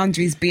lines and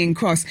boundaries being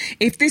crossed.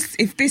 If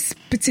this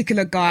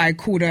particular guy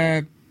called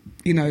her,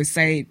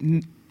 say,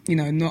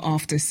 not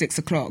after 6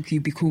 o'clock,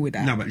 you'd be cool with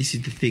that. No, but this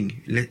is the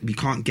thing. We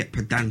can't get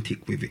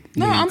pedantic with it.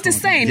 No, I'm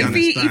just saying, You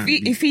if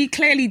understand? he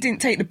clearly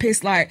didn't take the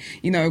piss, like,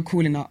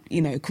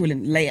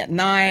 calling late at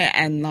night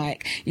and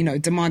like,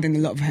 demanding a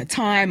lot of her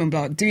time and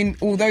blah, doing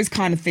all those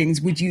kind of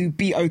things, would you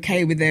be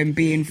okay with them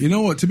being? You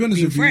know what? To be honest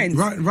being with friends? you,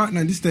 right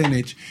now in this day and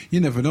age, you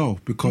never know,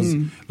 because,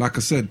 like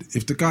I said,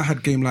 if the guy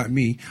had game like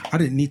me, I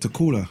didn't need to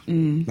call her.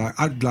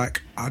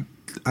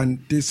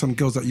 And there's some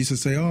girls that used to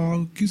say,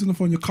 "Oh, who's on the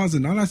phone? Your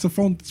cousin." I like to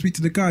phone speak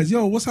to the guys.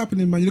 Yo, what's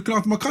happening, man? You looking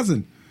after my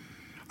cousin?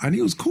 And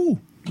he was cool.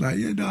 Like,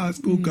 yeah, nah, it's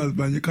cool, cuz,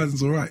 man. Your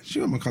cousin's all right.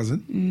 She ain't my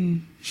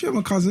cousin. She ain't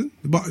my cousin.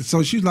 But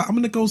so she was like, I'm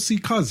gonna go see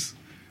cuz.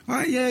 All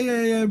right,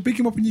 yeah. Pick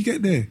him up when you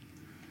get there.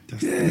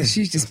 Yeah,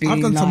 She's just I've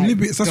being done some like,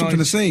 limits. That's what I'm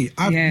trying to dodge.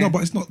 say. Yeah. No,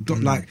 but it's not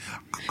like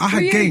I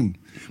had yeah. game,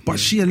 but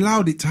she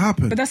allowed it to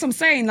happen. But that's what I'm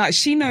saying. Like,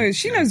 she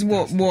knows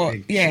what.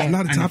 Yeah.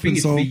 allowed it And to the happen. thing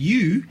is, So for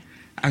you,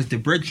 as the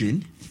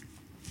brethren,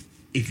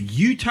 if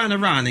you turn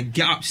around and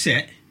get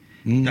upset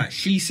that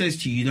she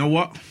says to you, you know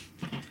what?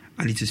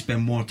 I need to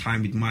spend more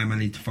time with my man.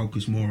 I need to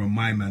focus more on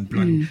my man.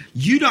 Bloody.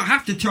 You don't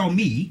have to tell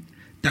me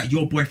that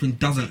your boyfriend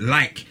doesn't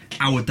like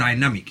our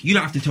dynamic. You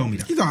don't have to tell me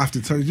that. you don't have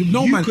to tell you.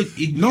 No You man. could-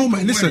 you no could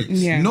man. Listen. wait.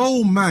 Yeah.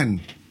 No man.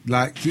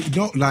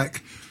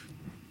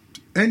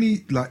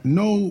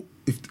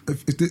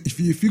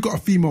 If you got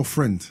a female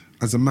friend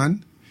as a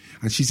man,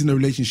 and she's in a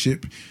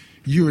relationship,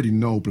 you already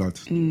know, blood.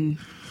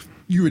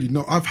 You already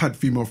know. I've had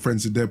female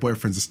friends with their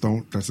boyfriends just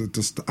don't.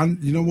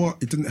 And you know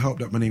what? It didn't help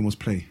that my name was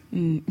Play.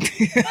 It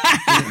didn't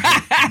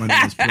help that my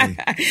name was Play.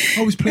 I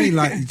always Play,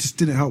 like, it just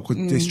didn't help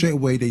because they straight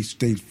away they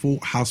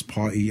thought house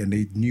party and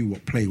they knew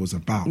what Play was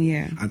about.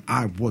 Yeah. And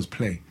I was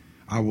Play.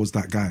 I was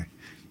that guy.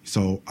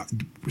 So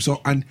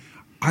and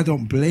I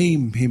don't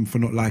blame him for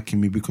not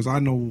liking me because I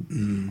know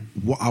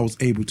what I was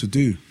able to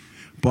do,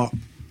 but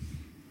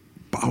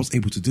I was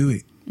able to do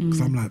it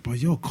because I'm like, but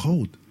you're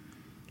cold.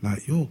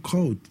 Like, you're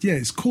cold. Yeah,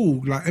 it's cool.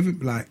 But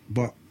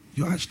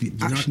you're actually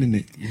actioning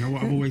it. You know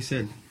what I've always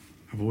said?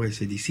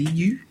 You see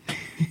you,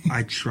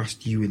 I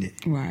trust you in it.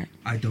 Right.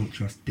 I don't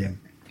trust them.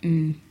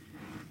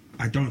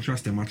 I don't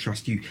trust them, I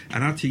trust you.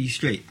 And I'll tell you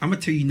straight, I'm going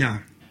to tell you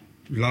now,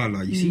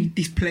 Lala, you see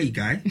this Play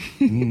guy,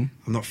 I'm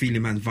not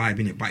feeling man's vibe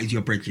in it, but he's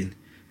your brethren.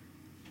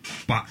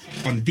 But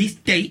on this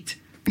date,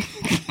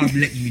 I've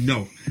let you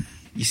know.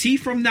 You see,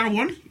 from now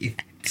on, if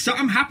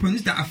something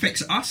happens that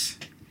affects us,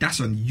 that's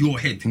on your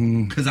head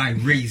because I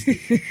raised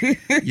it.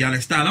 You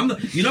understand? I'm not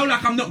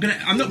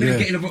gonna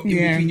get in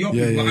between your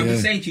people. But I'm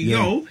just saying to you,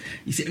 yo,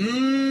 you say,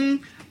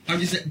 I'm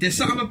just there's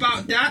something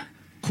about that.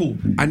 Cool.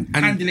 And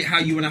handle it how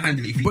you want to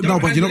handle it. If you But don't no,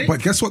 but handle it,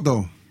 but guess what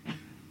though?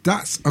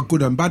 That's a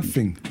good and bad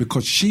thing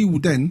because she will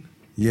then,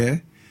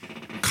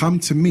 come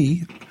to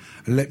me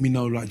and let me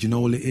know, like, do you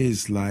know what it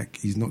is? Like,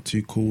 he's not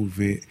too cool with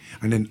it.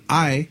 And then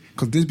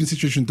because there's been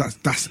situations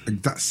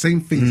that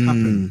same thing's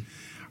happened.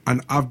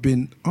 And I've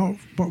been,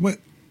 but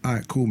all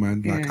right, cool,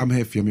 man. Like, Yeah. I'm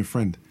here for you. I'm your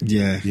friend.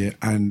 Yeah. Yeah.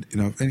 And, you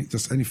know,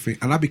 just anything.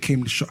 And I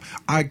became,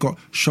 I got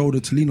shoulder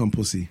to lean on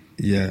pussy.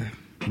 Yeah.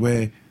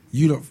 Where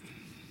you lot,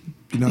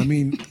 you know what I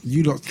mean?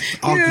 You lot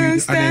argued and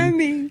understand then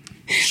me.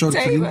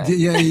 shoulder to lean. David.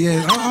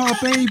 Yeah. Oh,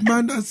 babe,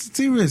 man, that's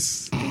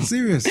serious. I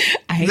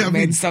hate You know what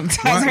men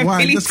sometimes. I Why?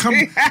 really Just come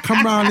do.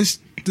 round,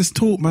 let's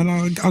talk, man.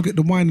 I'll get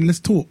the wine and let's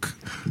talk.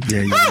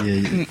 Yeah.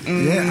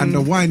 Yeah, and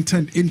the wine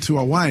turned into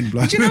a wine,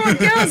 blood. Do you know what?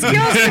 Girls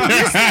can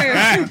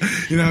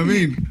listen. You know what I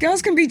mean?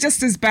 Girls can be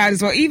just as bad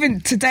as well.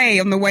 Even today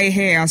on the way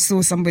here, I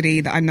saw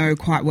somebody that I know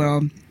quite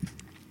well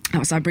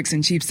outside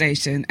Brixton Tube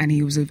Station, and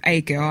he was with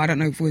a girl. I don't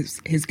know if it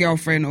was his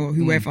girlfriend or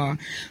whoever,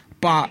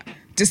 but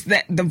just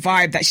the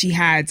vibe that she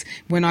had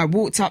when I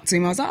walked up to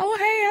him, I was like, oh,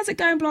 hey, how's it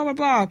going, blah, blah,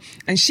 blah.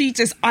 And she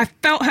just, I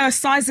felt her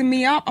sizing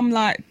me up. I'm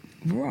like,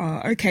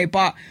 right, okay,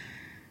 but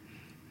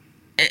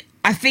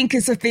I think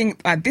it's a thing,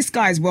 this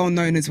guy is well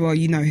known as well,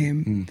 you know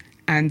him.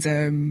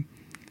 And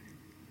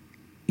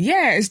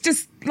yeah, it's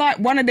just like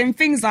one of them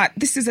things, like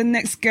this is a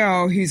next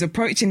girl who's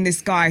approaching this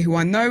guy who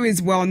I know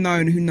is well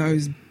known, who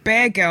knows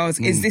bare girls.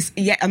 Is this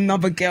yet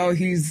another girl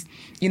who's,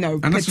 you know,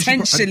 And that's what she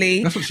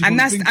potentially, that's what she and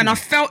probably and I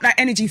thinking. felt that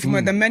energy from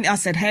her the minute I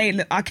said, hey,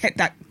 look, I kept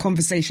that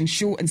conversation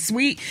short and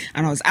sweet,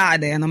 and I was out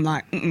of there, and I'm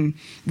like,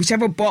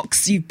 whichever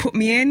box you put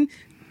me in,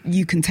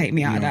 you can take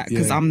me out of that,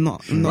 because Yeah. I'm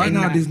not right in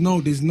now. that.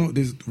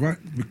 There's right,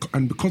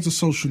 and because of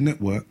social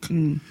network,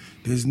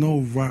 there's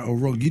no right or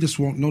wrong. You just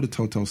won't know the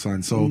telltale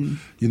signs. So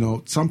you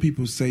know, some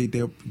people say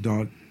they'll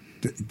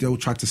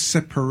try to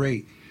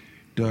separate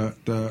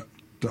the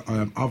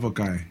other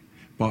guy,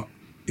 but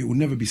it will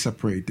never be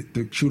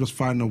separated. She'll just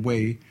find a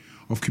way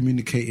of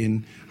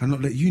communicating and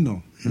not let you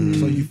know.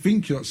 So you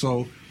think you're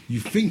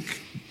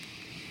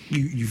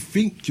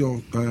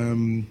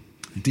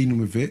dealing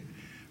with it.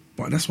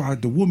 But that's why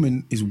the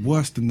woman is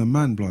worse than the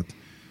man, blood.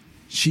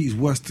 She is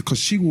worse because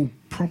she will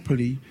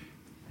properly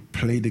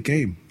play the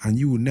game, and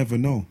you will never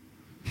know.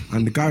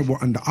 And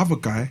the other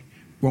guy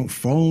won't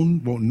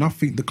phone, won't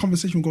nothing. The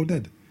conversation will go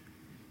dead.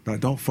 Like,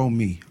 don't phone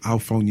me, I'll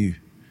phone you.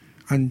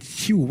 And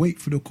he will wait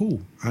for the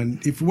call.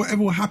 And if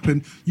whatever will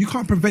happen, you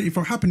can't prevent it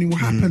from happening. It will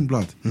happen,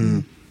 blood.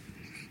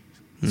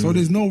 So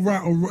there's no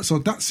right or wrong. So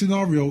that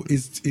scenario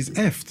is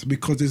effed,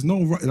 because there's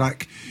no right.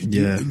 Like,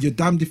 Yeah. you're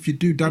damned if you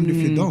do, damned if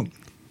you don't.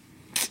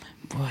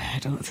 Boy, I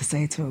don't know what to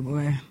say to it,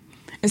 boy.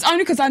 It's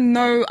only because I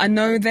know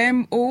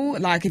them all.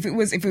 Like, if it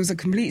was a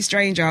complete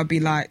stranger, I'd be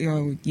like,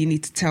 yo, you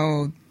need to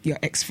tell your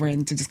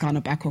ex-friend to just kind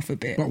of back off a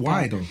bit. But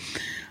why though?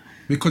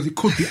 Because it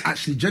could be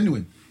actually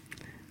genuine,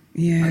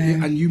 Yeah.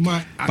 and you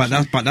might. But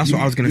that's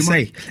what I was going to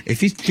say.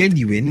 If it's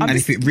genuine, and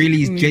if it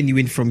really is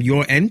genuine from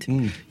your end,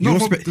 No,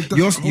 but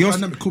the whole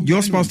dynamic could be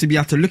you're supposed to be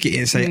able to look at it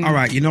and say, all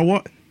right, you know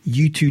what?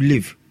 You two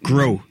live,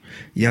 grow.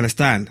 You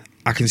understand?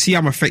 I can see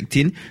I'm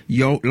affecting.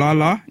 Yo,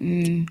 Lala,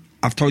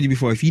 I've told you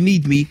before, if you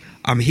need me,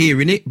 I'm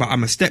here in it, but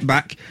I'm a step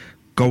back.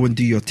 Go and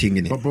do your thing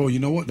in it. But bro, you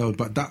know what though?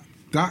 But that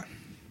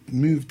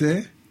move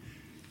there,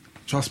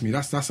 trust me,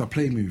 that's a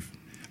play move.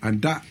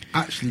 And that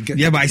actually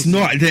gets... Yeah, but it's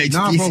not.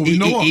 Nah, bro, you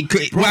know what?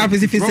 What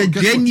happens if it's a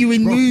guess what?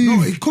 genuine Bro, move?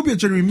 No, it could be a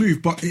genuine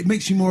move, but it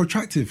makes you more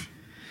attractive.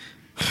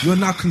 You're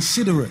now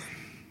considerate.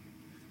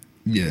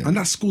 Yeah. And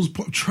that school's...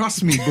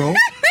 Trust me, bro.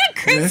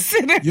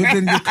 Considerate.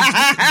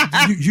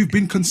 You've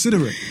been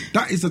considerate.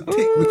 That is a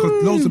tick,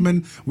 because loads of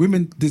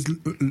women, there's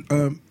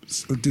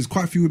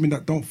quite a few women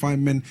that don't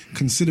find men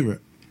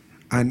considerate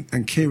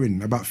and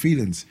caring about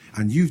feelings.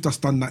 And you've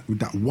just done that with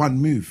that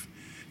one move.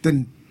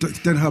 Then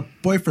her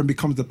boyfriend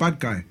becomes the bad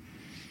guy,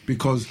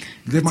 because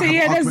they might So, have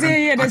yeah, an argument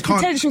and there's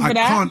potential for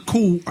that.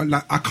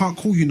 I can't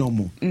call you no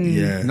more. Yeah.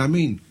 You know what I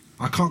mean?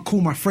 I can't call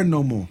my friend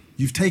no more.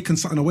 You've taken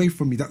something away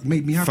from me that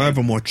made me happy.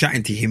 Furthermore,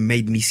 chatting to him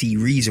made me see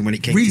reason when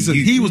it came Reason to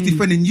you. he was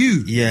defending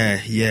you. Yeah.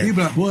 He'd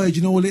be like, boy, do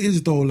you know what it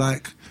is though?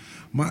 Like,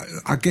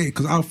 I get it,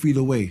 because I'll feel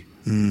away.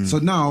 So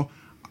now,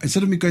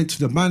 instead of me going to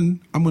the man,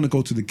 I'm going to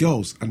go to the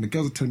girls. And the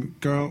girls are telling me,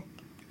 girl,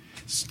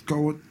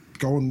 go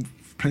on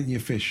Plenty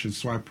of Fish and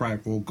swipe right,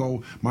 or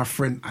go, my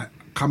friend,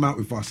 come out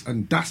with us.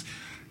 And that's,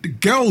 the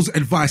girls'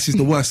 advice is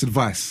the worst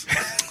advice.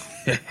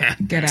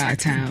 Get out of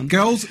town.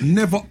 Girls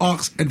never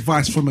ask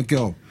advice from a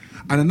girl.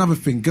 And another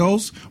thing,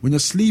 girls, when you're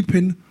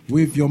sleeping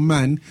with your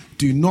man,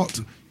 do not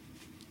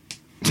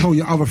tell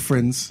your other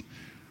friends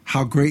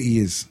how great he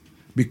is,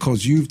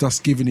 because you've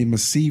just given him a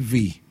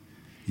CV.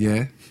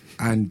 Yeah?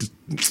 And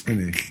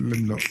anyway, let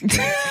me not.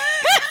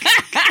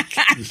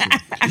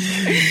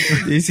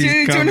 This Do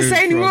you want to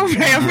say any more,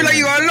 Play? I feel like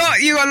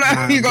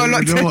you got a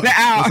lot to let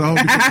out. That's a whole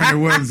different kind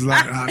of words.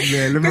 Like,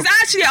 yeah, let me Because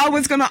actually, I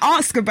was going to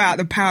ask about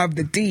the power of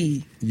the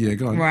D. yeah,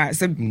 go on. Right.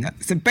 So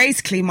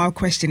basically, my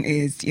question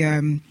is,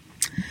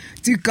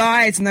 do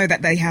guys know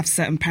that they have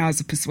certain powers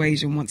of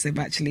persuasion once they've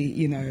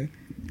actually,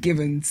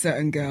 given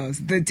certain girls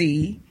the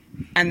D,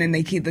 and then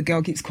the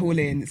girl keeps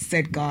calling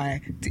said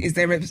guy? Is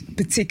there a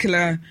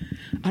particular,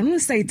 I don't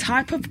want to say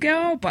type of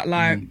girl, but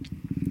like,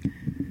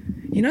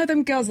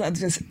 them girls that are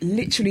just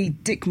literally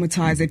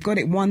dickmatized. They've got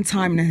it one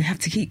time and they have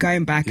to keep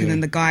going back, and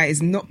then the guy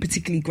is not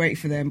particularly great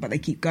for them, but they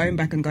keep going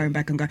back and going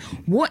back and going.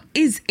 What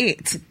is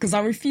it? Because I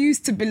refuse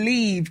to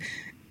believe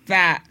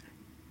that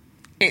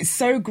it's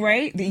so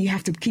great that you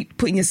have to keep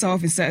putting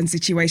yourself in certain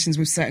situations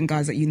with certain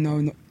guys that you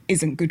know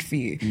isn't good for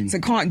you. So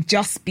it can't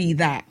just be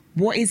that.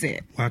 What is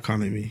it? Why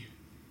can't it be?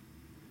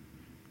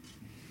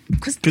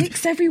 Because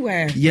dick's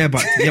everywhere. Yeah,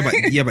 but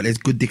there's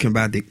good dick and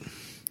bad dick.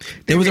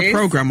 There was a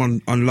program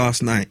on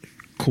last night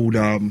called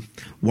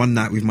One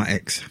Night with My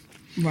Ex.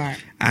 Right.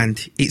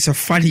 And it's a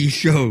funny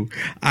show.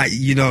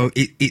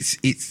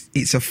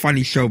 It's a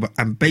funny show,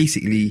 and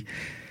basically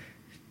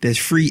there's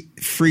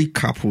three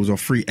couples or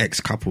three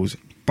ex-couples.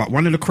 But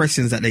one of the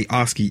questions that they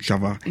ask each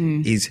other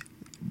is,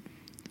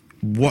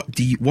 what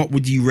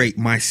would you rate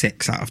my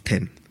sex out of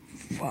 10?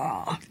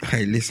 Wow.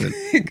 Hey, listen.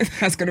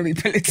 That's going to be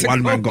political.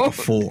 One man got a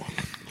 4.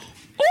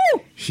 Ooh.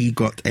 He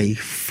got a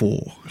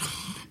 4.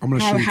 I'm going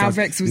to show you How guys.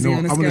 vexed was he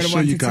on a scale of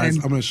 1 to 10? I'm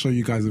going to show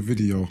you guys a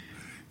video.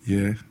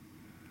 Yeah.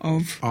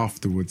 Of?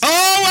 Afterwards.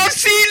 Oh, I've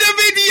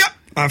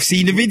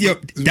seen the video.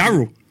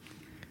 Daryl.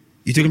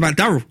 You talking about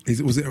Daryl?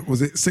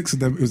 Was it 6 of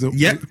them? It was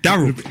Yeah,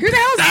 Daryl. Who the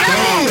hell's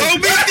Daryl?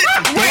 Don't be a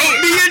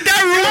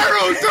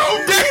Daryl.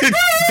 Don't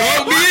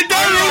be a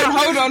Daryl.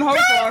 Hold on.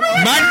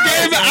 Man,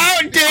 them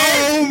out there.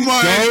 Oh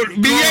my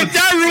Don't be a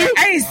Daryl.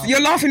 Ace,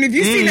 you're laughing. Have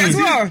you seen it as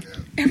well?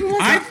 Everyone's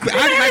I've like, who the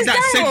had hell is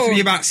that said Daryl? to me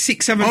about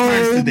 6-7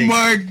 times Oh today.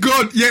 my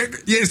God. Yeah,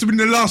 it's been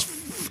the last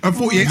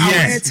 48 hours.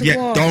 Yes, to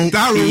what? Don't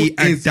be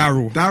a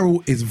Daryl.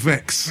 Daryl is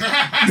vexed.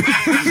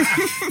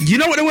 You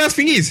know what the worst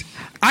thing is?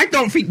 I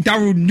don't think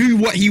Daryl knew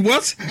what he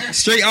was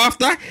straight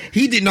after.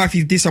 He didn't know if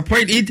he's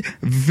disappointed,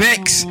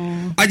 vexed.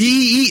 And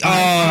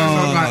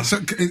So,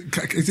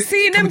 is it,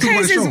 See, can we them talk about the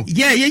cases- show?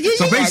 yeah.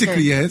 So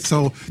basically,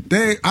 so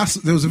there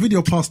was a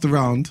video passed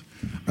around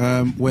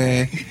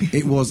where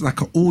it was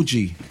like an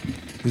orgy.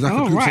 It was like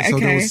Oh, a group. right, So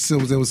okay.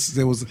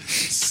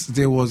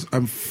 there was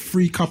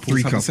 3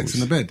 couples having sex in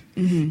the bed.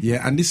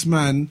 Yeah, and this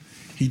man,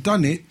 he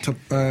done it to.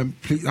 I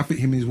think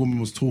him and his woman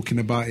was talking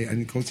about it, and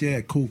he goes,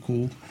 "Yeah,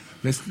 cool.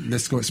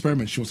 Let's go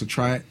experiment." She wants to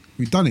try it.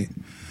 We've done it.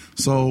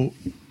 So,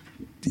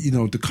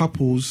 the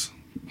couples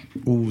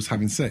all was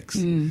having sex.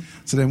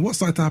 So then what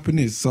started to happen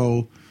is,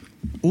 so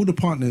all the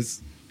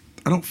partners,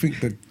 I don't think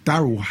that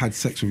Daryl had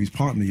sex with his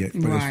partner yet,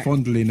 but there's Right.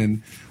 fondling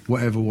and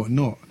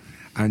whatnot.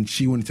 And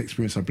she wanted to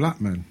experience a black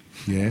man.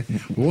 Yeah.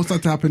 But what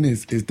started to happen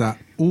is that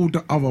all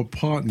the other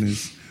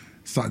partners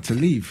started to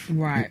leave.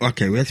 Right.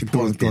 Okay, let's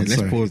pause Go there. on,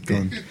 Let's pause go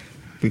there. on.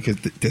 Because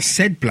the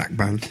said black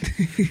man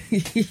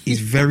is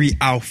very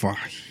alpha.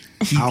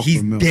 Alpha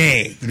He's male.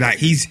 there. Like,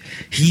 he's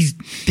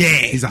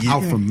there. He's an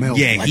alpha male.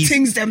 Yeah, My he's...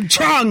 things them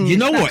chung. You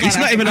know That what? It's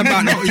kinda- not even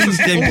about the things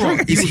them.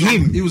 It's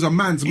him. He was a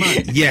man's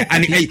man. Yeah,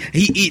 and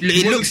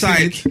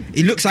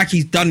it looks like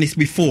he's done this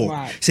before.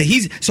 Right. So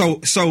he's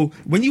so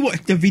when you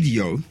watch the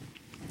video,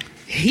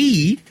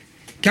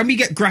 can we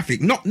get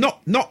graphic? Not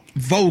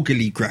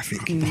vulgarly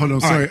graphic. Hold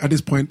on, sorry. At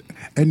this point,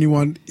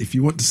 anyone, if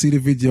you want to see the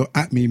video,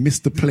 at me,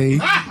 Mr. Play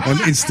on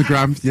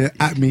Instagram. Yeah,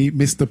 at me,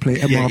 Mr. Play,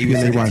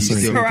 MRPLAY.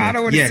 Sorry. Sorry, I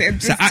don't want to say.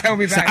 Just tell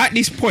me so that. at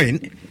this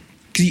point,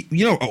 'cause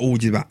you know what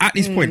orgy is about. At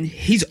this point,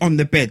 he's on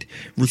the bed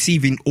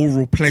receiving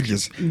oral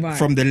pleasures Right.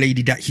 from the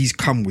lady that he's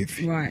come with.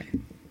 Right.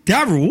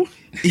 Daryl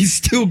is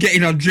still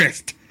getting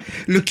undressed,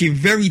 looking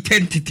very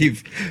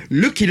tentative,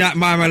 looking at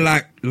my man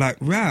like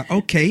right,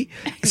 okay.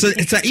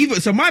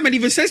 So my man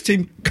even says to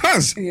him,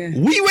 "Cuz, Yeah.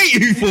 what you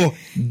waiting for?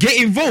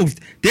 Get involved.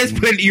 There's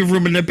plenty of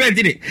room in the bed,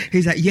 innit?"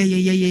 He's like,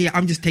 yeah.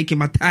 I'm just taking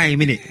my time,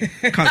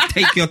 innit? Can't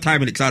take your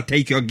time, innit? 'Cause I'll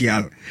take your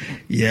girl.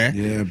 Yeah.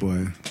 Yeah,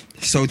 boy.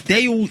 So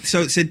they all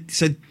so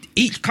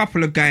each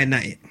couple are going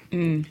at it,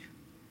 and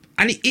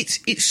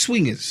it's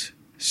swingers.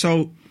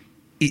 So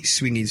it's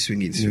swinging.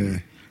 Yeah.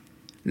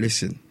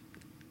 Listen,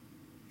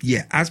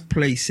 yeah, as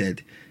Play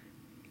said,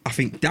 I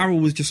think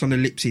Daryl was just on the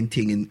lip sync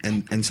thing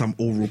and some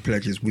oral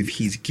pleasures with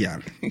his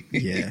gal.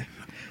 Yeah.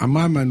 And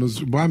my man was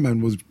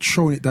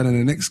throwing it down on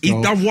the next He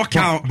girl. done walk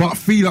out.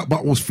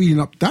 but was feeling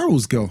up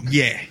Daryl's girl.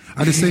 Yeah.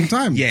 At the same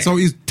time. Yeah. So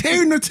he's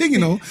tearing the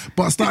thing,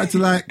 but started to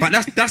like. But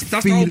that's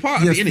the whole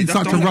part of it, innit? That's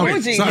Started the to whole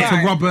rub, point. started to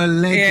Right. rub her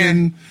leg Yeah.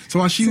 and so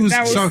while she So was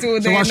Daryl's still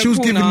there while in she the was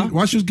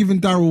corner. giving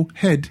Daryl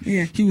head,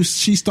 Yeah. he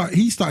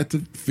started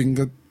to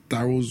finger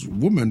Daryl's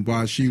woman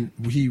while she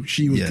was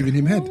Yeah. giving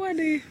him head. Oh, what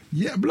do-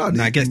 Yeah, blood.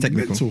 Nah, it gets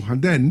technical. Mental.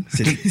 And then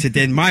So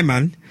then my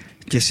man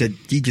just said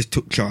he just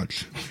took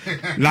charge,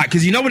 like,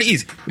 because you know what it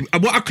is.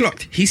 What I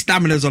clocked, his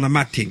stamina's on a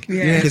mad thing.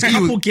 Yeah. Because He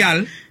couple was-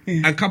 gal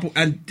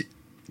and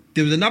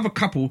there was another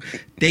couple.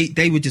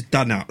 They were just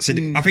done out. So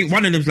I think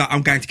one of them's like,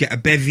 I'm going to get a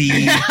bevy.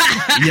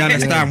 You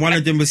understand? One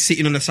of them was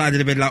sitting on the side of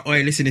the bed like,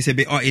 "Oi, listen, it's a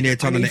bit hot in here.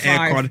 Turn on the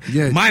I need aircon."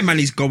 Yeah. My man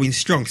is going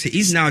strong. So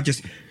he's now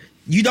just.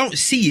 You don't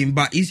see him,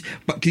 but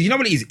because you know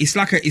what it is. It's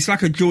like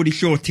a Geordie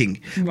Shore thing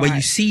where Right.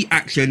 you see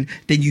action,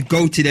 then you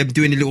go to them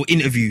doing a little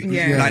interview.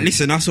 Yeah. Like,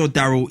 listen, I saw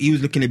Daryl. He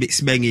was looking a bit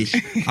smengish.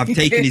 I've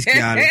taken his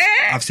gal.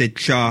 I've said,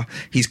 "Cha,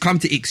 he's come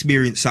to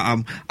experience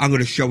something. I'm going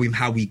to show him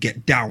how we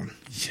get down."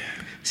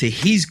 So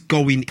he's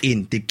going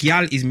in. The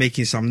gal is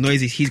making some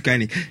noises. He's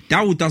going in.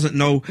 Daryl doesn't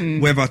know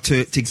whether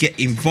to get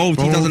involved.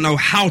 He Oh. doesn't know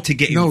how to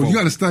get no, involved. you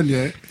understand,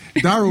 yeah.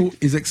 Daryl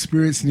is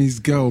experiencing his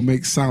girl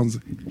make sounds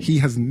he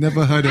has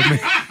never heard her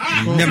make.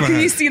 Never Can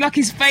heard. you see like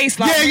his face?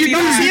 Like, Yeah, you really know,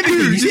 like- see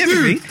everything. You see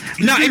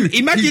everything. No,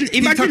 imagine.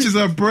 He touches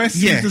her breast.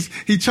 Yeah.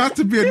 He tries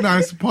to be a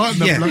nice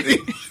partner. Yeah. bloody.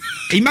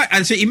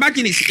 And so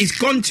imagine it's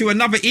gone to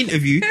another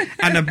interview,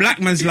 and the black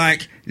man's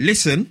like,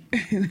 "Listen,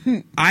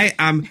 I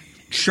am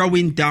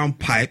throwing down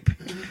pipe.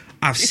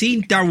 I've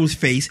seen Daryl's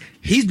face.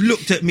 He's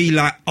looked at me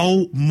like,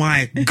 oh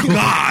my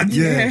God.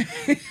 Yeah.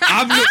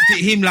 I've looked at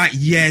him like,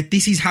 yeah,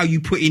 this is how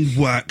you put in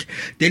work.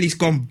 Then he's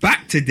gone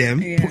back to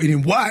them. Yeah. Putting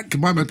in work.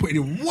 My man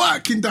putting in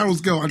work in Daryl's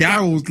girl. And That-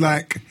 Daryl's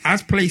like,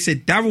 As Play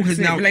said, Daryl has It's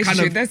a now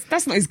relationship. kind of...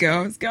 That's not his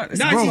girl. His girl. It's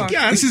No, his it's bro, his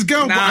girl. it's his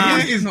girl. Nah,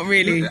 but yeah, not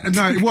really.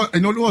 No, it was.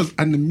 And what it was.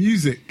 And the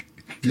music.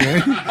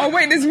 Yeah. Oh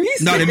wait, there's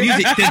music. No, the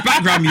music, there's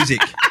background music.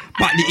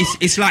 But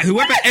it's like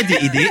whoever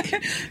edited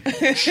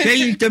it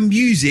changed the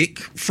music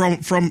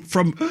from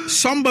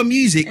somber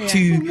music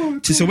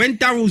to so when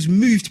Daryl's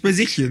moved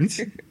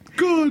positions,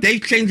 Good.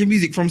 they've changed the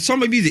music from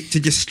somber music to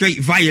just straight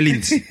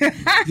violins. Yeah.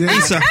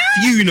 It's a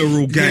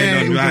funeral going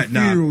Yeah, it on was a right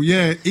now. funeral.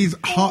 Yeah, his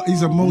heart,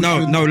 his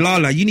emotion. No,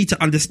 Lala, you need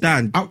to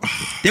understand. Oh,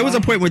 There was a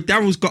point where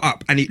Daryl's got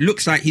up and it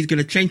looks like he's going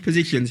to change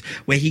positions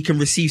where he can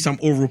receive some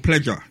oral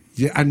pleasure.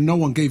 Yeah, and no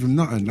one gave him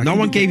nothing. Like, No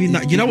one gave him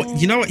that. You know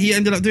what he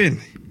ended up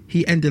doing?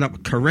 He ended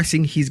up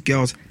caressing his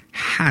girl's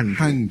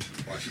hand.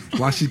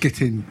 while she's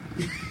getting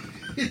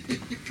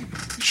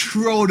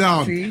thrown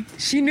down. See,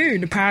 she knew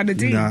the power of the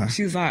D. Nah.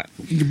 She was like,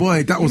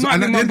 Boy, that was might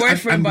be at my the end-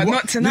 boyfriend, but what-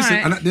 not tonight. Listen,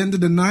 and at the end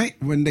of the night,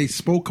 when they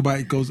spoke about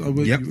it, goes, "Oh,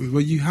 Yep.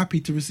 were you happy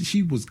to receive?"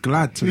 She was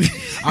glad to.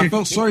 I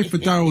felt sorry for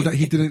Daryl that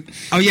he didn't.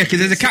 Oh yeah, because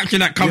there's a caption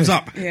that comes Yeah.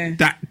 up Yeah.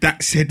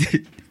 that said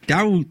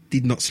Daryl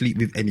did not sleep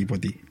with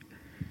anybody.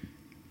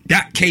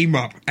 That came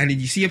up, and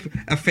then you see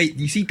a face.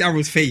 You see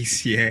Daryl's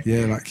face, yeah,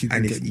 Yeah, like he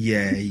and didn't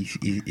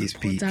it's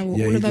peak. Daryl,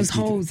 Yeah, all he of those did- he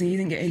did. holes, and he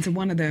didn't get into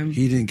one of them.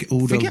 He didn't get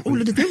all the. Forget all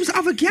of the. There was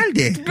other gal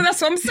there. But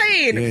that's what I'm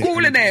saying. Yeah, all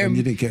of and them.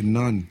 you didn't get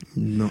none.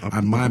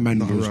 And my man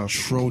not a was Ralph.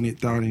 throwing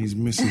it down in his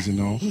missus, you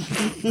know.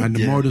 And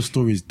the moral of the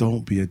story is,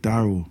 don't be a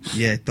Daryl.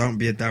 Yeah, don't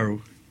be a Daryl.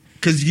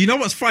 Because you know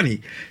what's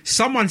funny?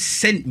 Someone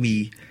sent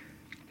me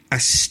a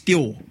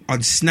still on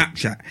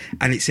Snapchat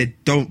and it said,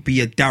 don't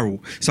be a Daryl.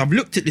 So I've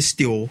looked at the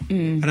still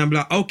and I'm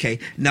like, okay,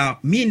 now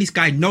me and this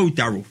guy know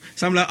Daryl.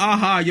 So I'm like,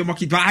 aha, you're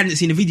mocking, but I hadn't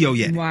seen the video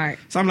yet. Right.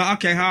 So I'm like,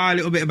 okay, a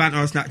little bit of banter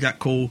on Snapchat,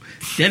 cool.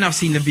 Then I've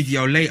seen the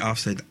video later. I've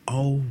said,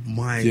 oh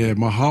my. Yeah,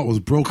 my heart was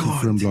broken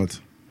for him, blood.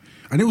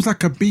 And it was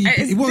like a BBC.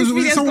 This Was it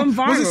video's someone?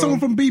 gone Was it viral. someone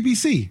from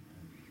BBC?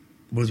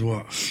 Was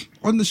what?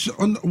 On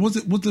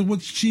the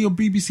was she a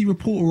BBC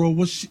reporter or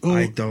was she? Or,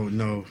 I don't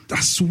know. I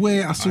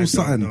swear I saw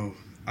something.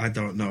 I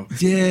don't know.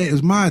 Yeah, it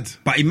was mad.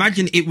 But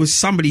imagine it was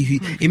somebody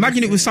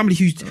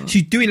who's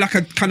doing like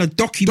a kind of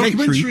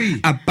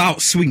documentary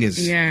about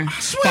swingers. Yeah. I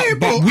swear,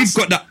 But bro, we've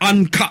got the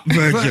uncut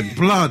version.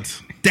 blood.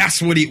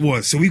 That's what it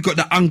was. So we've got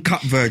the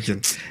uncut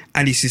version,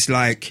 and it's just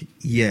like,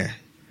 yeah,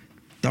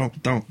 don't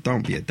be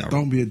a Daryl.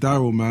 Don't be a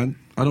Daryl, man.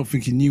 I don't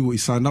think he knew what he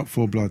signed up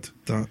for, blood.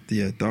 Don't.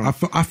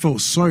 I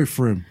felt sorry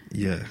for him,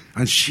 Yeah.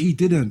 and she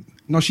didn't.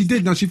 No, she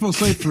did. No, she felt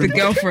sorry for The him.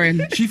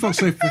 girlfriend. She felt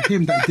sorry for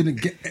him that he didn't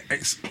get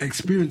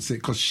experience it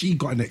because she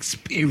got an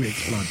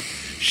experience, blood.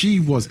 She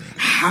was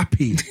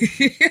happy.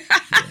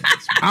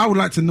 I would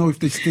like to know if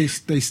they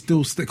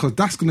still stay because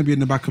that's going to be in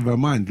the back of her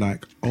mind.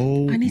 Like,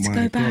 oh, I need to my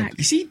go God. back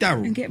You see, and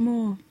Daryl. get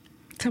more.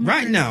 Tell my Right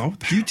friends. now,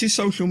 due to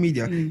social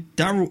media,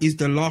 Daryl is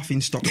the laughing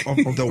stock of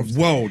the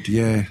world.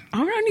 Yeah,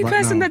 I'm the only right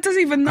person now. that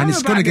doesn't even know and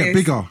it's about gonna get this.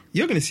 bigger.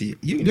 You're gonna see it.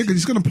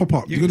 It's going to pop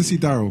up. You're going to see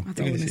Daryl. I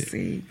don't want to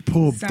see.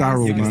 Poor Sounds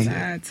Daryl, so man.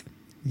 sad.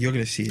 You're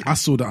gonna see it. I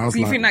saw that. I was So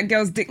you like, think that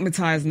girl's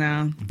dickmatized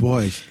now?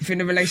 boy, You think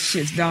the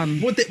relationship's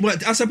done? Well,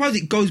 I suppose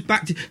it goes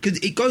back to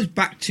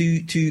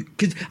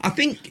because I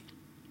think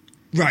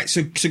right.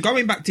 So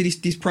going back to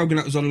this program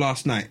that was on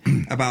last night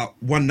about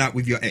one night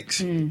with your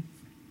ex.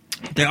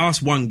 They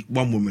asked one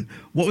woman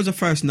what was the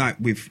first night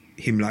with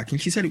him like,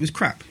 and she said it was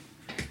crap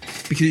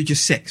because it was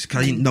just sex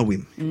because I didn't know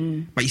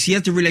him. But you see,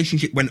 as the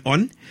relationship went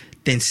on,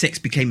 then sex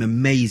became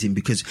amazing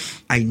because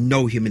I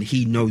know him and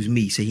he knows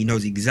me, so he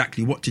knows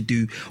exactly what to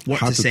do, what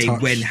How to to say,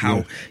 touch, when, how.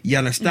 yeah. You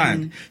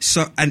understand?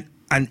 So and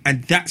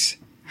that's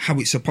how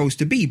it's supposed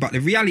to be. But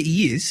the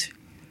reality is,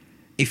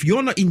 if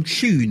you're not in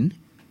tune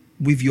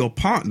with your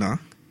partner,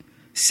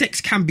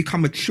 sex can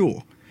become a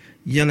chore.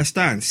 You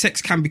understand? Sex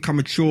can become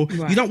a chore.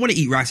 Right. You don't want to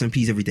eat rice and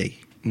peas every day.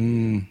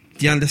 Do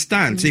you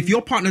understand? So if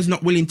your partner's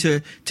not willing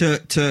to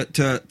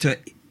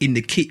in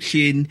the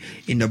kitchen,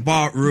 in the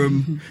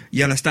bathroom,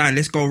 you understand?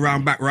 Let's go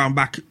round back.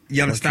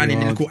 You understand? In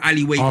the little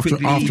alleyway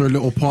quickly. after a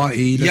little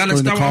party. You Let's go in the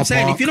understand what car I'm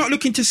saying? park. If you're not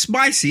looking to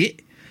spice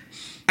it,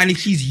 and if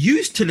she's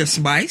used to the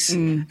spice,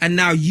 and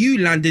now you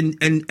land and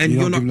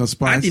you're not not giving her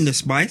spice. adding the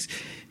spice,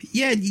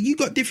 yeah, you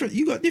got different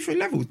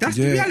levels. That's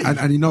the Yeah, reality.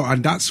 and you know,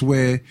 and that's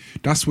where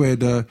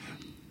the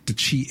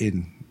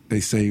cheating,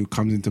 they say,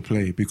 comes into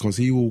play, because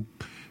he will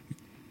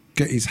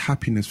get his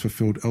happiness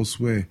fulfilled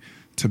elsewhere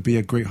to be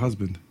a great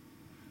husband.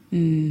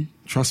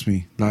 Trust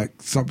me. Like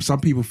some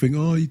people think,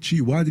 oh, he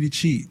cheated. Why did he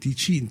cheat? He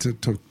cheating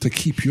to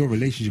keep your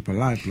relationship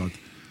alive, blood.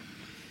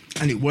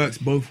 And it works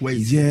both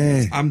ways.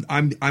 Yeah.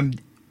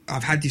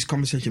 I've had this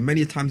conversation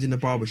many times in the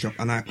barbershop,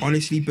 and I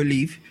honestly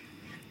believe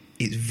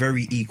it's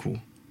very equal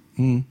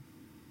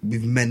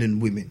with men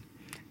and women.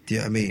 Do you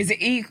know what I mean? Is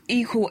it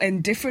equal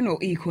and different or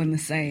equal and the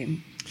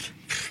same?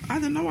 I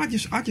don't know. I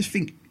just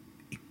think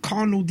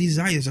carnal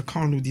desires are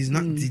carnal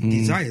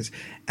desires,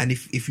 and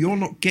if you're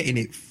not getting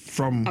it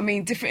from, I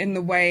mean, different in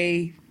the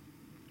way,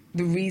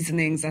 the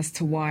reasonings as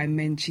to why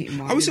men cheat and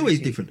why it's women always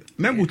cheat. different.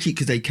 Men will cheat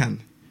because they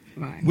can.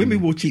 Right.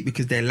 Women will cheat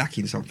because they're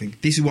lacking something.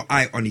 This is what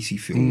I honestly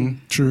feel.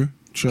 True.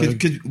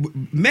 Because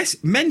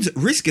men's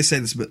risk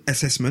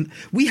assessment,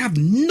 we have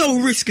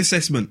no risk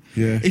assessment.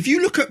 Yeah. If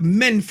you look at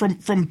men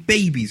from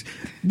babies,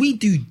 we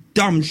do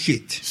dumb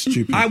shit.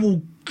 Stupid. I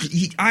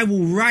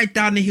will ride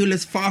down the hill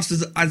as fast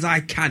as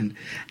I can,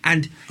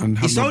 and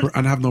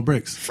have no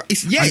brakes.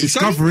 And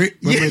discover it.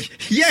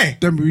 Yeah.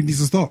 Then we need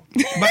to stop.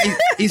 But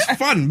it's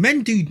fun.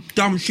 Men do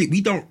dumb shit.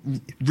 We don't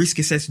risk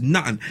assess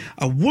nothing.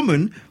 A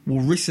woman will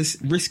risk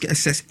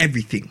assess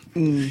everything.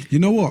 You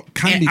know what?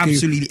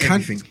 Absolutely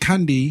everything.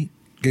 Candy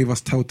gave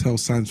us telltale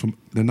signs from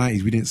the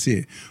 90s. We didn't see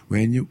it.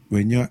 When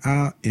you're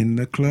out in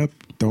the club,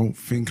 don't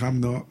think I'm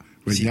not.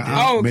 When you're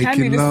out Candy,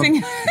 making the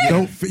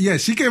love, singer.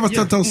 she gave us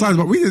telltale signs,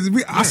 but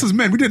us as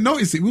men, we didn't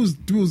notice it. We was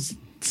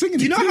singing.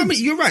 Do you it know too. how many?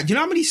 You're right. Do you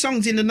know how many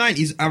songs in the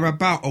 90s are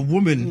about a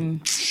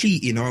woman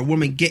cheating or a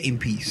woman getting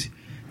peace?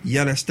 You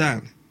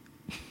understand?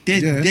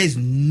 There's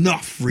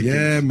nothing.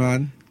 Yeah,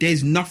 man.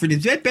 There's nothing.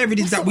 There's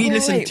beverages that we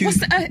listen to.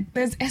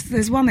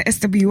 There's one that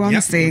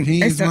SW1 sing.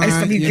 He's mine.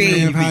 SWV. You may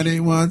have had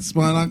it once,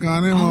 but I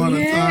got it all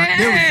the time.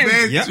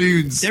 There was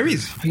tunes. There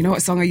is. You know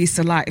what song I used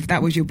to like? If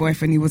that was your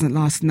boyfriend, he wasn't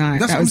last night.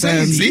 That's that what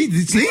I'm was, saying.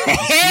 See?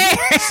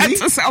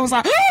 I was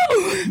like,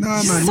 oh,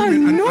 Nah, man. so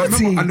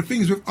naughty. And the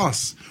thing is with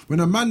us, when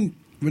a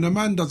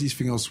man does his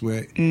thing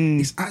elsewhere,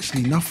 it's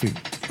actually nothing.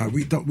 Like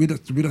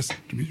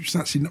it's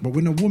actually not. But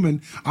when a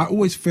woman, I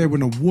always fear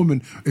when a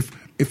woman,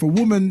 if a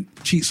woman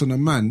cheats on a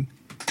man,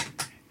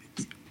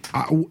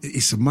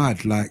 it's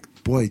mad. Like,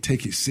 boy,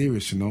 take it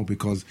serious,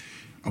 because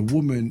a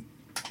woman,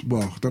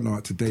 well, I don't know,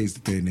 today's the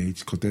day and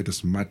age, because they're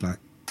just mad, like,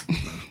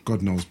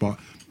 God knows, but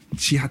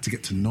she had to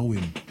get to know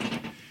him.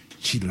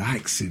 She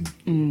likes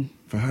him.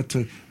 For her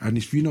to, and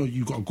if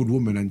you got a good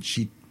woman and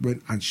she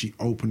went and she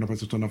opened up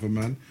to another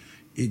man,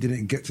 it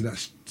didn't get to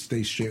that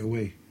stage straight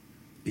away.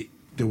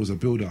 There was a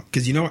build-up.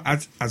 Because,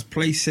 as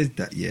Play said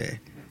that,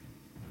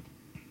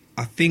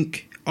 I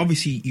think,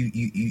 obviously,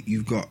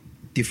 you've got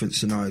different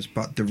scenarios,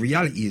 but the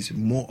reality is,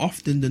 more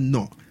often than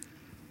not,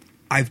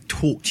 I've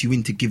talked you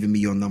into giving me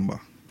your number.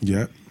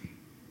 Yeah.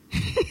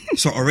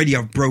 So already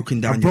I've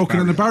broken down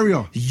the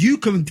barrier. You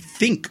can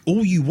think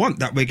all you want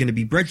that we're going to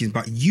be brethren,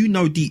 but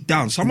deep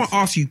down, someone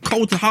asks you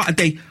cold to heart a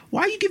day,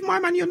 why are you giving my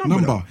man your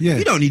number? Though? Yeah.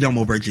 You don't need no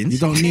more brethren. You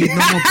don't need no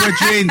more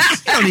brethren.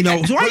 You don't need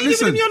no. So why are you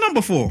giving him your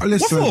number for?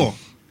 Listen, what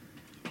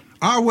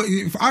for?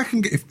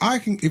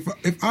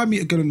 If I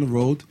meet a girl on the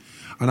road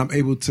and I'm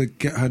able to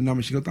get her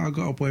number, she goes, I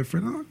got a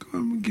boyfriend. I'll go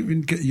and give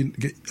me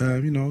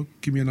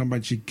a number,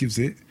 and she gives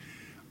it.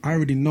 I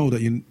already know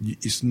that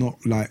it's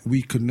not like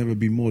we could never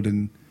be more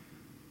than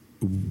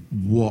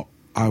what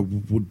I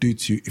would do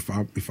to you if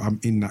I'm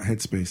in that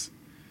headspace,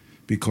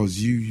 because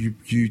you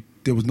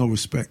there was no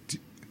respect.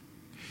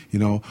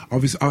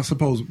 Obviously, I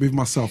suppose with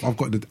myself, I've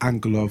got the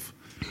angle of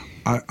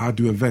I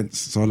do events,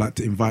 so I like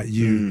to invite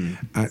you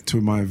to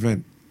my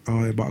event.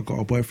 Oh, but I got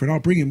a boyfriend. I'll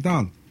bring him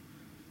down.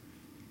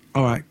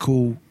 All right,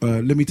 cool.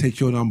 Let me take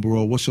your number,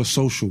 or what's your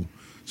social?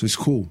 So it's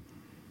cool.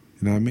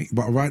 You know what I mean?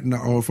 But right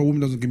now, or if a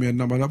woman doesn't give me a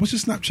number, I'm like, what's your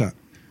Snapchat?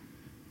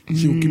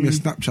 She'll give me a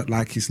Snapchat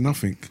like it's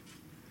nothing.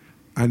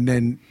 And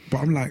then, but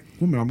I'm like,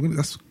 woman, I'm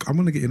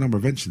gonna get your number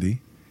eventually.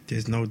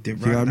 There's no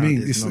difference. You know what I mean?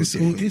 There's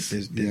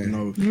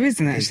no. There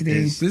isn't actually.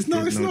 It's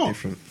not.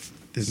 Different.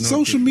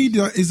 Social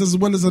media is as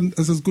well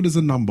as good as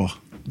a number.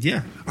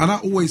 Yeah. And I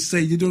always say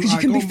you don't. Because you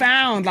can be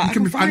found. Like, I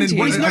can find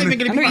you. It's not even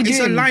going to be. It's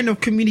a line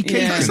of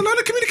communication. Yeah. It's a line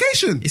of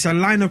communication. It's a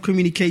line of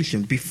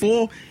communication.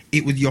 Before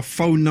it was your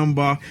phone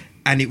number,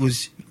 and it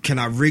was, can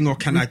I ring or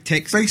can I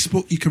text?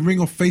 Facebook, you can ring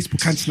off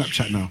Facebook and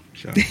Snapchat now.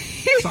 Sure.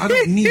 So I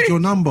don't need your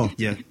number.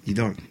 Yeah, you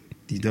don't.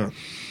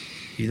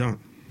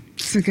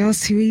 So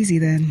girls too easy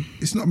then?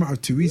 It's not a matter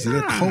of too easy.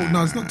 They're cold.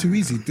 No, it's not too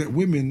easy. That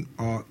women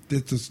are,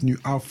 there's this new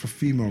alpha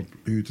female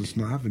who just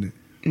not having it.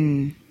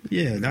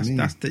 Yeah, that's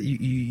that.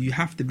 You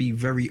have to be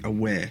very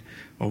aware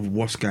of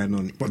what's going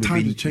on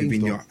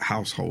within your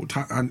household.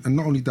 And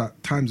not only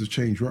that, times have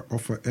changed. We're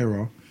off an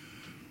era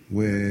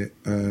where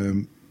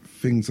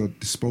things are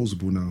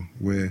disposable now.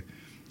 Where,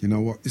 you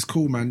know what, it's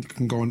cool, man. You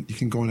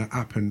can go on an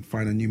app and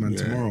find a new man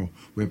tomorrow.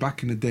 Where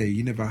back in the day,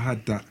 you never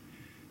had that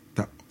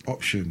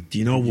option. Do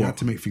you know what? You had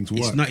to make things work.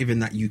 It's not even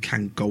that you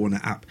can go on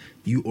an app.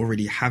 You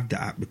already have the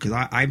app, because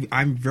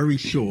I'm very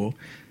sure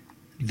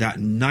that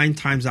 9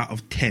 times out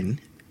of 10,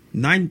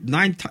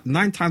 9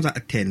 times out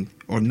of 10,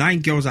 or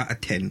 9 girls out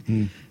of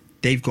 10,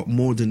 they've got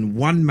more than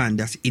one man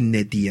that's in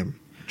their DM.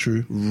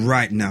 True.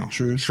 Right now.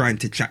 True. Trying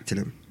to chat to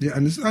them. Yeah,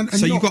 and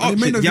so you've got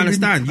options. You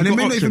understand? And they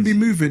may not even be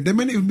moving. They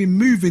may not even be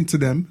moving to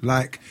them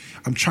like,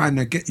 I'm trying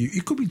to get you.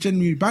 It could be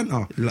genuinely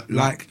banter.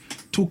 Like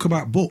talk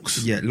about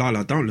books. Yeah,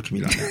 Lala, don't look at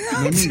me like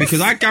that.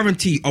 Because I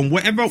guarantee on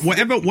whatever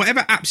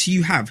apps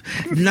you have.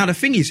 Now the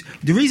thing is,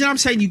 the reason I'm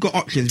saying you got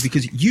options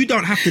because you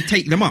don't have to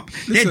take them up.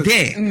 Listen,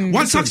 They're there.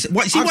 Once I've sent you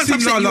a I've seen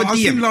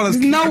DM. Lala's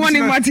There's no one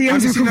in my DMs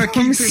I've who seen her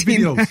can keep fit promise me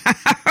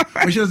videos.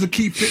 When she does the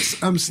keep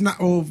fit snap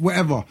or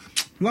whatever.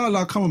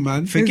 Lala, come on,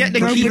 man. Forget the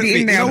There's keep nobody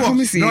fit. in there, You know I what?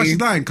 promise you. No, she's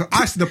lying. 'Cause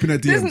I stood up in her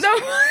There's DMs. no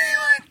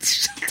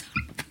Shut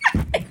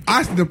up.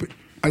 I stood up.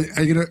 Are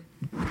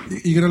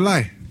you gonna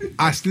lie?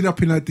 I stood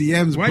up in her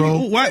DMs, bro.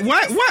 Why?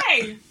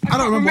 Hey, I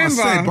don't remember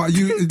what I said, but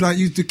you like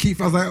used to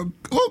keep. I was like,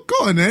 oh,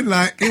 go on then.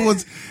 Like it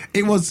was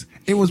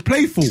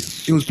playful.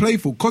 It was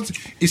playful because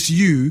it's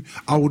you.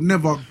 I would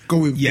never go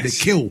with the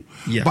kill.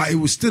 Yes. But it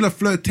was still a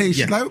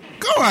flirtation. Yeah. Like,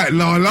 go out,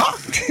 Lala.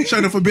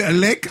 Showing off a bit of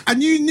leg,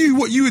 and you knew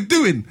what you were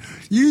doing.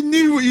 You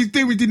knew what you were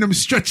doing. We did them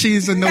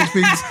stretches and those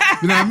things.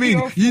 You know what I mean?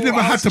 Your You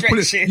never had to pull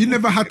it. stretching. You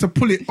never had to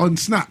pull it on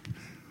Snap.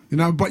 You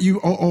know, but you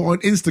or on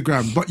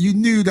Instagram, but you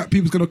knew that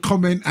people was gonna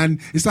comment, and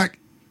it's like,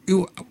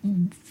 all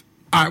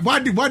right, why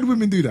do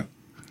women do that?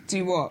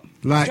 Do what?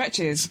 Like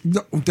Stretches.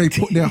 they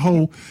put their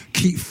whole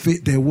keep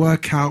fit, their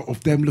workout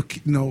of them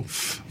looking,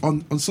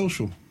 on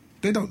social.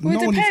 They don't. Well,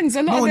 no it one depends. needs-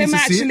 A lot no of one them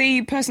needs to see it.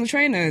 actually personal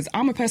trainers.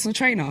 I'm a personal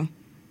trainer.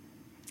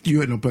 You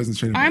ain't no personal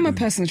trainer. I'm a back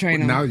then. personal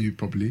trainer. But now you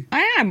probably.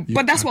 I am, You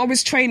but that's can. what I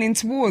was training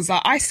towards.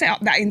 Like I set up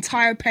that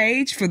entire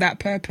page for that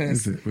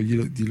purpose. Is it? Well,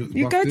 you look.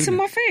 You buff go doing to it.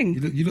 my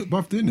thing. You look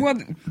buff doing it. Well,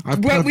 I've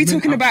weren't perved we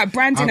talking many- about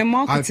branding and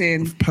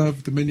marketing? I've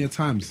perved many a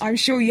times. I'm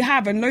sure you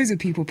have, and loads of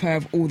people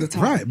perv all the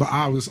time. Right, but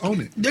I was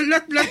on it.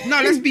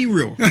 Let's be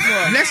real.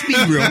 Let's be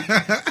real.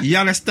 You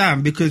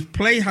understand? Because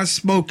Play has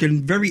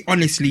spoken very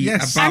honestly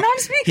Yes. about. And I'm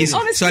speaking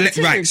honestly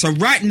too. Right. So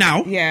right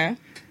now, Yeah.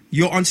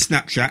 you're on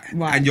Snapchat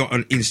Right. and you're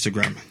on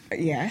Instagram.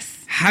 Yes.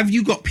 Have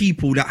you got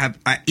people that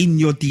are in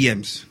your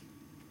DMs?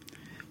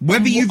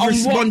 Whether you've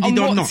responded on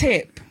or what not.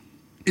 tip?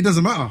 It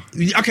doesn't matter.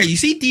 Okay, you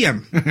see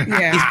DM.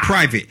 Yeah. It's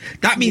private.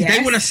 That means they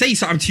Yes. want to say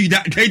something to you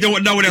that they don't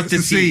want no one else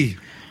to see.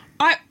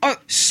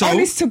 So-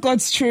 honest to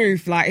God's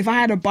truth, like if I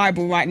had a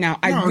Bible right now,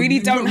 I No, really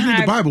you don't read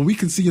have the Bible. We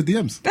can see your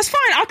DMs. That's fine.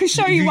 I can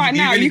show you, You- right you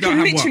now. really You don't can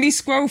have what? literally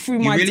scroll through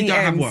You my really DMs.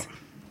 don't have what?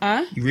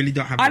 Huh? You really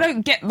don't have I what?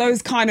 don't get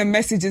those kind of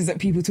messages that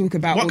people talk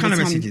about. What all kind the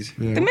of time. messages?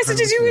 Yeah, The what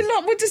messages kind of you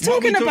lot were just What are we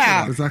talking talking about.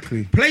 about?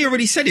 Exactly. Play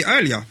already said it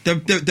earlier.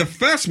 The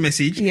first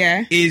message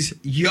Yeah. is,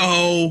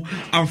 yo,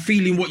 I'm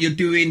feeling what you're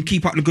doing.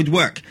 Keep up the good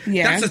work.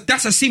 Yeah.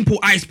 That's a simple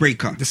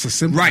icebreaker. That's a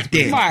simple right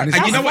there. icebreaker. Right, And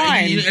that's you know what?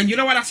 fine. And you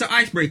know why that's an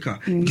icebreaker?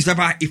 Because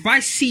if I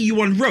see you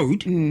on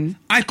road,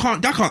 I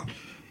can't.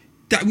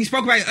 That we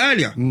spoke about it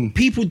earlier.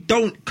 People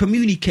don't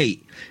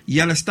communicate.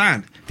 You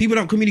understand? People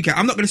don't communicate.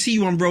 I'm not going to see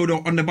you on road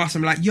or on the bus.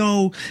 I'm like,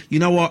 yo, you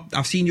know what?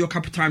 I've seen you a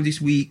couple of times this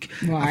week.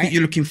 I Right. think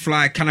you're looking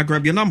fly. Can I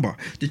grab your number?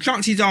 The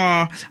chances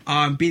are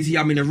I'm busy.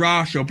 I'm in a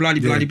rush or blah,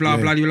 blah, blah, Yeah, blah,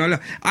 yeah. blah, blah, blah.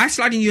 I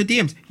slide in your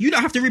DMs. You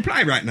don't have to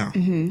reply right now.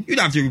 You don't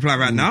have to reply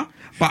right now.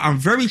 But I'm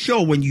very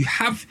sure when you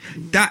have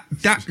that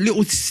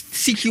little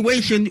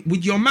situation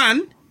with your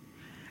man,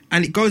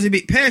 and it goes a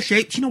bit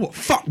pear-shaped, you know what?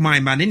 Fuck my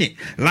man, innit?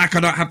 Like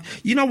I don't have...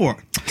 You know what?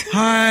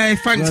 Hi,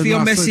 thanks for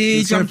your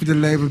message. Sorry for the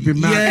delay. We've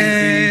been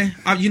mad.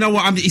 Yeah. You know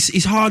what?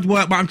 It's hard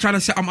work, but I'm trying to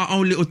set up my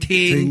own little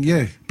thing.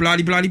 Yeah. Blah,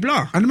 blah,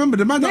 blah. And remember,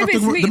 the man that Maybe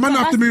have to, it's the man but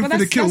that have to that's- move but for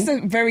the kill.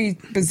 That's a very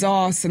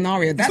bizarre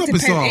scenario. That not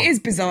depends. bizarre. It is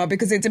bizarre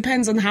because it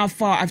depends on how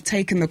far I've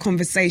taken the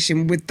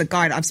conversation with the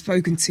guy that I've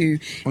spoken to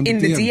on in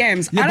the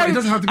DMs. Yeah, I but it don't-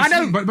 doesn't have to be I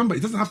sleazy. don't. But remember,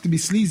 it doesn't have to be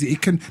sleazy.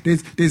 It can.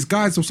 There's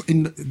guys also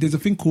in. There's a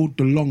thing called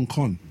the long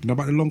con. You know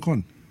about the long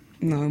con?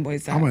 No, what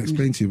is that? I might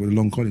explain to you what the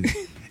long con is.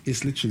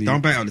 It's literally.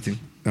 Don't bait on the thing.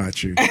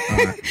 True. All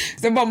right.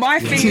 So, but my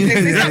thing is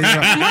this. It's Yeah,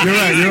 not- my you're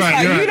right, thing is you're right,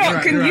 like, you're you right, lot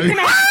you're can- right, you you're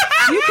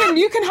can have-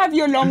 you can have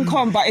your long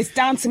con, but it's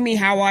down to me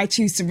how I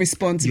choose to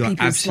respond to You're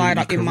people who slide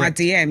up absolutely in my correct.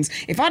 DMs.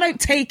 If I don't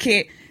take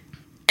it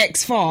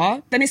X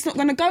far, then it's not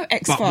going to go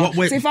X But far. what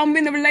we're- So if I'm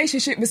in a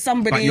relationship with But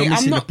somebody, you're I'm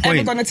missing not the point.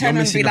 ever going to turn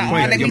You're and be missing like, the oh,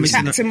 point. let You're me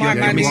missing chat to the- my you're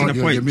man. missing the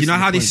You're point. missing You know the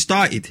how this point.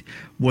 started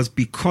was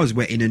because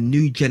we're in a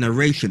new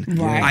generation.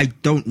 Right. I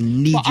don't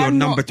need But your I'm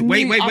number not to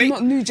wait. I'm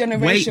not new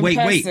generation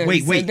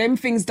person. So them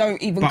things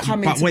don't even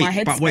come into my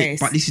headspace.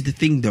 But this is the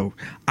thing though.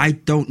 I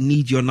don't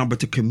need your number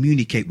to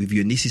communicate with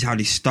you, and this is how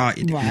this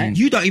started. Right.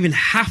 You don't even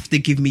have to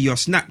give me your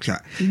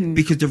Snapchat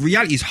because the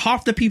reality is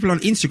half the people on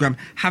Instagram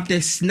have their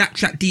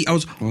Snapchat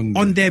details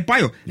on their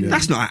bio.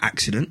 That's not an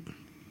accident.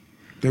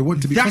 They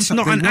want to be. That's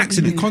not an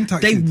accident. They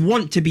Contacted.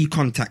 want to be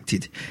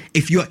contacted.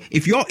 If your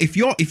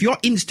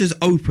Insta's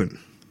open,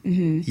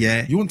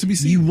 yeah, You want to be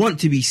seen. You want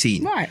to be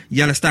seen, Right.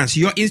 You understand? So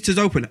your Insta's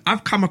open.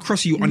 I've come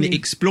across you on the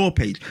explore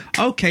page.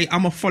 Okay,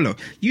 I'm a follow.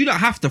 You don't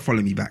have to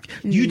follow me back.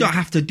 You don't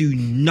have to do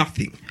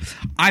nothing.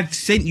 I've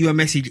sent you a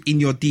message in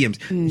your DMs.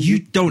 You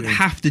don't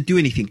have to do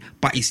anything,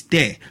 but it's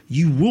there.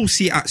 You will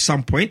see it at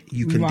some point.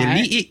 You can Right.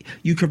 delete it.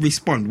 You can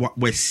respond. What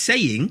we're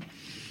saying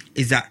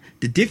is that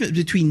the difference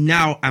between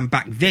now and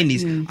back then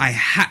is I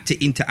had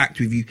to interact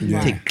with you to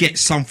Right. get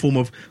some form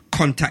of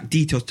contact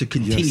details to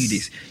continue Yes.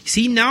 this.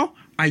 See, now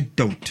I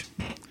don't.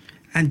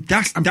 And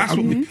that's what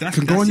we that's,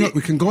 can go that's on your, it.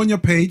 we can go on your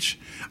page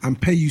and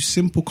pay you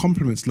simple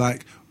compliments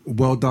like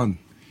 "well done."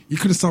 You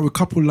could have started with a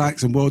couple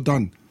likes and "well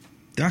done."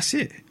 That's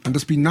it. and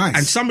just be nice.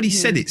 And somebody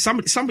said it.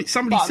 Somebody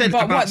said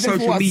about what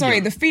social media. Sorry,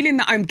 the feeling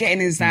that I'm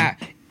getting is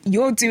that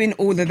you're doing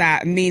all of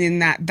that, meaning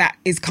that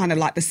is kind of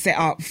like the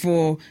setup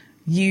for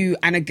you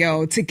and a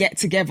girl to get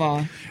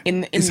together.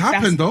 It's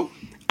happened though.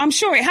 I'm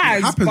sure it has.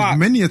 It happens but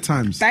many a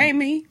times. That ain't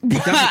me.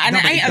 And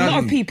it ain't a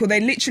lot of people. They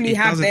literally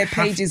have their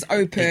pages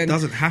open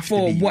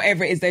for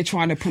whatever it is they're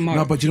trying to promote.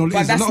 No, but you know,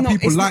 but that's a lot of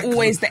people it's like, not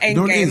always the end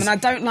game. And I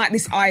is. don't like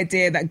this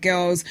idea that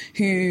girls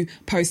who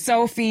post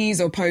selfies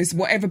or post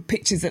whatever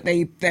pictures that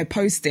they're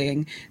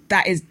posting,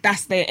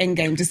 that's their end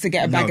game, just to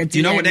get a bag of DMs. Do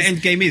you know what the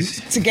end game is?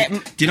 Do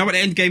you know what the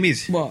end game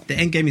is? What? The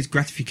end game is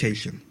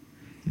gratification.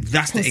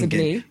 That's Possibly. the end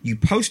game. You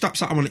post up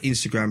something on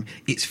Instagram,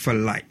 it's for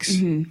likes.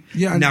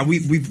 Yeah. Now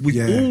we've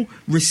all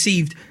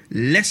received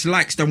less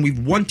likes than we've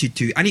wanted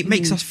to, and it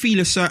makes us feel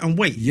a certain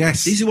way.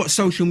 Yes. This is what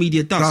social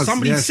media does.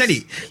 Somebody said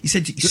it. He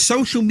said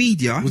social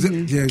media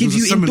gives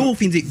you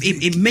endorphins.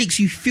 It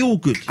makes you feel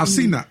good. I've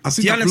seen that. I've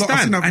seen Do you that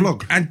understand?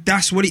 vlog. And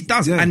that's what it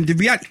does. Yeah. And the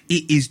reality,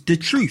 it is the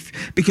truth.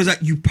 Because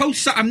you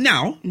post something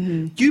now.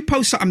 You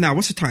post something now.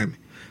 What's the time?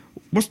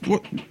 What's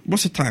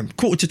the time?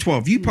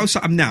 11:45. You post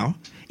something now.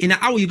 In an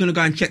hour, you're going to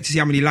go and check to see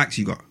how many likes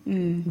you got.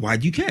 Why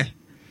do you care?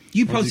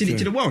 You posted it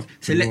to the world.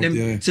 So let them.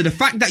 Yeah. So the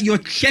fact that you're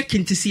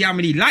checking to see how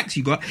many likes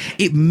you got,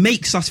 it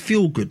makes us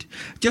feel good.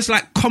 Just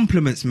like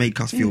compliments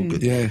make us feel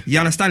good. Yeah. You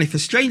understand? If a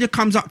stranger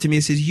comes up to me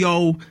and says,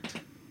 "Yo,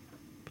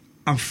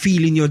 I'm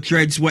feeling your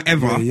dreads,"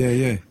 whatever.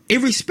 Yeah.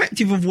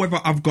 Irrespective of whether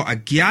I've got a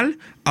gal,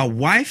 a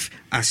wife,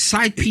 a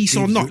side piece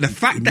or not, the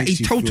fact that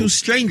a total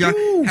stranger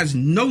has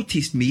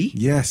noticed me,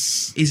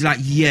 is like,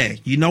 yeah,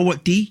 you know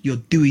what, D, you're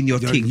doing your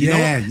thing. You know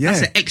what?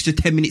 That's an extra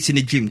 10 minutes in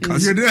the gym,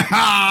 cuz you're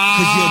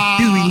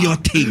doing your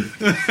thing.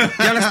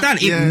 You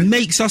understand? It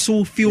makes us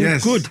all feel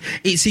good.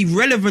 It's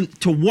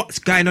irrelevant to what's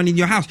going on in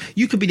your house.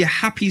 You could be the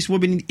happiest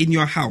woman in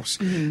your house.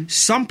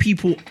 Some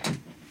people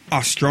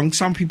are strong,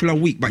 some people are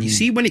weak, but you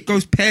see, when it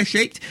goes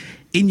pear-shaped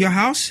in your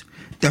house,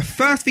 the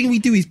first thing we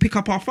do is pick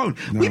up our phone.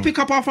 We pick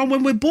up our phone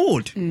when we're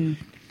bored.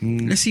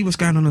 Let's see what's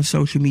going on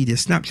social media.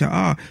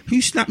 Snapchat.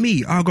 Who snapped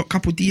me? I got a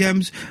couple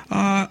DMs.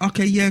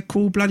 Okay, yeah,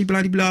 cool, bloody,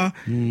 bloody, blah.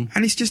 And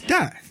it's just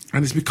that.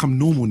 And it's become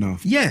normal now.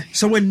 Yeah.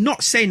 So we're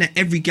not saying that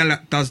every gal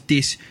that does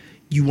this,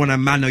 you want a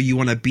man or you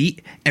want to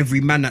beat.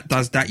 Every man that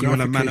does that, you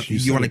want a man,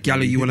 you want a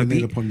gal or you want to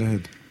beat. Upon the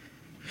head.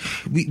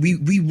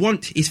 We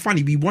want. It's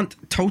funny. We want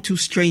total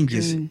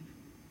strangers.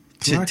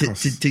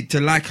 To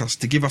like us,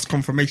 to give us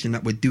confirmation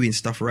that we're doing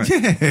stuff right.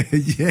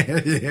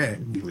 Yeah.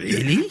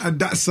 Really? And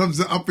that sums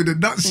it up in a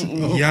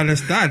nutshell. You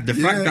understand? The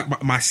fact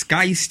that my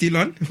Sky is still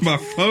on, my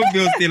phone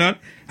bill's still on,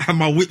 and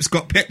my whip's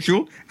got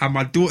petrol, and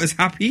my daughter's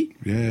happy.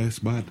 Yeah, it's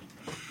bad.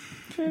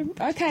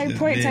 Okay,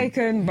 point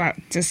taken, but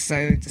just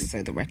so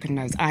the record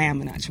knows, I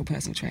am an actual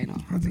personal trainer.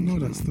 I didn't know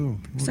that still.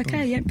 It's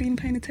okay, you ain't been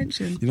paying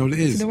attention. You know what it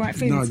is? To the right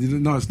things.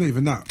 No, it's not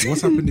even that.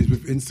 What's happened is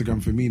with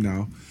Instagram for me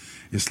now,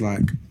 it's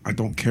like I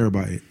don't care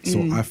about it.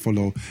 So I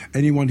follow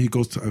anyone who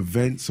goes to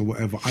events or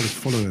whatever, I just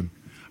follow them.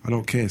 I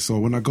don't care. So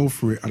when I go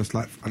through it, I just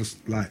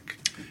like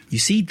You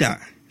see that?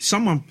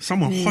 Someone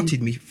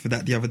hotted me for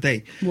that the other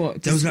day.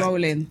 What? Just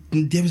scrolling?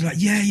 They was like,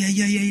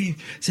 yeah.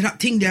 So that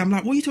thing there, I'm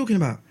like, what are you talking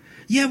about?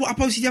 Yeah, what I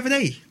posted the other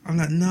day. I'm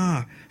like,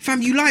 nah.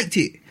 Fam, you liked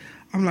it.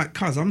 I'm like,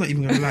 cuz, I'm not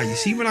even going to lie. You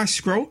see when I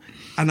scroll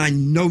and I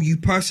know you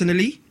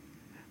personally,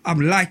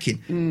 I'm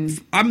liking.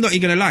 I'm not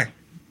even going to lie.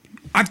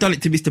 I've done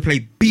it to Mr. Play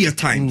beer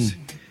times.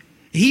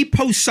 He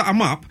posts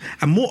something up,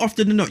 and more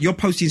often than not, you're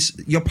posting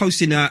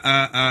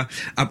a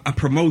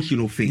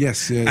promotional thing.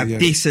 Yes,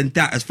 this and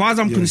that. As far as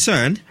I'm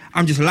concerned,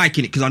 I'm just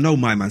liking it because I know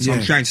my man, so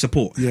I'm showing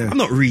support. Yeah. I'm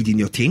not reading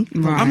your thing.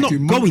 Right. I'm not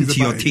going to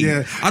your thing.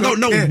 Yeah. I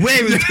don't know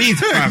where it is,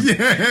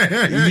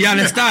 fam. You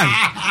understand?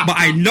 But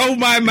I know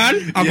my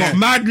man. I've got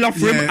mad love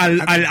for him.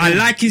 I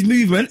like his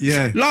movement.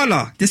 Yeah.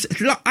 Lala,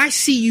 I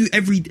see you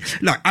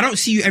I don't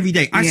see you every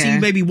day. I see you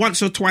maybe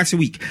once or twice a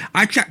week.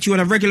 I chat to you on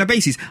a regular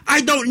basis.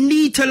 I don't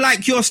need to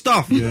like your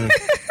stuff. Yeah.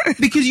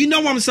 Because you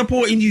know I'm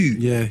supporting you.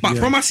 Yeah, but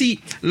from I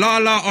see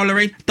Lala or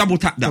Lorraine, double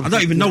tap that. I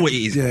don't even know what it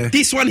is. Yeah.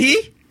 This one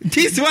here.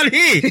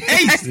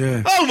 Ace.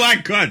 Oh my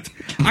God.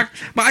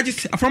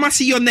 From I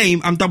see your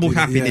name, I'm double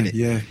tapping in it.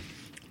 Yeah.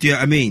 Do you know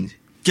what I mean?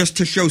 Just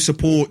to show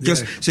support.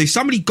 So if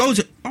somebody goes,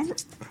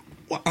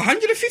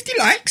 150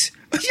 likes?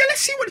 Yeah,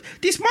 let's see what.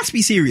 This must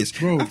be serious.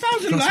 Bro,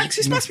 1,000 likes?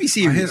 This must be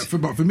serious. I hear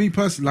that, but for me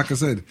personally, like I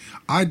said,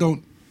 I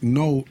don't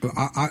know.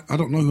 I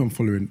don't know who I'm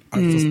following.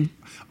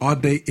 Are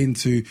they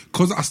into?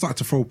 Because I started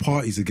to throw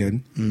parties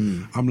again.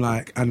 I'm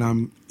like, and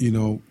I'm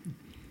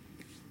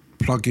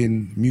plug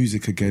in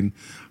music again.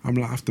 I'm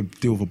like, I have to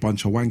deal with a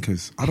bunch of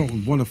wankers. I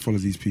don't want to follow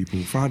these people.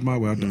 If I had my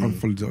way, I'd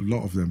unfollow a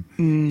lot of them.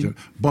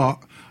 But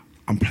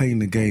I'm playing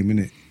the game,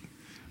 innit?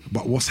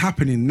 But what's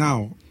happening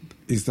now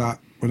is that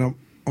when I'm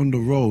on the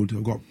road,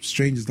 I've got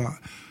strangers that,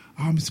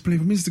 Mr. Play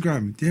from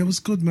Instagram. Yeah, what's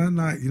good, man?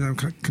 Like,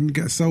 can you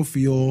get a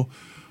selfie? Or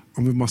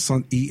I'm with my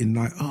son eating.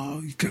 Like,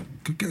 you could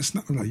get a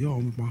snap. I'm like, yo,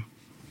 I'm with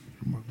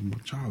my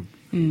child.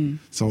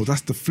 So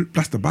that's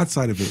the bad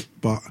side of it.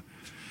 But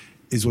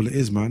is what it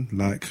is, man.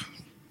 Like,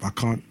 I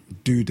can't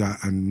do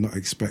that and not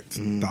expect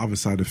the other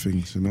side of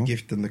things,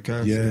 Gift and the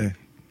curse. Yeah.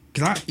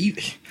 because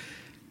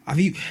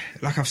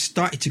I've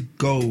started to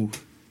go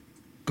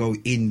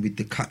in with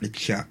the Cutler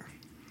Chat,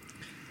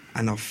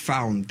 and I've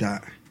found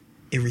that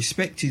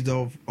irrespective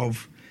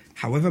of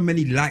however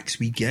many likes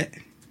we get,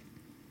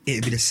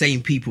 it'll be the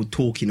same people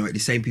talking or the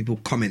same people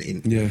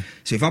commenting. Yeah.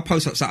 So if I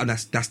post up something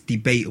that's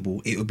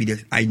debatable, it'll be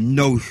I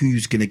know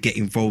who's gonna get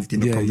involved in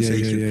the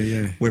conversation.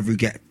 Yeah. Whether we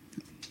get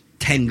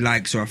 10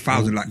 likes or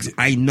 1,000 likes,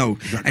 I know.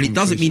 And it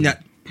doesn't mean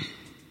that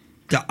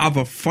the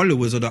other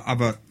followers or the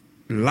other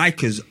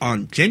likers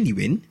aren't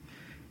genuine.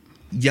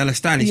 You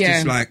understand? It's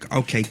just like,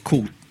 okay,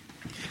 cool.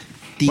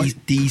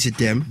 These are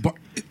them. But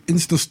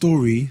Insta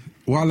Story,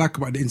 what I like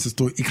about the Insta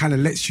Story, it kind of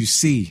lets you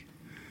see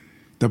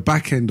the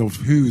back end of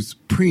who's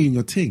pre-ing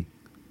your thing.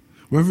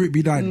 Whether it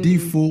be that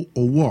default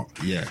or what.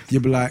 Yeah.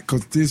 You'll be like,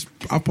 because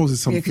I posted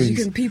some because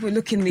things. people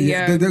look in the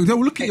they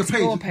will look at your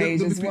explore page.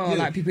 page as well,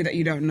 like people that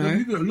you don't know. There are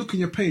people that look in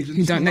your page and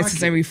who just don't like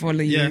necessarily it. follow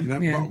you. Yeah.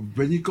 But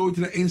when you go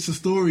to the Insta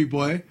Story,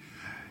 boy,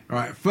 all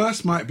right,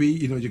 first might be,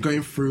 you're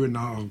going through and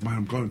now, man,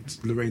 I'm going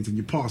to Lorraine's and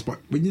you pass. But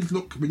when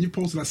you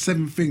posted like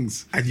 7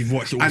 things. And you've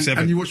watched all 7.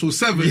 And you watched all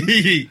 7.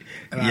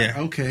 Yeah.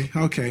 Okay.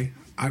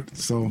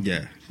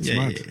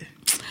 Yeah.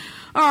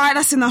 All right,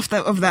 that's enough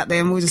of that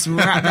then. We'll just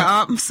wrap that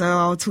up. So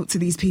I'll talk to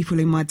these people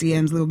in my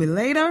DMs a little bit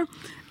later.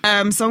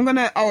 So I'm going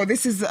to...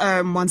 this is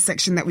one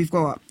section that we've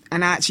got.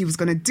 And I actually was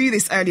going to do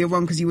this earlier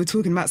on because you were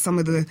talking about some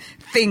of the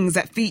things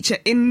that feature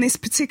in this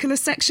particular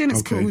section.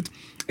 It's called...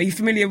 Are you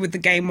familiar with the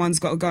game One's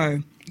Gotta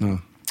Go? No.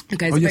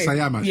 Okay, so yes, I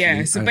am actually.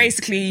 Yeah, so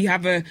basically you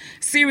have a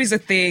series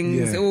of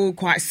things, all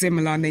quite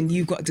similar, and then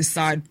you've got to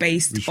decide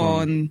based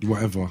on...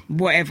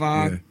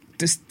 Whatever.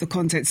 Just the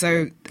content.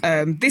 So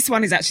this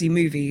one is actually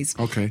movies.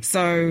 Okay.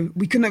 So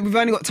we've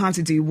only got time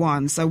to do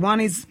one. So one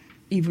is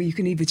you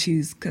can either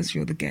choose, because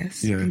you're the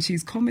guest, you can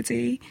choose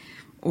comedy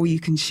or you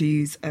can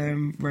choose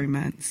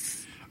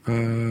romance.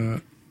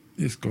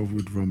 Let's go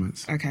with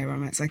romance. Okay,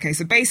 romance. Okay,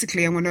 so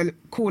basically I'm going to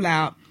call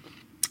out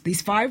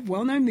these 5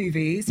 well-known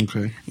movies.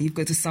 Okay. And you've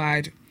got to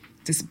decide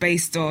just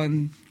based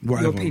on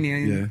Whatever, your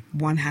opinion.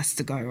 One has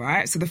to go,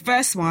 right? So the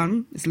first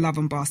one is Love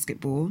and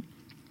Basketball.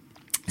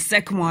 The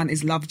second one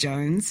is Love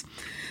Jones.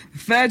 The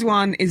third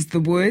one is The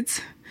Woods.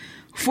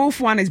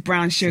 Fourth one is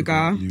Brown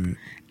Sugar.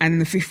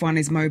 And the fifth one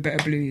is Mo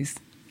Better Blues.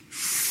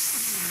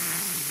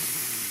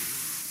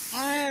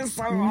 Oh,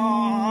 so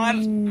hard.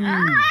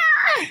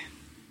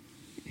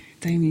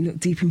 Damien, you look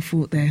deep in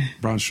thought there.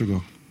 Brown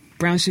Sugar.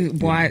 Brown Sugar.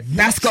 Why?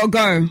 That's got to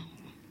go.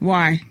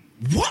 Why?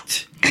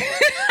 What?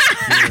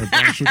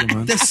 Brown Sugar,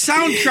 man. The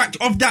soundtrack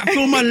of that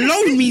film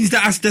alone means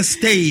that has to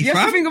stay. You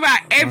have to think about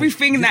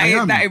everything that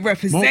it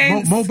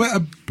represents. Mo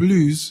Better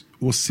Blues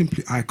was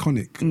simply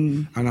iconic.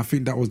 And I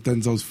think that was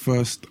Denzel's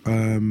first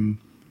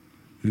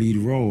lead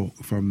role,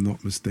 if I'm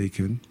not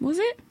mistaken. Was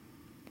it?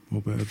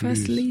 Mo Better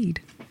First Blues. lead.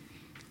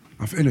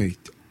 Anyway,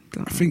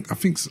 I think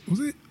was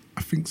it?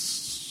 I think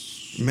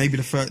maybe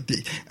the first.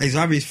 It's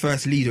either his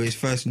first lead or his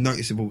first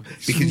noticeable.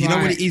 Because you know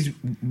what it is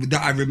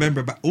that I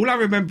remember about. All I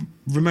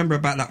remember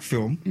about that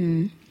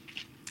film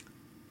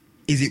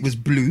is it was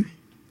blue.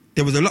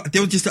 There was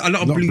just a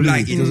lot of blue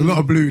lighting. There was a lot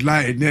of blue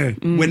lighting. Yeah.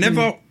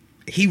 Whenever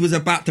he was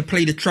about to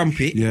play the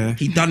trumpet,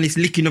 he done this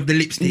licking of the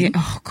lips thing. Yeah.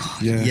 Oh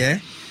God. Yeah.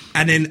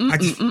 And then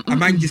a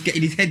man just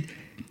getting his head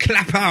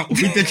clap out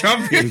with the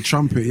trumpet. The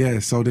trumpet, yeah.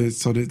 So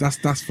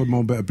that's for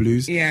Mo Better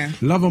Blues. Yeah.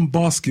 Love and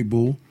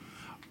Basketball.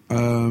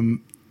 I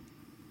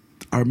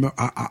remember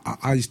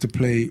I used to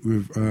play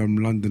with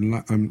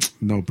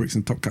Bricks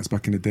and Top Cats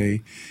back in the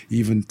day.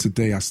 Even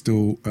today, I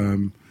still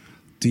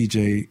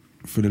DJ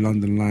for the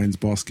London Lions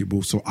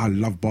basketball. So I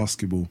love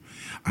basketball,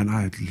 and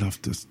I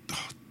love this.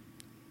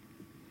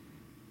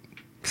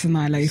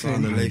 Sanaa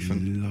Lathan.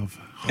 I love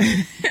her.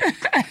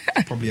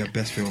 Probably her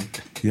best film.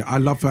 Yeah, I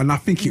love her, and I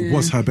think it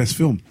was her best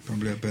film.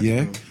 Probably her best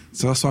film.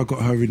 So that's why I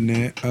got her in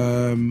there.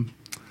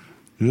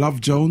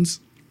 Love Jones.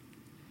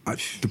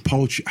 The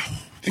poetry.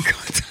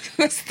 God,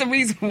 that's the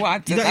reason why.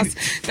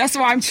 That's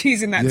why I'm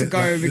choosing that to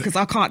go, because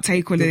I can't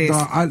take all of this.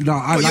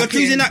 You're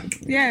choosing that.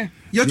 Yeah.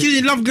 You're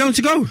choosing Love Jones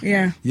to go.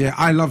 Yeah. Yeah,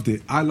 I loved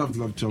it. I loved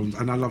Love Jones,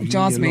 and I love.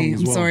 Jars me.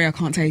 I'm well. sorry, I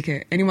can't take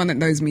it. Anyone that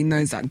knows me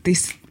knows that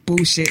this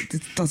bullshit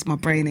does my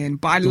brain in.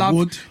 But I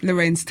love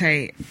Lorenz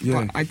Tate.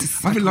 Yeah, I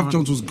think Love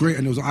Jones was great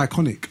and it was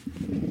iconic.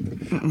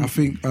 I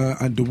think,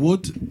 and The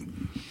Wood.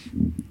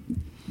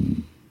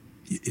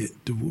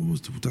 The Wood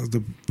was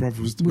the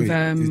brothers. Wait,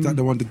 is that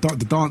the one?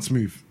 The dance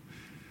move.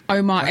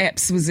 Omar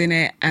Epps was in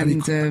it,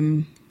 and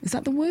is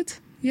that The Wood?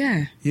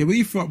 Yeah. Yeah, where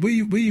you from? Where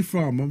you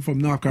from? I'm from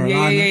North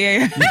Carolina.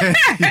 Yeah.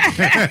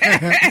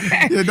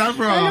 Yeah, that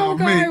film,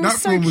 mate. That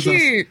film was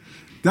cute.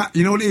 That,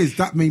 you know what it is?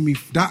 That made me.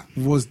 That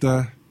was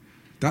that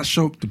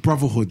showed the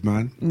brotherhood,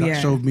 man.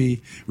 That showed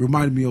me,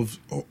 reminded me of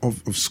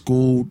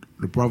school,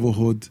 the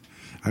brotherhood,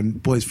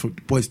 and Boys to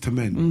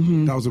Men.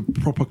 Mm-hmm. That was a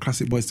proper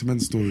classic Boys to Men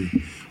story.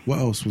 What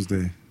else was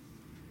there?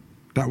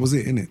 That was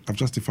it, innit? I've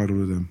justified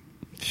all of them.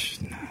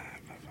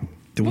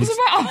 The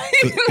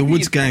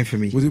Wood's going for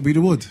me. Would it be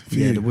The Wood for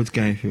you? The Wood's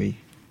going for me.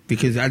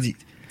 Because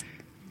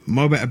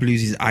Mo Better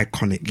Blues is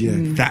iconic.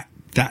 Yeah.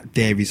 That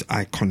there is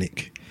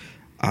iconic.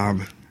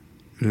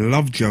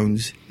 Love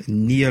Jones,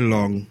 Nia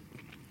Long,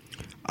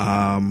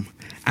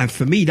 and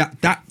for me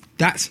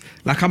that's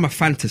like, I'm a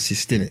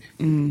fantasist,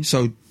 innit?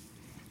 So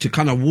to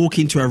kind of walk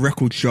into a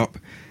record shop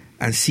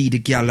and see the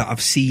girl that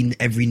I've seen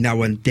every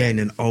now and then,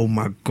 and oh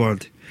my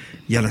God,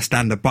 you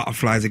understand, the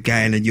butterflies are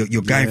going, and you're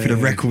going through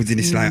the records, and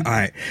it's like, all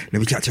right, let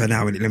me chat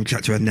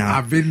to her now.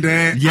 I've been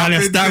there. You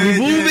understand? We've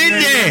all been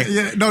there.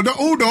 Yeah. No, not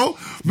all though.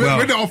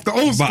 We're not off the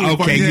old school.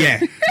 But okay, yeah.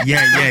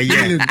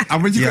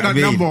 And when you got that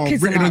number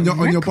written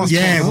on your passport,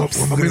 yeah, what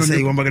am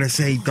I gonna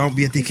say? Don't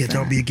be a dickhead.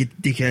 Don't be a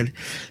dickhead.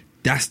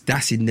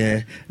 That's in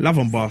there. Love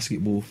on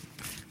Basketball.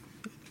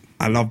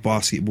 I love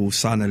Basketball.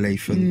 Sana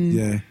Lathan.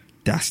 Yeah,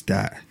 that's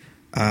that.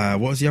 What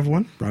was the other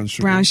one? Brown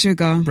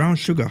Sugar. Brown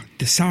Sugar.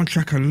 The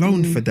soundtrack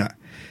alone for that.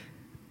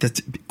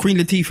 Queen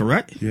Latifah,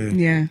 right?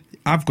 Yeah.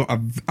 I've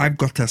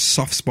got a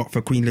soft spot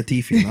for Queen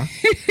Latifah, you know?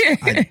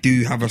 I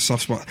do have a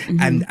soft spot,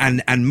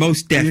 and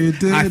Most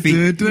Def I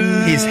think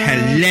is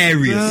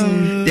hilarious.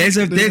 There's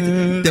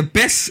the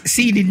best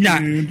scene in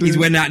that is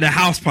when at the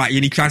house party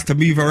and he tries to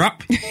move her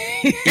up in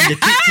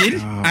the kitchen,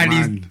 and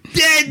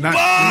he's dead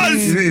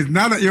bars.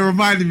 Now that you're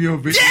reminding me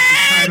of it,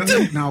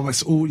 dead. Now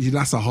it's all.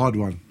 That's a hard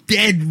one.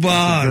 Dead bars.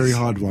 That's a very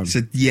hard one.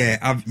 So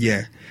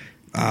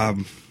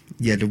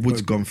yeah, The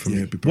Wood's gone for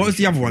me. What was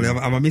the other one? Have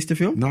I missed a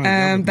film? No,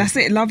 that's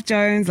it. Love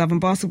Jones, Love and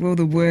Basketball,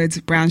 The Woods,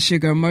 Brown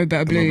Sugar, Mo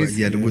Better Blues.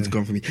 The Wood's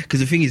gone for me. Because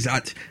the thing is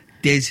that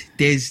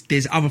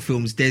there's other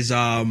films. There's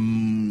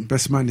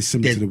Best Man is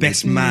similar to The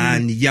Best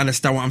Man. You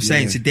understand what I'm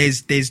saying? So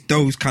there's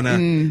those kind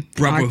of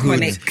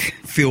brotherhood iconic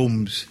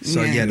films.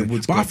 So The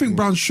Wood's. But gone I think for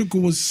Brown Sugar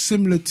was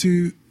similar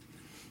to.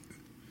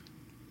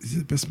 Is it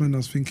The Best Man I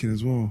was thinking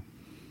as well?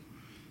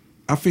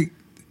 I think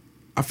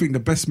The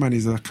Best Man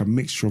is like a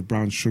mixture of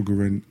Brown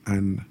Sugar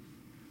and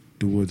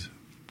The Wood.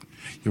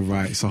 You're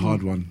right, it's a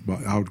hard one,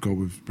 but I would go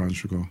with Brown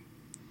Sugar.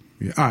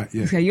 Yeah, all right,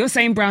 yeah. Okay, you're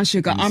saying Brown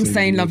Sugar, I'm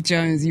saying Love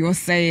Jones, you're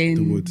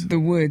saying The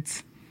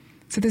Woods.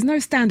 So there's no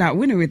standout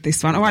winner with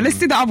this one. All right, let's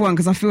do the other one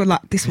because I feel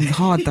like this one's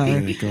hard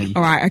though. Go on.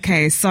 All right,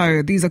 okay,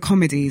 so these are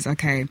comedies,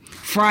 okay.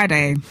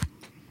 Friday,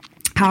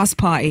 House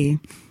Party,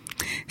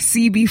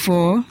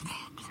 CB4,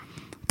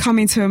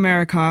 Coming to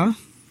America,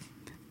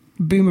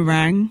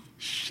 Boomerang,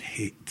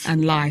 Shit.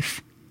 and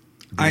Life.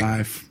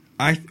 Life.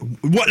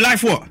 What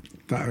Life? What?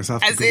 That was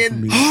have As to go in- for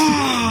me.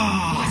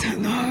 I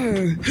don't know.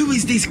 Who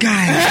is this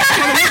guy?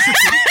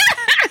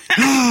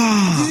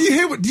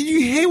 Did you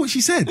hear what she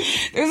said?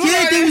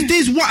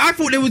 There's one. I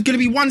thought there was going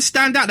to be one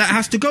standout that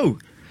has to go.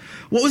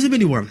 What was the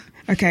mini one?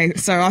 Okay,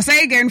 so I'll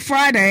say again,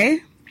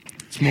 Friday,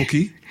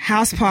 Smokey.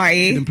 House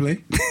Party. Didn't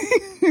play.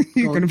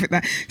 You're going to put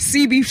that.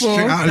 CB4.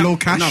 Straight out of Low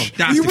Cash. No,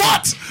 that's You the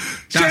what? goal.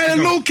 Straight out of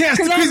the goal. Low Cash.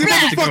 The Because crazy I'm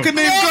black. motherfucker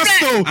named I'm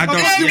Gusto. black. I don't-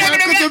 I you know-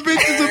 fucked the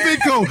bitch is a big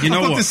goal. You know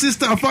I fucked what? the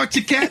sister. I fucked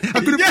your cat. I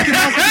could have fucking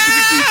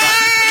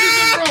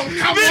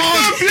Come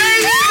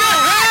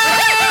on.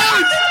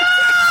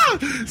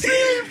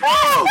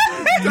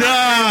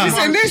 Nah.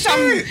 Listen, there's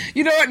some,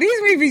 you know what,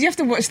 these movies, you have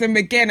to watch them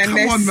again and Come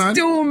they're on, man.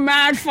 still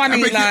mad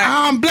funny. Like,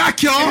 I'm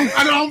black, y'all. And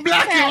I'm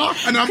black, y'all.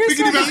 And I'm Chris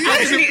thinking about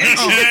Rock is actually itchy.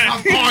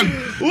 come on.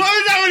 What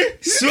was that one?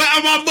 Sweat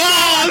on my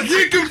balls.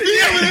 You can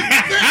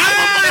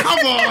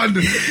Come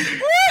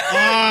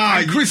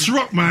on. Chris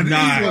Rock, man.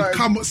 Nah.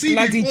 Come on. See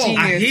Bloody before.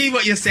 genius. I hear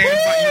what you're saying,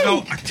 but you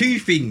know, two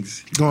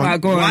things. Go on.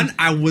 Right, go on. One,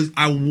 I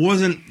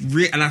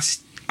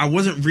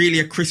wasn't really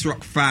a Chris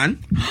Rock fan.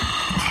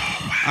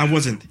 I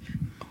wasn't.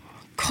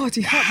 God,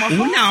 you hurt my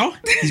Well, heart.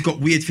 now he's got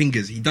weird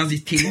fingers. He does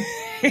his thing.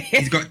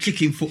 He's got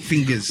chicken foot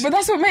fingers. But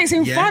that's what makes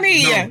him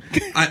funny. No.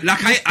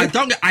 I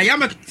don't. I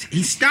am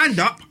he's stand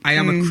up. I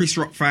am a Chris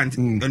Rock fan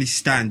on his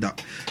stand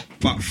up,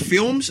 but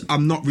films,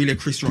 I'm not really a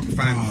Chris Rock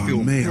fan. of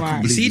film. mate, I Right.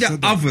 can't You believe see the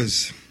said that.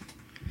 others.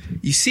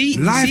 You see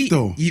Life,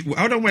 though.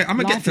 Hold on, wait. I'm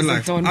gonna Life get to is a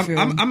life. Don I'm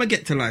film. gonna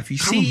get to life.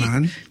 Come on,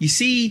 man. You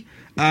see,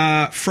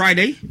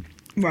 Friday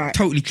Right.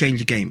 totally changed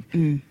the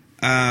game.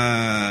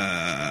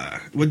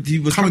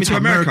 Was Coming to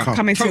America.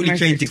 Coming to Totally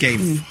America. changed the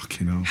game.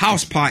 Fucking hell.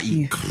 House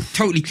Party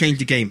totally changed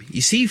the game.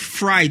 You see,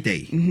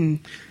 Friday.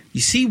 You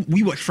see,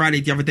 we watched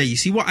Friday the other day. You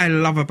see what I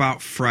love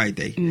about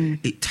Friday?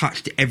 It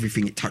touched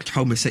everything. It touched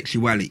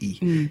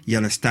homosexuality. You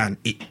understand?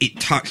 It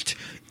touched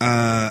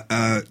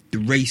the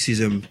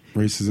racism.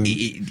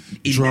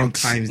 In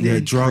Drugs. them times, Yeah,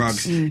 there,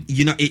 drugs.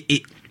 You know,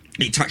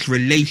 it touched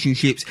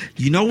relationships.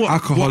 You know what? What I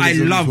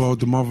Alcoholism love as well,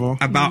 the mother.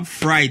 about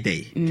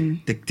Friday,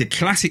 the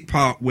classic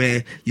part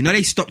where you know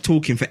they stop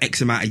talking for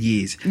X amount of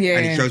years, and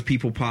it shows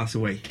people pass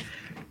away,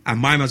 and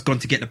Mima's gone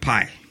to get the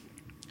pie.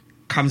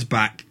 Comes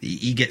back,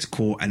 he gets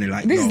caught, and they're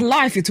like, This is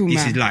life you're talking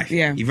This about. is life.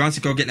 Yeah. He runs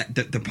to go get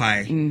the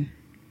pie,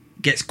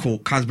 gets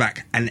caught, comes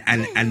back, and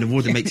the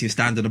warden makes him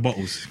stand on the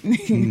bottles.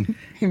 Him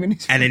and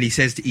his And then he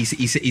says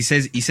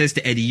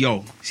to Eddie,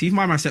 yo, see if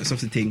my man steps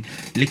off the thing,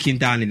 lick him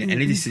down in it. And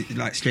then he's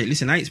like straight,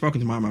 listen, I ain't spoken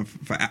to my man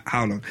for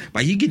how long?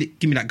 But you give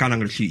me that gun, I'm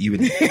gonna shoot you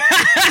in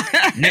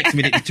it. Next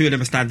minute, the two of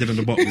them are standing on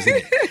the bottles.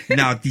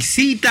 Now, you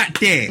see that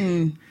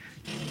there?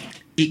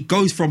 It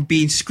goes from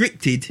being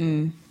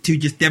scripted to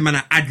just them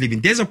and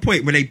ad-libbing. There's a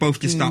point where they both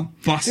just start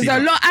busting.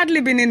 There's a lot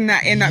ad-libbing in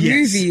that Yes.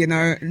 movie, you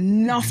know.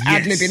 Enough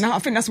Yes. ad-libbing. I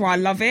think that's why I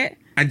love it.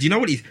 And do you know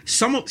what it is?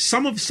 Some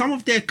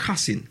of their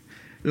cussing,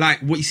 like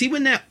what you see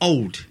when they're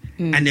old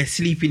and they're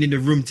sleeping in the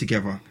room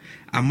together,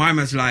 and my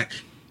man's like,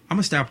 I'm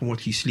gonna stay up and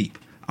watch you sleep.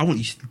 I want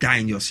you to die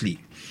in your sleep.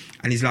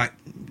 And he's like,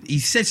 he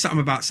said something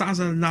about, sounds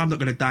like, no, I'm not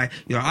gonna die.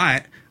 You're like, all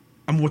right,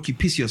 I'm gonna watch you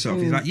piss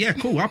yourself. He's like, yeah,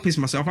 cool, I'll piss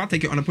myself. I'll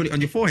take it on and put it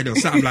on your forehead or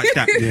something like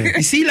that. Yeah.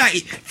 You see, like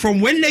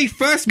from when they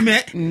first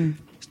met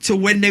to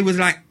when they was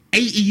like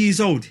 80 years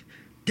old,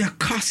 the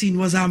cussing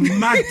was a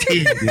mad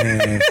thing.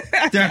 Yeah.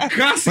 The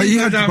cussing But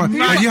you was had- a but-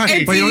 mad but you had-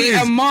 thing. but you're- Eddie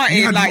is. and Martin,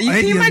 You had like, you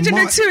Eddie can and imagine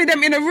the Martin. two of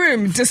them in a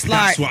room, just like,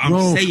 That's what I'm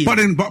Bro,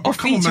 saying. but Off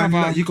come on, each man.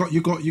 other. Like,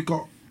 you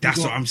got. That's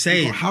what I'm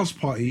saying. You got House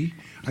Party,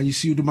 and you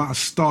see the amount of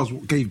stars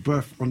what gave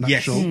birth on that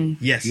Yes, show.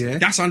 yes, Yeah?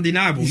 that's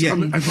undeniable. You Yeah,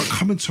 see, but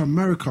coming to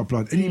America,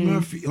 blood. Eddie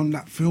Murphy on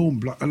that film,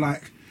 blood.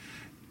 Like,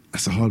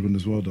 that's a hard one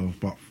as well, though.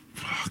 But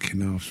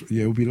fucking hell,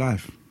 yeah, it'll be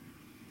live.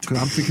 Because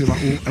I'm thinking about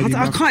all Eddie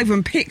I Murphy. can't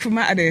even pick from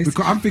out of this.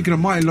 Because I'm thinking of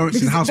Martin Lawrence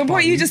in Because House the Party.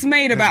 point you just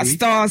made about Eddie.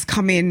 stars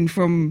coming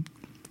from,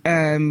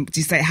 do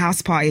you say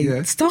House Party?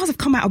 Yeah. Stars have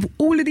come out of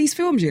all of these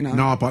films, you know.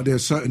 No, but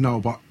there's certain. No,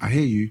 but I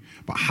hear you.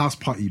 But House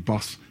Party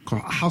bus.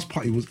 'Cause House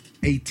Party was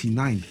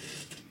 89.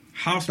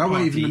 House That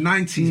wasn't even the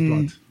Party.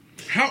 90s,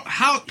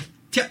 blood.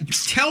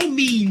 Tell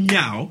me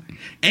now,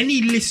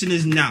 any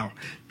listeners now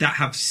that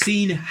have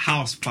seen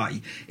House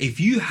Party, if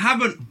you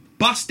haven't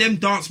bust them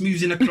dance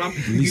moves in a club,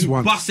 least you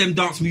once. bust them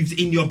dance moves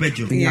in your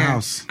bedroom. In your Yeah.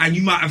 house. And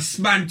you might have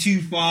spanned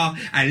too far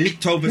and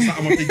licked over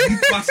something. You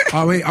bust.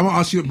 Oh wait, I'm gonna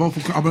ask you both.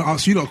 I'm gonna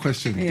ask you lot a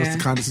question. Yeah. Just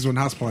to kind of, this is on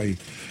House Party.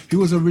 Who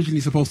was originally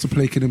supposed to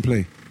play Kid and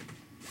Play?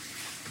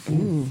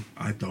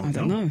 I don't I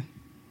don't know.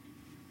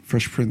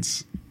 Fresh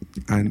Prince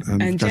and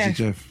Jazzy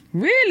Jeff.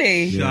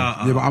 Really? Shut Yeah.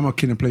 up. Yeah, but I'm a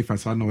Kid and Play fan,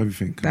 so I know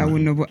everything. That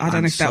wouldn't have. I don't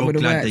I'm know if that so would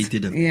have glad worked. they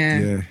didn't. Yeah.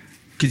 Yeah,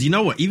 Because you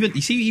know what?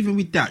 Even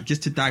with that,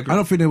 just to digress, I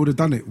don't think they would have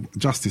done it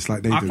justice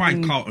like they I did.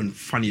 find Carlton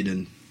funnier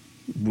than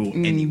Will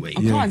anyway.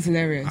 Oh, Carlton's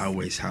hilarious. I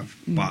always have.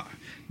 But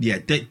yeah,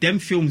 them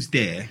films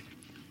there,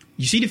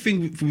 you see the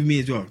thing with me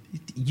as well.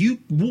 You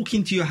walk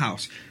into your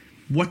house,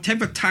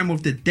 whatever time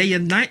of the day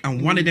and night,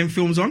 and one of them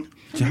films on,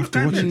 You have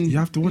to watch it. You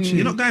have to watch it.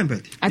 You're not going to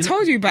bed. I You're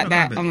told not- you about you're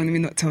that. not I'm going to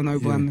going to not tell no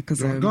one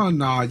because Go on,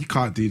 nah, you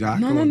can't do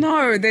that. Go on.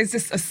 no. There's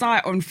just a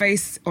site on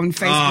Facebook.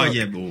 Oh,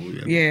 yeah, bro.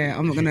 Yeah,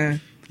 I'm not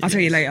gonna. I'll tell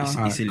you later. It's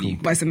Alright, illegal. cool.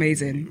 But it's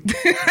amazing.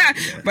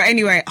 But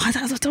anyway, I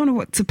don't know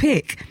what to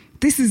pick.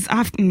 This is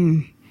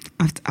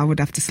I would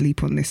have to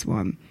sleep on this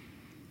one.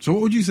 So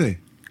what would you say?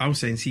 I was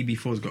saying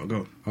CB4's got to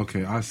go.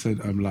 Okay, I said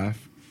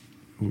Life.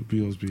 What would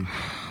yours be?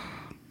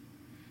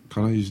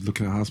 Can I use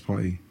looking at House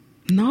Party?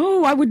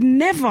 No, I would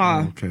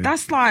never. Okay.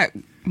 That's like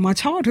my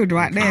childhood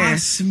right there. I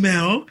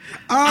smell.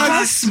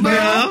 I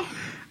smell.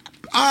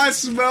 I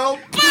smell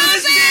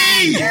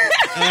Pussy!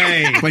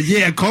 Hey. But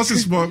yeah, of course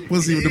it's smell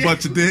pussy with a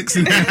bunch of dicks.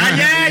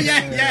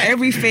 yeah.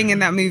 Everything in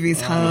that movie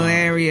is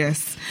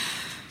hilarious.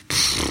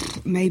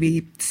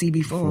 Maybe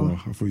CB4. Oh,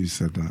 I thought you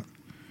said that.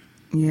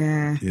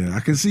 Yeah. Yeah, I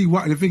can see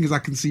why. The thing is, I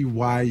can see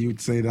why you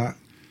would say that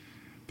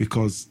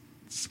because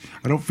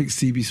I don't think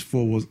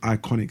CB4 was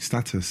iconic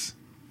status.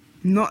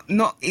 Not in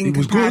It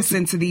was good.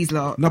 comparison to these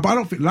lot. No, but I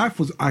don't think Life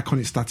was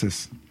iconic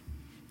status.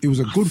 It was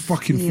a good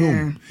fucking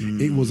film.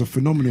 It was a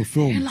phenomenal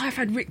film. Real Life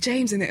had Rick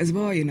James in it as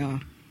well, you know.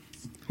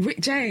 Rick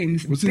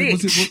James. Was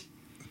it?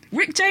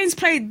 Rick James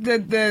played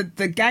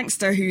the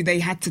gangster who they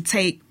had to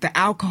take the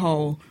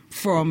alcohol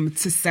from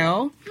to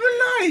sell.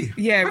 Really?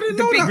 Yeah, I didn't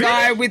the know big that.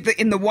 guy with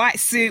in the white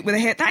suit with the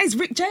hair. That is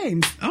Rick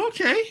James.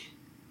 Okay.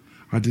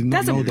 I did not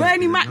That's know a that.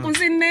 Bernie Mac was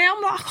in there.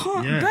 I'm like, I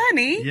can't. Yeah.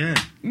 Bernie? Yeah.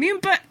 Me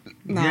and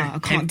Nah, Yeah. I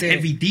can't do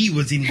Heavy it. D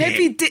was in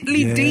Heavy there.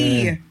 Diddly Yeah,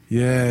 D.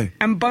 yeah.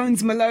 And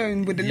Bones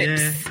Malone with the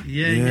lips.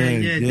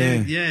 Yeah.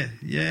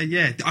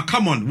 Oh,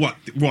 come on, what?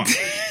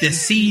 The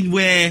scene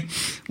where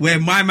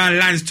my man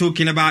Lan's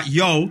talking about,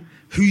 yo,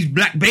 whose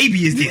black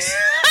baby is this?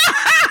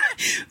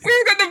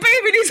 We've got the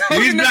baby and he's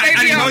holding Who's the black? And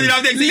baby he's up. holding it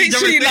up next to each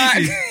other's Literally like...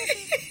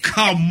 faces.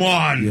 Come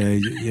on.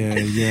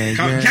 Yeah.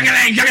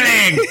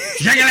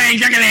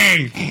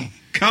 Juggling.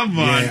 Come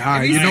on. Yeah, all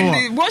right, you know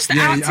what? Watch the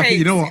Yeah, outtakes. I think,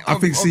 you know what? I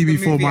think of the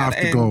CB4 movie might at have the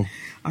to end. go.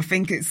 I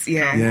think it's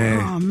yeah.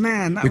 Yeah. Oh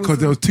man, that Because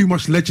there was too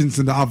much legends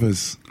in the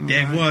others.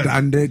 There was.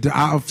 And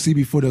out of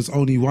CB4, there was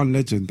only one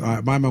legend.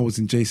 My man was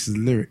in Jason's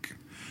Lyric.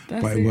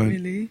 that's but it it weren't.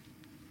 really.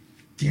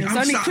 Yeah, It's I'm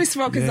only so- Chris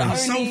Rock is yeah. the I'm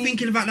so only.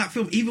 thinking about that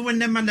film. Even when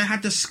them man that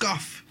had the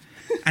scuff.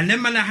 And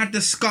then man that had the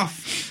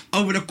scuff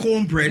over the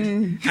cornbread.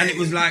 And it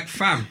was like,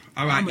 fam,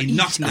 all right,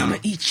 enough now. I'm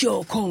gonna eat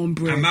your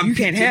cornbread. And man You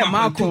can't picked him have up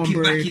my and took him back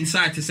cornbread.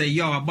 inside to say,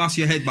 yo, I'll bust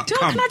your head, but Do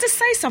you know, come. can I just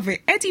say something?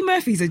 Eddie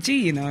Murphy's a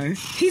G, you know.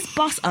 He's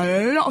bust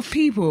a lot of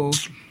people.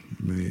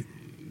 Mate.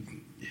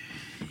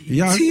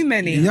 Yes, Too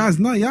many. Yes,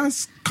 no,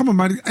 yes. Come on,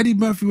 man. Eddie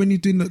Murphy, when you're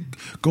doing the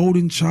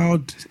Golden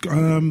Child.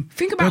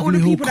 Think about all Beverly the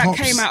Hill people that Cops.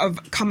 came out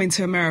of Coming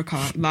to America.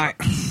 Like,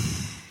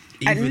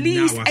 at Even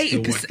least now, I still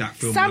watch 80%. that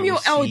film Samuel when I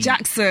was L. seeing-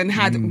 Jackson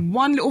had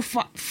one little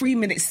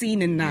 3-minute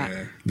scene in that.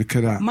 Yeah. Look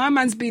at that. My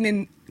man's been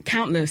in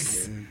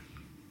countless.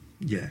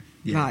 Yeah.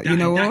 Like, you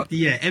know what?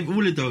 Yeah,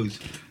 all of those.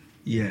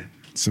 Yeah.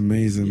 It's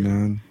amazing,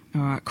 man.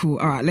 All right, cool.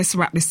 All right, let's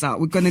wrap this up.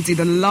 We're going to do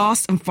the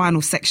last and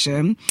final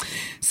section.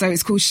 So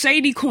it's called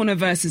Shady Corner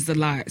versus the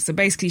Light. So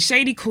basically,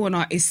 Shady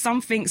Corner is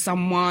something,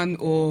 someone,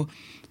 or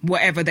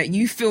whatever that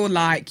you feel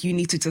like you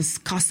need to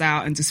just cuss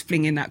out and just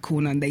fling in that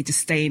corner and they just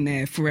stay in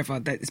there forever.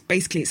 That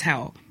it's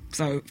hell.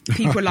 So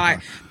people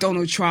like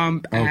Donald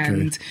Trump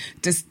and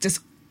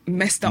just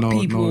messed up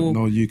people.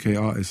 No UK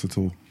artists at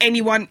all.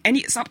 Anyone,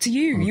 it's up to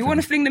you. Okay. You want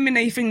to fling them in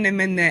there, you fling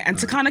them in there. And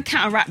to kind of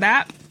counteract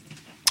that,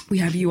 we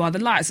have You Are the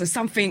Light. So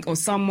something or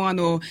someone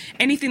or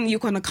anything that you're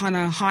going to kind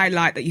of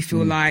highlight that you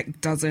feel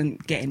like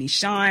doesn't get any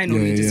shine or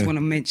you just want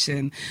to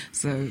mention.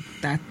 So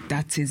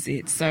that is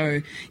it. So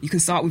you can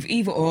start with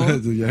either or.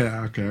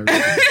 Yeah, okay.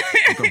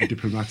 I've got to be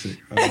diplomatic.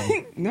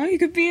 No, you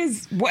could be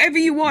as whatever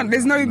you want.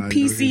 There's no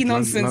PC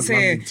nonsense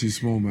here. London's too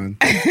small, man.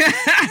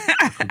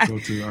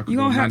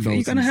 You're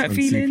gonna hurt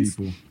feelings.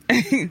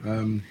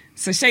 People.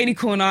 So Shady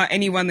Corner,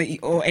 anyone that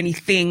or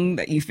anything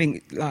that you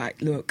think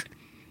like, look,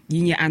 you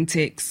and your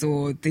antics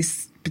or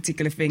this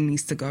particular thing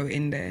needs to go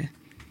in there.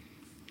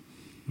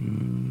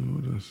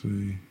 What did I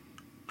say?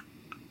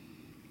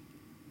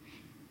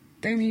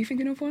 Damien, you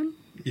thinking of one?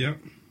 Yeah.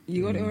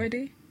 You got it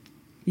already?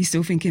 You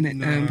still thinking it,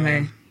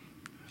 Play?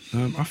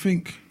 I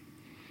think,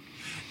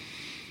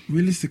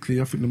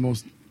 realistically, I think the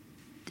most...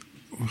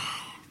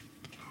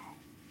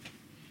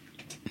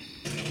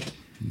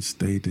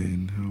 stayed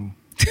in, hell.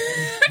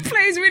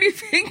 Play's really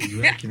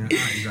thinking.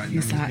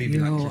 He's like,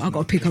 yo, I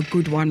got to pick a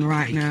good one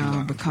right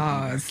now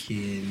because...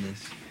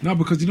 No,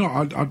 because,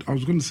 I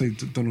was going to say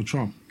Donald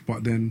Trump,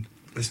 but then...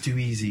 It's too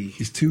easy.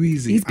 It's too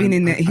easy. He's been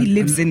in there. He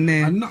lives in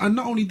there. And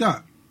not only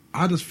that,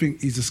 I just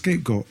think he's a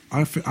scapegoat.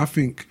 I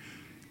think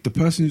the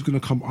person who's going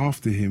to come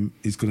after him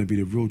is going to be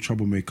the real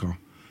troublemaker.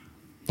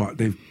 But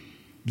they're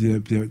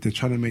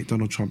trying to make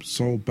Donald Trump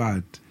so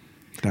bad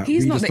that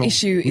he's not the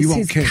issue. It's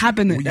his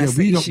cabinet that's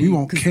the issue. We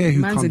won't care who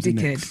man's comes a in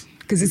dickhead. next.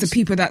 Because it's the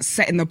people that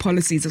setting the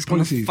policies that's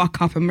going to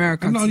fuck up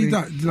America. And not only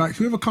that, like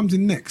whoever comes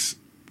in next,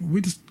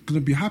 we're just going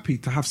to be happy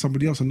to have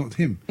somebody else and not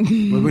him.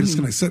 We're just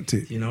going to accept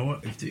it. You know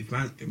what?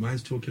 If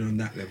man's talking on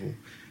that level,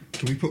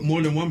 can we put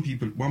more than one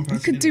person? You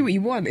can do what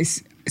you want.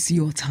 It's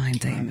your time,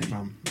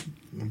 Damon.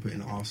 I'm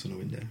putting Arsenal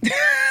in there.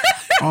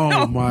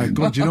 Oh my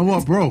God! You know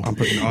what, bro? I'm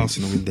putting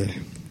Arsenal in there.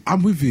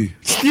 I'm with you.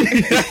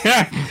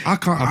 I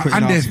can't.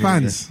 And there's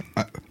fans.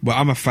 Well,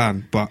 I'm a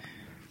fan, but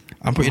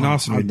I'm putting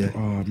Arsenal in there.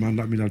 Oh man,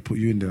 that means I'd put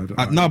you in there.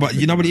 No, but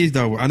you know what it is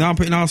though. I know I'm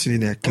putting Arsenal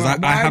in there because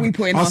why are we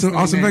putting Arsenal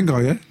Arsene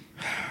Wenger? Yeah.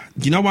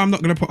 Do you know why I'm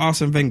not going to put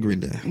Arsene Wenger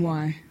in there?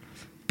 Why?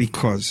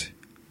 Because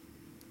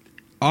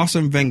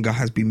Arsene Wenger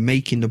has been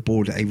making the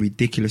board a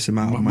ridiculous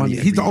amount of money.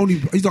 He's the only.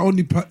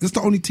 That's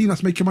the only team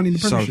that's making money in the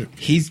Premiership.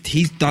 So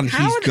he's done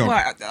his job.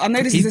 I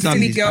know this is a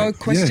silly girl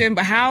question,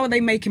 but how are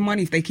they making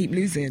money if they keep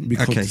losing?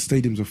 Because the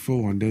stadiums are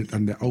full and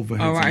they're overheads.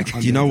 All right.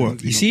 Do you know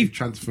what? You see,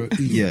 transfer.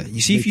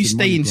 You see, if you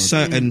stay in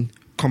certain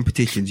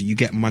competitions, you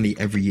get money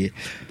every year.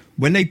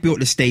 When they built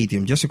the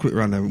stadium, just a quick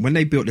rundown. When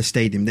they built the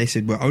stadium, they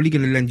said we're only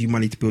going to lend you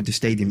money to build the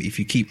stadium if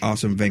you keep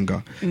Arsene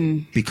Wenger,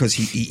 because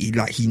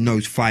he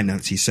knows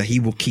finances, so he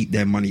will keep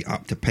their money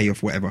up to pay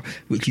off whatever.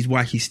 Which is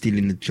why he's still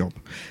in the job.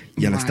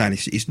 You understand?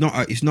 It's not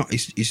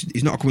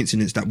a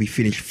coincidence that we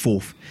finished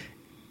fourth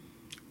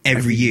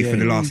every year for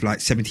the last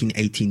 17,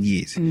 18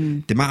 years.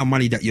 The amount of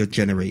money that you're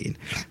generating.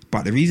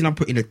 But the reason I'm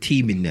putting a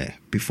team in there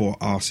before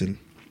Arsene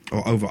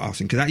or over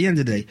Arsene, because at the end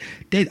of the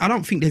day, I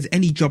don't think there's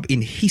any job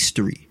in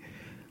history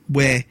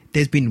where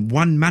there's been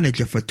one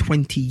manager for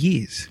 20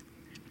 years.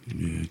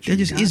 Yeah, there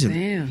just isn't.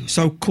 Damn.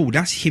 So cool,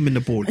 that's him in the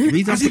board.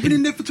 Has he been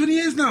in there for 20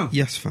 years now?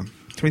 Yes, fam.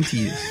 20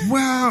 years.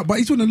 Wow, but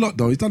he's done a lot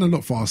though. He's done a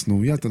lot for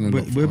Arsenal. He has done a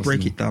lot for We'll Arsenal.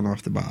 break it down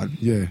after, but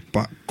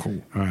but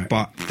cool. All right.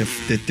 But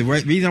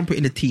the reason I'm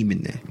putting the team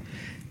in there,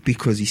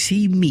 because you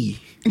see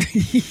me,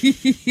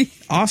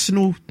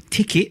 Arsenal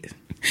ticket,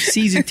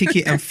 season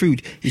ticket and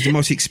food is the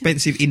most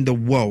expensive in the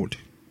world.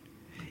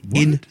 What?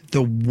 In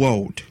the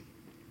world.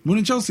 More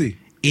than Chelsea?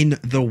 In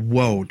the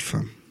world,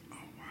 fam. Oh,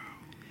 wow.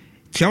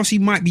 Chelsea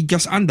might be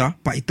just under,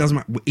 but it doesn't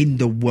matter. We're in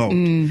the world.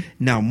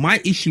 Now,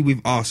 my issue with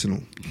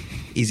Arsenal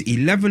is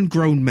 11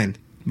 grown men,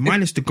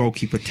 minus the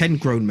goalkeeper, 10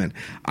 grown men.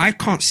 I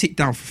can't sit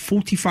down for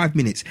 45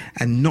 minutes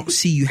and not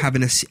see you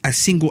having a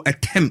single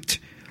attempt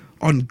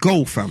on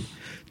goal, fam.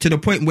 To the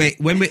point where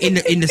when we're in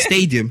the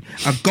stadium,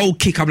 a goal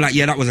kick, I'm like,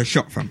 yeah, that was a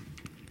shot, fam.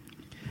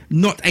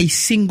 Not a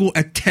single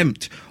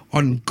attempt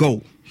on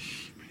goal.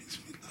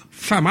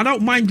 Fam, I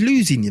don't mind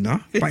losing,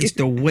 but it's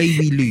the way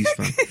we lose,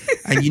 fam.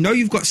 And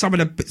you've got some of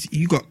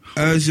you got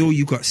Ozil,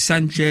 you got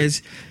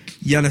Sanchez,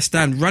 you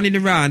understand, running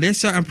around. There's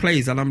certain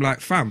players, and I'm like,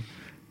 fam,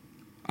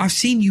 I've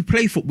seen you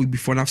play football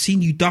before, and I've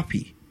seen you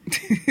duppy.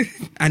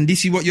 And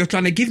this is what you're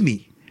trying to give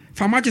me.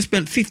 Fam, I just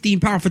spent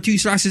 £15 for 2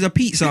 slices of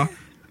pizza,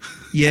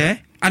 yeah,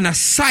 and a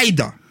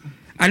cider.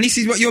 And this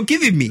is what you're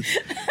giving me.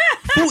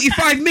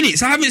 45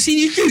 minutes, I haven't seen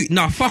you shoot.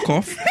 Nah, fuck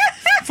off.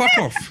 Fuck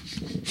off.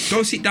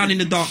 Go sit down in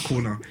the dark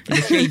corner, in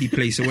the shady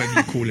place or whatever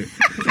you call it.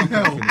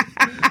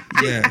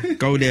 Yeah,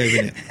 go there,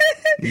 innit?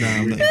 Nah,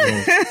 I'm not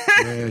involved.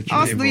 Yeah,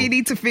 Arsenal, you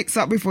need to fix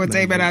up before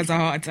Damon has a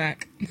heart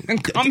attack.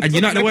 And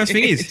you know what the worst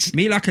thing is?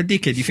 Me like a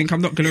dickhead. You think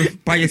I'm not going to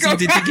buy a season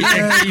ticket?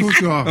 Yeah, of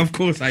course you are. Of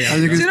course I am.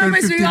 And you're Do you know going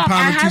what to makes me spend laugh? I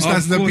 £15 and 2 have-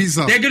 slices of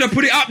pizza. They're going to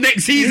put it up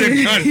next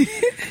season, man.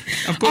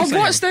 Of course I've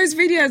watched those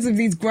videos of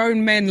these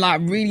grown men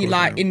like really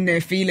like in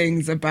their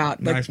feelings about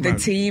Nice, the man.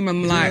 team.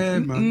 I'm like, Yeah,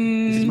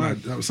 man. It's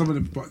mad. Some of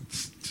them are funny as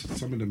hell.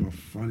 Some of them are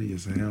funny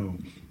as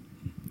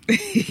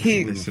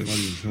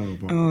hell.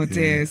 But, oh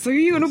dear. yeah. So who are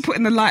you gonna put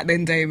in the light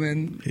then,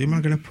 Damon? Who am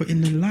I going to put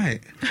in the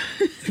light?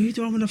 Who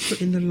do I want to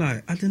put in the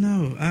light? I don't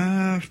know.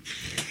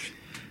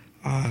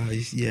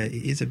 Yeah, it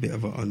is a bit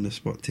of an on the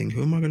spot thing.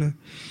 Who am I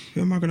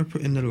gonna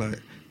put in the light?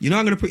 You know,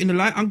 I'm gonna put in the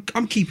light.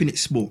 I'm keeping it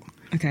sport.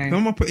 Okay. Who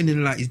am I putting in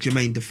the light is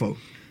Jermaine Defoe,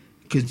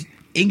 because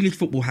English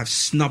football have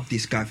snubbed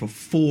this guy for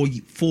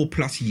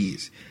 4+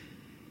 years.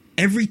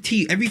 Every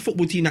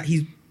football team that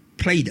he's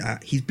played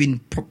at, he's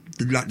been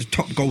like the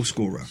top goal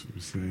scorer, I'm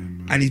saying,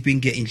 man. and he's been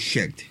getting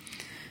shagged.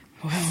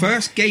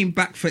 First game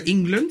back for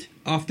England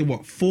after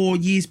 4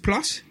 years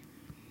plus.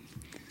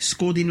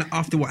 Scored in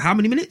after how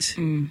many minutes?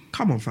 Come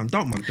on, fam,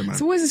 don't mug the man.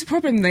 So what is this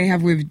problem they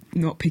have with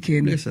not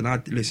picking? Listen, I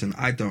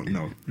don't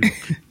know. Look,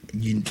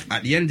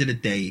 at the end of the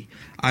day,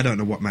 I don't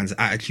know what man's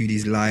attitude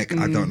is like.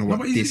 I don't know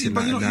what this and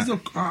that. And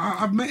that.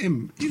 I've met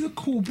him. He's a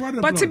cool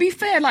brother. But to be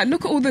fair, like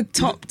look at all the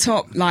top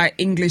like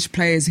English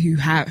players who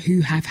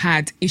have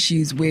had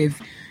issues with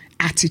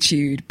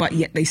attitude, but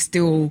yet they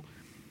still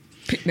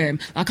pick them.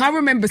 Like I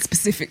remember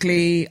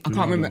specifically, I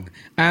can't remember.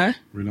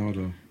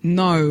 Ronaldo.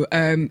 No,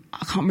 I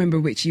can't remember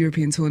which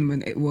European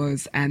tournament it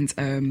was, and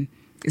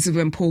this is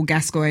when Paul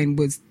Gascoigne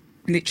was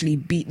literally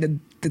beat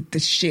the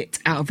shit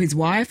out of his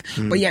wife,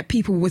 but yet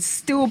people were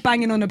still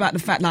banging on about the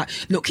fact like,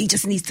 look, he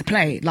just needs to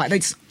play. Like they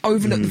just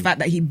overlooked the fact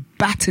that he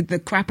battered the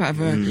crap out of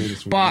her,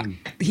 but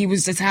he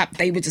was just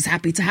they were just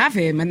happy to have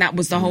him, and that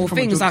was the whole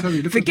thing. It was like,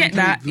 forget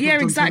that.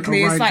 Yeah,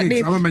 exactly. It's like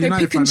they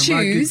pick and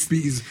choose.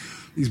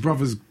 His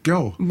brother's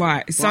girl,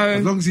 right? But So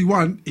as long as he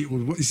won, it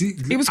was. You see,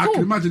 it was I cool.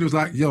 can imagine it was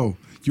like, yo,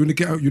 you want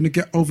to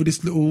get over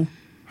this little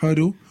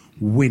hurdle,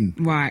 win.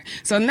 Right.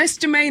 So unless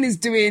Jermaine is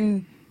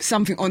doing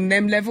something on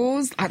them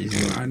levels,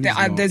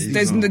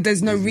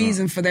 there's no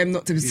reason for them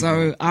not to.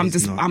 So I'm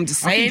just I think he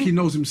saying.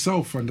 knows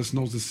himself and just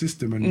knows the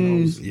system and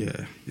knows.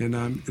 Yeah. You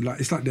know, like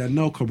it's like the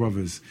Anelka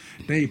brothers.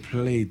 They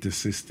played the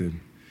system.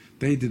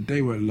 They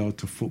weren't allowed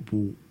to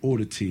football all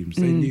the teams.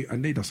 They knew,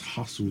 and they just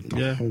hustled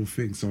the whole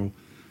thing. So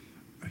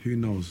who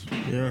knows?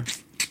 Yeah.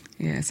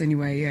 Yes.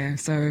 Anyway, yeah.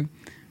 So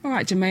all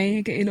right,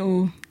 Jermaine, get your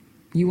little.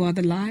 You are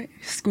the light,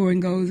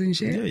 scoring goals and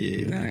shit.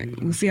 Yeah. Like,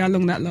 we'll see how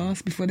long that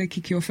lasts before they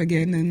kick you off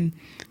again and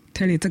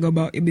tell you to go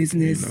about your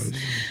business.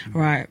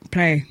 Right,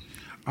 play.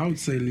 I would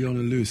say Leona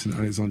Lewis and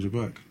Alexandra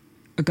Burke.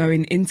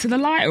 Going into the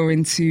light or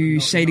into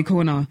Shady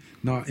Corner?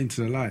 No, into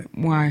the light.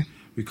 Why?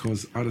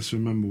 Because I just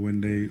remember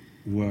when they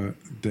were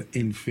the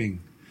in thing.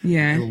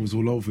 Yeah. Everyone was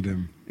all over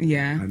them.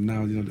 Yeah. And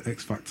now, the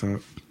X Factor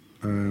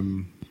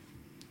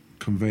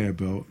conveyor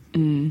belt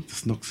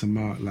just knocks them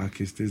out. Like,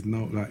 there's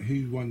no, like,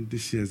 who won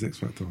this year's X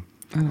Factor?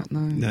 I don't know.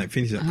 No, it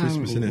finished at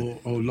Christmas, innit?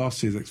 Or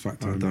last year's X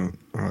Factor. I don't.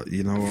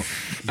 You know what?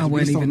 I weren't We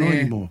just don't even know there.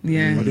 anymore.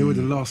 Yeah. But they were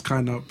the last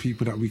kind of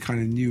people that we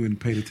kind of knew and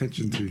paid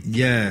attention to.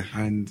 Yeah.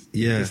 And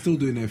they're still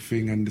doing their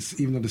thing, and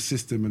even though the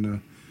system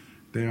and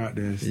they're out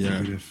there still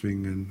doing their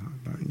thing, and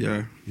like,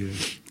 Yeah.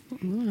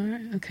 All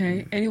right,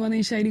 okay. Anyone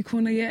in Shady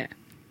Corner yet?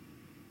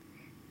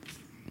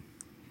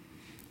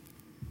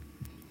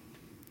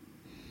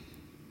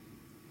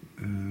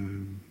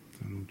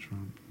 Donald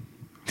Trump.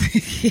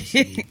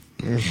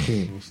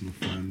 Arsenal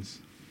fans.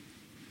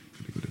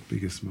 They've got the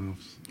biggest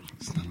mouths. I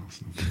can't stand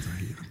Arsenal fans. I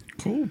hate them.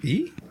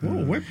 Colby.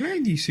 Whoa, we're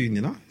playing you soon,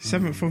 you know?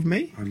 7th of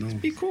May. I know.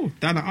 It'd be cool.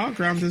 Down at our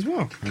ground as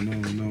well. I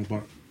know,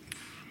 but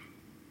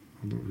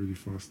I'm not really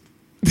fast.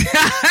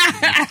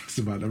 It's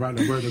about the right.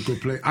 We're in a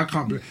good play. I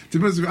can't believe. To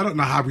be honest with you, I don't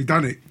know how we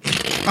done it.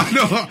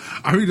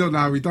 I really don't know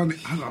how we done it.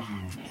 I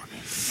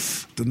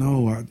don't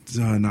know. I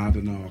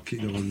don't know. I'll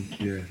keep that one.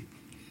 Yeah,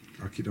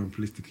 I'll keep that one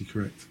politically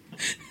correct.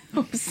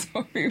 I'm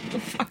sorry.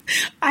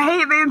 I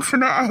hate the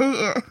internet. I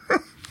hate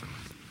it.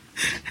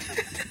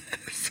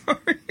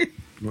 Sorry.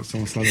 What,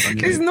 someone started on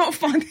your It's head? not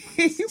funny.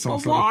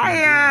 Someone But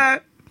why?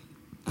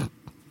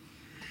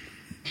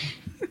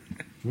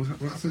 What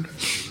happened?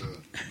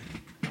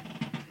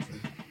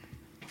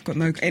 I've got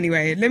no.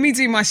 Anyway, let me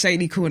do my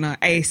Shady Corner.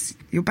 Ace,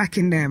 you're back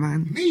in there,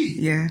 man. Me?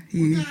 Yeah,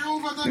 you. What the hell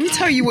have I done Let me now?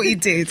 tell you what you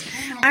did.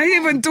 I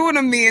didn't even dawn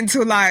on me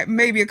until like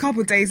maybe a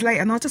couple of days later,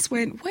 and I just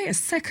went, wait a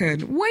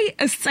second.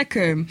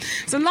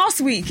 So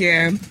last week,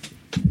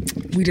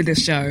 we did a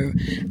show,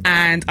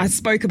 and I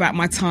spoke about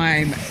my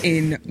time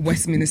in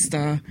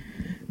Westminster,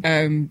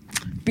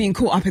 being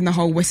caught up in the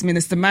whole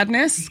Westminster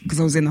madness, because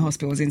I was in the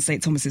hospital. I was in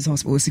St Thomas's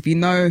Hospital. So if you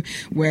know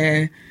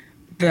where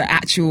the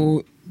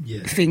actual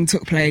thing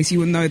took place, you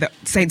will know that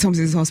St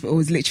Thomas's Hospital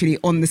was literally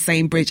on the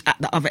same bridge at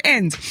the other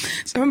end.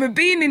 So I remember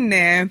being in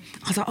there,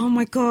 I was like, oh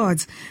my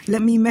God,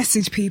 let me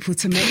message people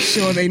to make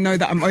sure they know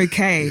that I'm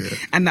okay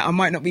and that I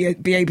might not be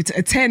able to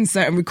attend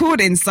certain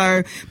recordings.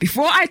 So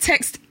before I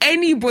text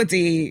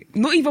anybody,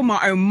 not even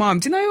my own mum,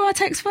 do you know who I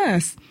text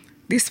first?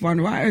 this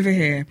one right over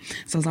here.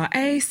 So I was like,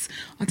 Ace,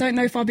 I don't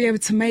know if I'll be able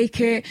to make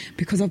it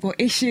because I've got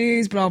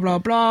issues, blah, blah,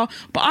 blah.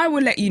 But I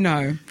will let you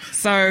know.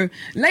 So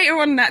later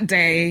on that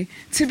day,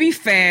 to be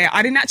fair,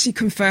 I didn't actually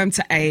confirm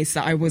to Ace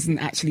that I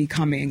wasn't actually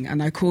coming.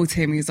 And I called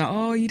him. He was like,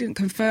 oh, you didn't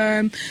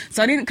confirm.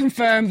 So I didn't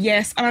confirm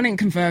yes, and I didn't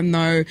confirm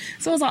no.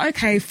 So I was like,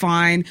 okay,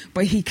 fine.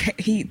 But he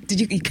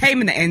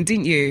came in the end,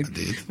 didn't you? I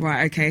did.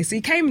 Right, okay. So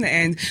he came in the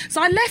end.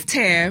 So I left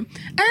here. And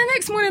the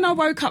next morning I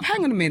woke up.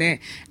 Hang on a minute.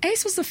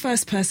 Ace was the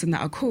first person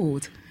that I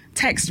called.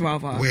 Text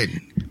rather. When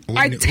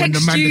I the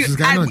text madness you was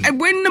going on?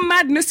 when the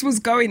madness was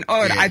going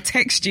on. Yeah. I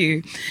text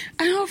you,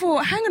 and I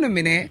thought, hang on a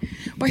minute.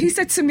 But he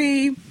said to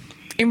me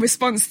in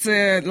response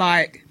to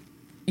like,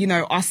 you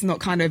know, us not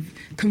kind of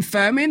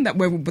confirming that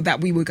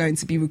we were going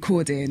to be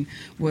recording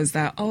was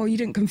that, oh, you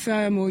didn't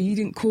confirm or you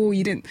didn't call,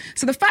 you didn't.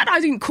 So the fact that I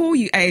didn't call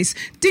you, Ace,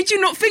 did you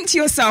not think to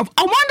yourself,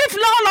 I wonder if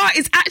Lala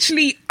is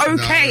actually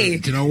okay? No,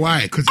 do you know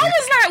why? Because I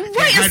was like,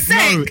 wait a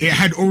sec. No, it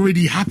had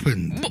already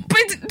happened. But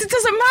it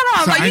doesn't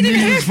matter. So like I you knew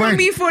didn't you hear was from fine.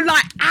 me for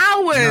like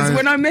hours No,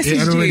 when I messaged it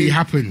had already you.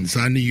 happened, so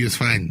I knew you was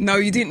fine. No,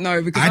 you didn't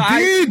know because I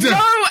did.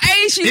 No,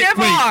 Ace, you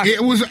never.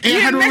 Wait,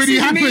 it had already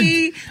happened.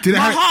 Me. Did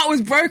My heart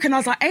was broken. I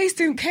was like, Ace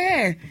didn't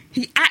care.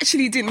 He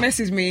actually didn't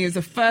message me. He was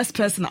the first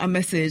person that I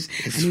messaged,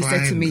 It's and he fine.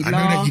 said to me, I know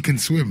 "La, that you can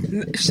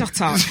swim.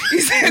 shut up." He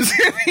said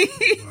to me,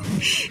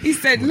 he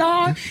said,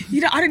 "La,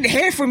 I didn't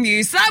hear from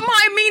you." So that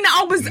might mean that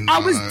I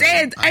was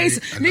dead. Ace,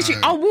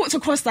 literally, I walked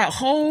across that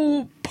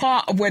whole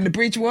part of where the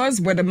bridge was,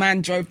 where the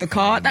man drove the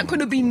car. That could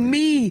have been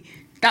me.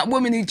 That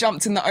woman who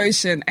jumped in the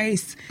ocean,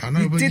 Ace, I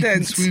know, you but you didn't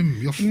can swim.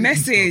 You're fit and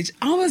message.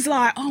 I was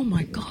like, oh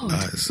my God.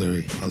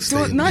 Sorry.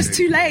 No, it's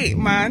too late,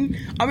 man.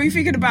 I've been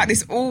thinking about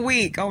this all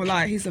week. I was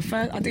like, he's the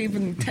first. I didn't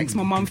even text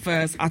my mum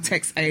first. I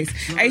text Ace.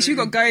 Ace, you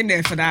got going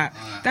there for that.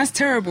 That's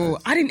terrible.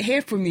 I didn't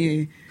hear from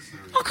you.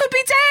 I could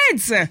be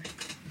dead. Sorry.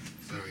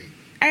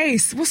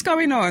 Ace, what's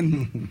going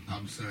on?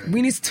 I'm sorry.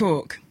 We need to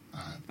talk.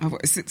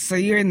 So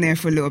you're in there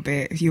for a little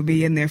bit. You'll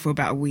be in there for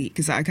about a week.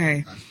 Is that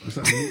okay? Was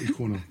that the naughty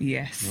corner?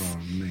 Yes. Oh,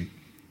 mate.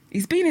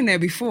 He's been in there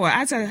before.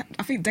 I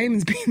think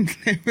Damon's been in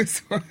there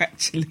as well,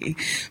 actually,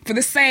 for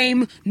the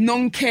same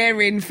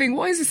non-caring thing.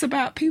 What is this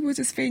about? People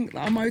just think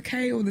that I'm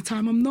okay all the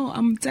time. I'm not.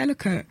 I'm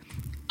delicate.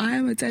 I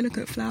am a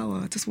delicate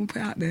flower. I just want to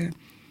put it out there.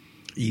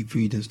 Eat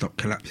food and stop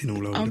collapsing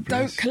all over the place.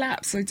 Don't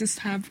collapse. I just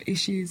have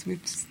issues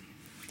with just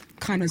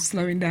kind of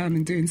slowing down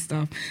and doing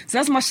stuff. So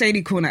that's my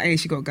shady corner.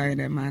 Ace, you got to go in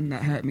there, man.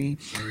 That hurt me.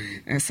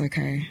 Sorry. It's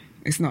okay.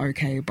 It's not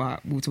okay,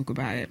 but we'll talk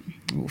about it.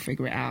 We'll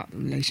figure it out. The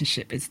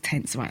relationship is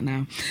tense right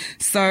now.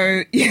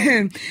 So,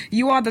 yeah,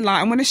 You Are the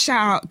Light. I want to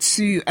shout out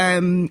to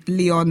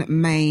Leon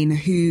Main,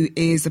 who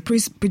is the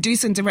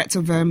producer and director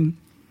of...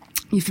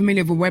 you're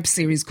familiar with a web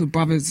series called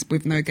Brothers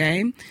with No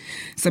Game.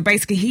 So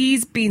basically,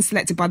 he's been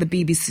selected by the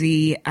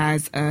BBC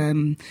as... he's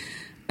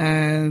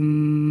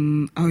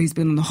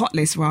been on the hot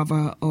list,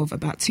 rather, of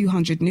about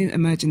 200 new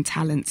emerging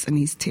talents, and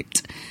he's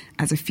tipped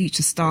as a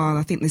future star.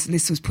 I think this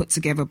list was put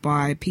together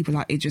by people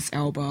like Idris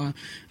Elba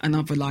and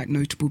other like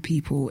notable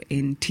people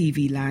in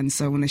TV land.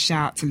 So I want to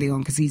shout out to Leon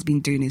because he's been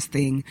doing his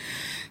thing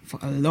for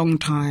a long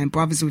time.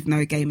 Brothers with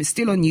No Game is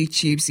still on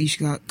YouTube, so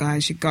you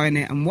guys should go in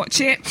it and watch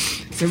it.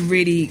 It's a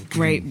really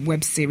great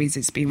web series.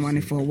 It's been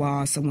running for a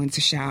while, so I wanted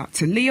to shout out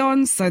to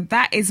Leon. So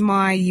that is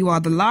my You Are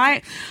the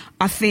Light.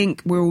 I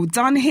think we're all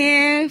done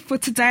here for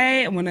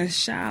today. I want to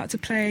shout out to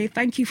Play.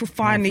 Thank you for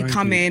finally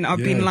coming. I've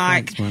been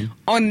like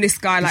on this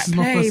guy, like, this is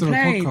my first ever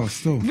Play. podcast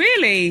still.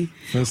 Really?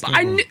 First But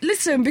ever.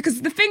 listen,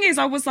 because the thing is,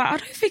 I was like, I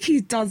don't think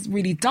he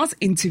really does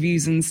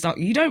interviews and stuff.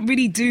 You don't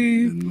really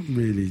do. Not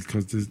really,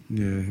 because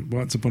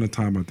once upon a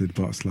time I did,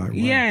 but it's like, wow.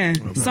 Yeah.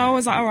 So I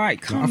was like, all right,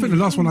 come. I think the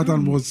last one I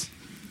done was,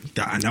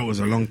 That was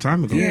a long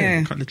time ago.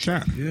 Yeah. Cut the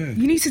chat. yeah.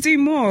 You need to do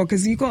more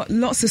because you've got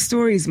lots of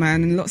stories,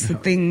 man, and lots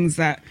of things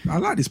that I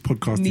like this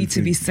podcast. need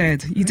to be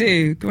said. You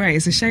do. Great.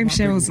 It's a shame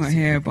Cheryl's not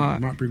here, I but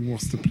might bring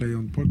what's to play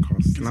on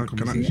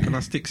podcast. Can I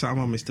stick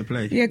something on Mr.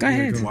 Play? yeah, go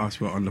ahead.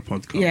 Whilst we're on the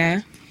podcast.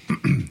 Yeah.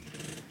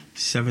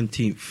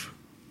 17th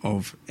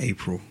of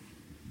April.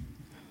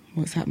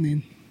 What's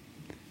happening?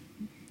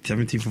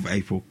 17th of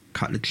April,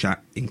 Cut the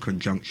Chat in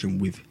conjunction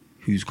with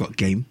Who's Got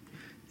Game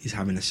is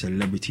having a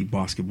celebrity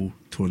basketball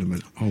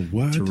tournament Oh,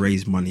 word? to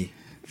raise money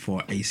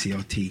for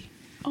ACRT.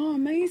 Oh,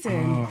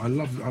 amazing. Oh, I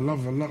love.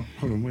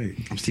 Hold on, wait.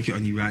 I'm sticking it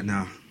on you right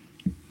now.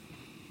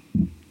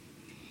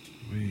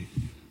 Wait.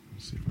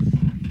 Let's see if I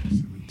can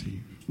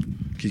 17.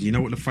 Because you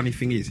know what the funny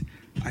thing is?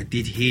 I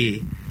did hear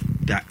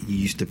that you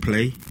used to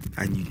play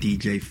and you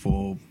DJ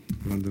for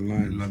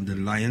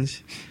London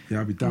Lions. Yeah,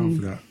 I'll be down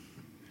for that.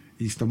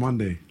 Easter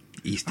Monday.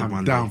 Easter I'm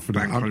Monday. down for that.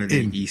 Bank I'm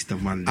holiday, in. Easter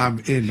Monday. I'm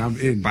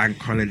in. Bank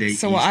holiday.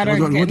 So Easter. I don't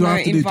What get do I no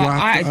have to do?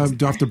 invite.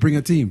 Do I have to bring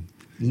a team?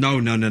 No. Oh, I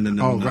was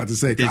no. about to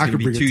say, There's I going to could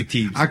be bring two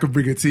teams. I could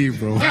bring a team,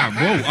 bro. Yeah,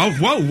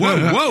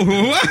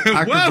 whoa.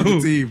 I could bring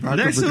a team.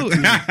 Let's bring a all-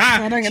 team.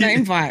 I don't get an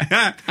invite.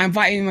 I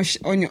invite you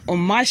on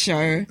my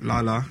show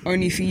Lala.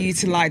 only for you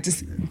to like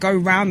just go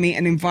round me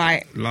and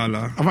invite.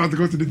 Lala. I'm about to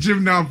go to the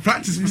gym now and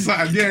practice for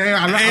something.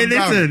 Yeah, Hey, I'm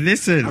down.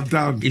 listen. I'm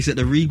down. It's at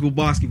the Regal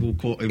Basketball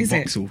Court in Is it?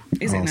 Vauxhall.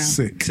 Is it Oh, now?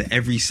 sick. So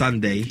every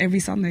Sunday, Every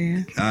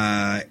Sunday,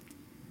 yeah.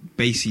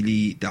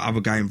 basically the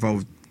other guy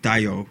involved,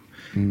 Dio.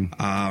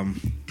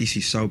 This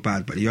is so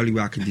bad, but the only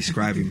way I can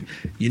describe him,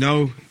 you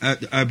know,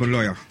 the urban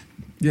lawyer,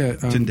 Yeah,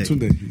 Tunde.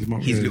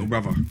 Tunde. His little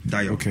brother,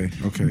 Dio. Okay.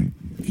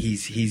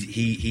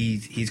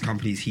 His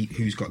company's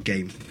Who's Got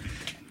Game,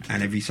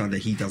 and every Sunday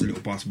he does a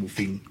little basketball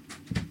thing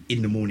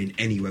in the morning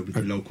anywhere with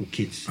the local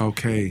kids.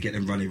 Okay. Get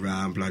them running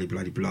around,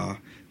 blah.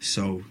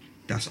 So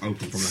that's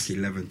open from like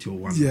 11 till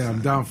 1. Yeah,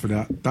 I'm down for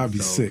that. That'd be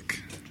So-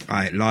 sick. All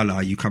right, Lala,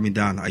 are you coming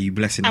down? Are you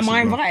blessing us? Am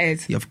I as well?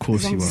 invited? Yeah, of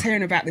course 'Cause you I'm just are.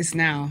 hearing about this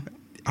now.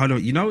 Hold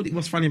on, you know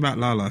what's funny about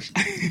Lala?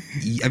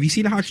 Have you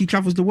seen how she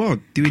travels the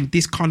world doing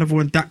this carnival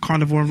and that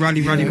carnival and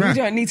rally? We rally?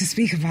 don't need to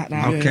speak about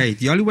that. Okay,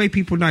 the only way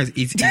people know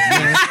is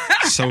their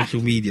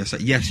social media. So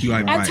yes, you are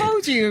invited. I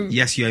told you.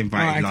 Yes, you're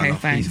invited, Oh, okay, Lala.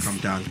 thanks. Please come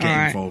down, get All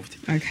right. involved.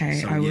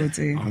 Okay, So, I will yeah.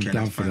 do. I'm Okay,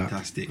 down that's for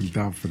fantastic. that. I'm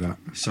down for that.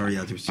 Sorry,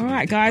 I just. All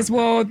right, guys.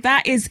 Well,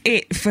 that is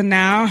it for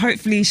now.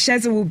 Hopefully,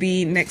 Shezza will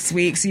be next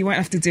week, so you won't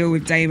have to deal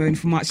with Damon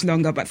for much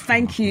longer. But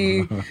thank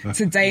you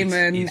to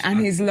Damon and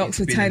his locks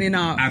for It's been turning an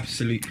up.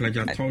 Absolute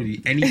pleasure. I told you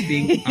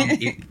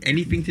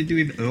anything to do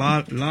with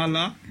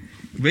Lala.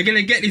 We're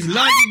gonna get this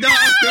Lala.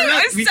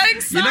 I'm so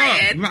excited. You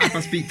know, we might have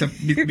to speak to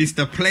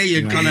Mr. Play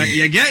and kind of.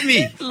 You get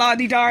me?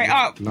 Lardy-dar it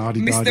up.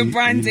 Lardy-dardy, Mr.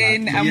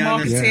 Branding and Yeah,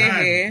 marketeer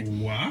yeah. here.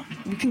 What?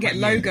 We can get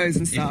logos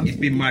and stuff. It's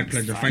been my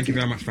pleasure. Thank you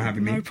very much for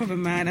having me. No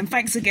problem, man. And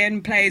thanks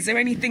again, Play. Is there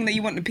anything that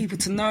you want the people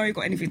to know?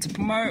 Got anything to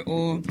promote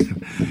or?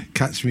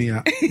 Catch me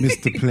at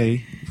Mr.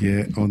 Play,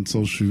 on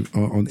social,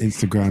 on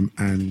Instagram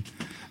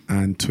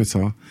and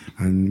Twitter,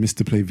 and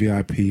Mr. Play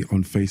VIP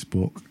on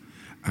Facebook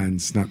and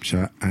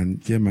Snapchat.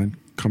 And yeah, man,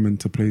 come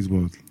into Play's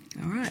World.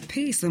 All right,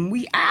 peace, and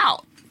we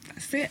out.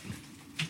 That's it.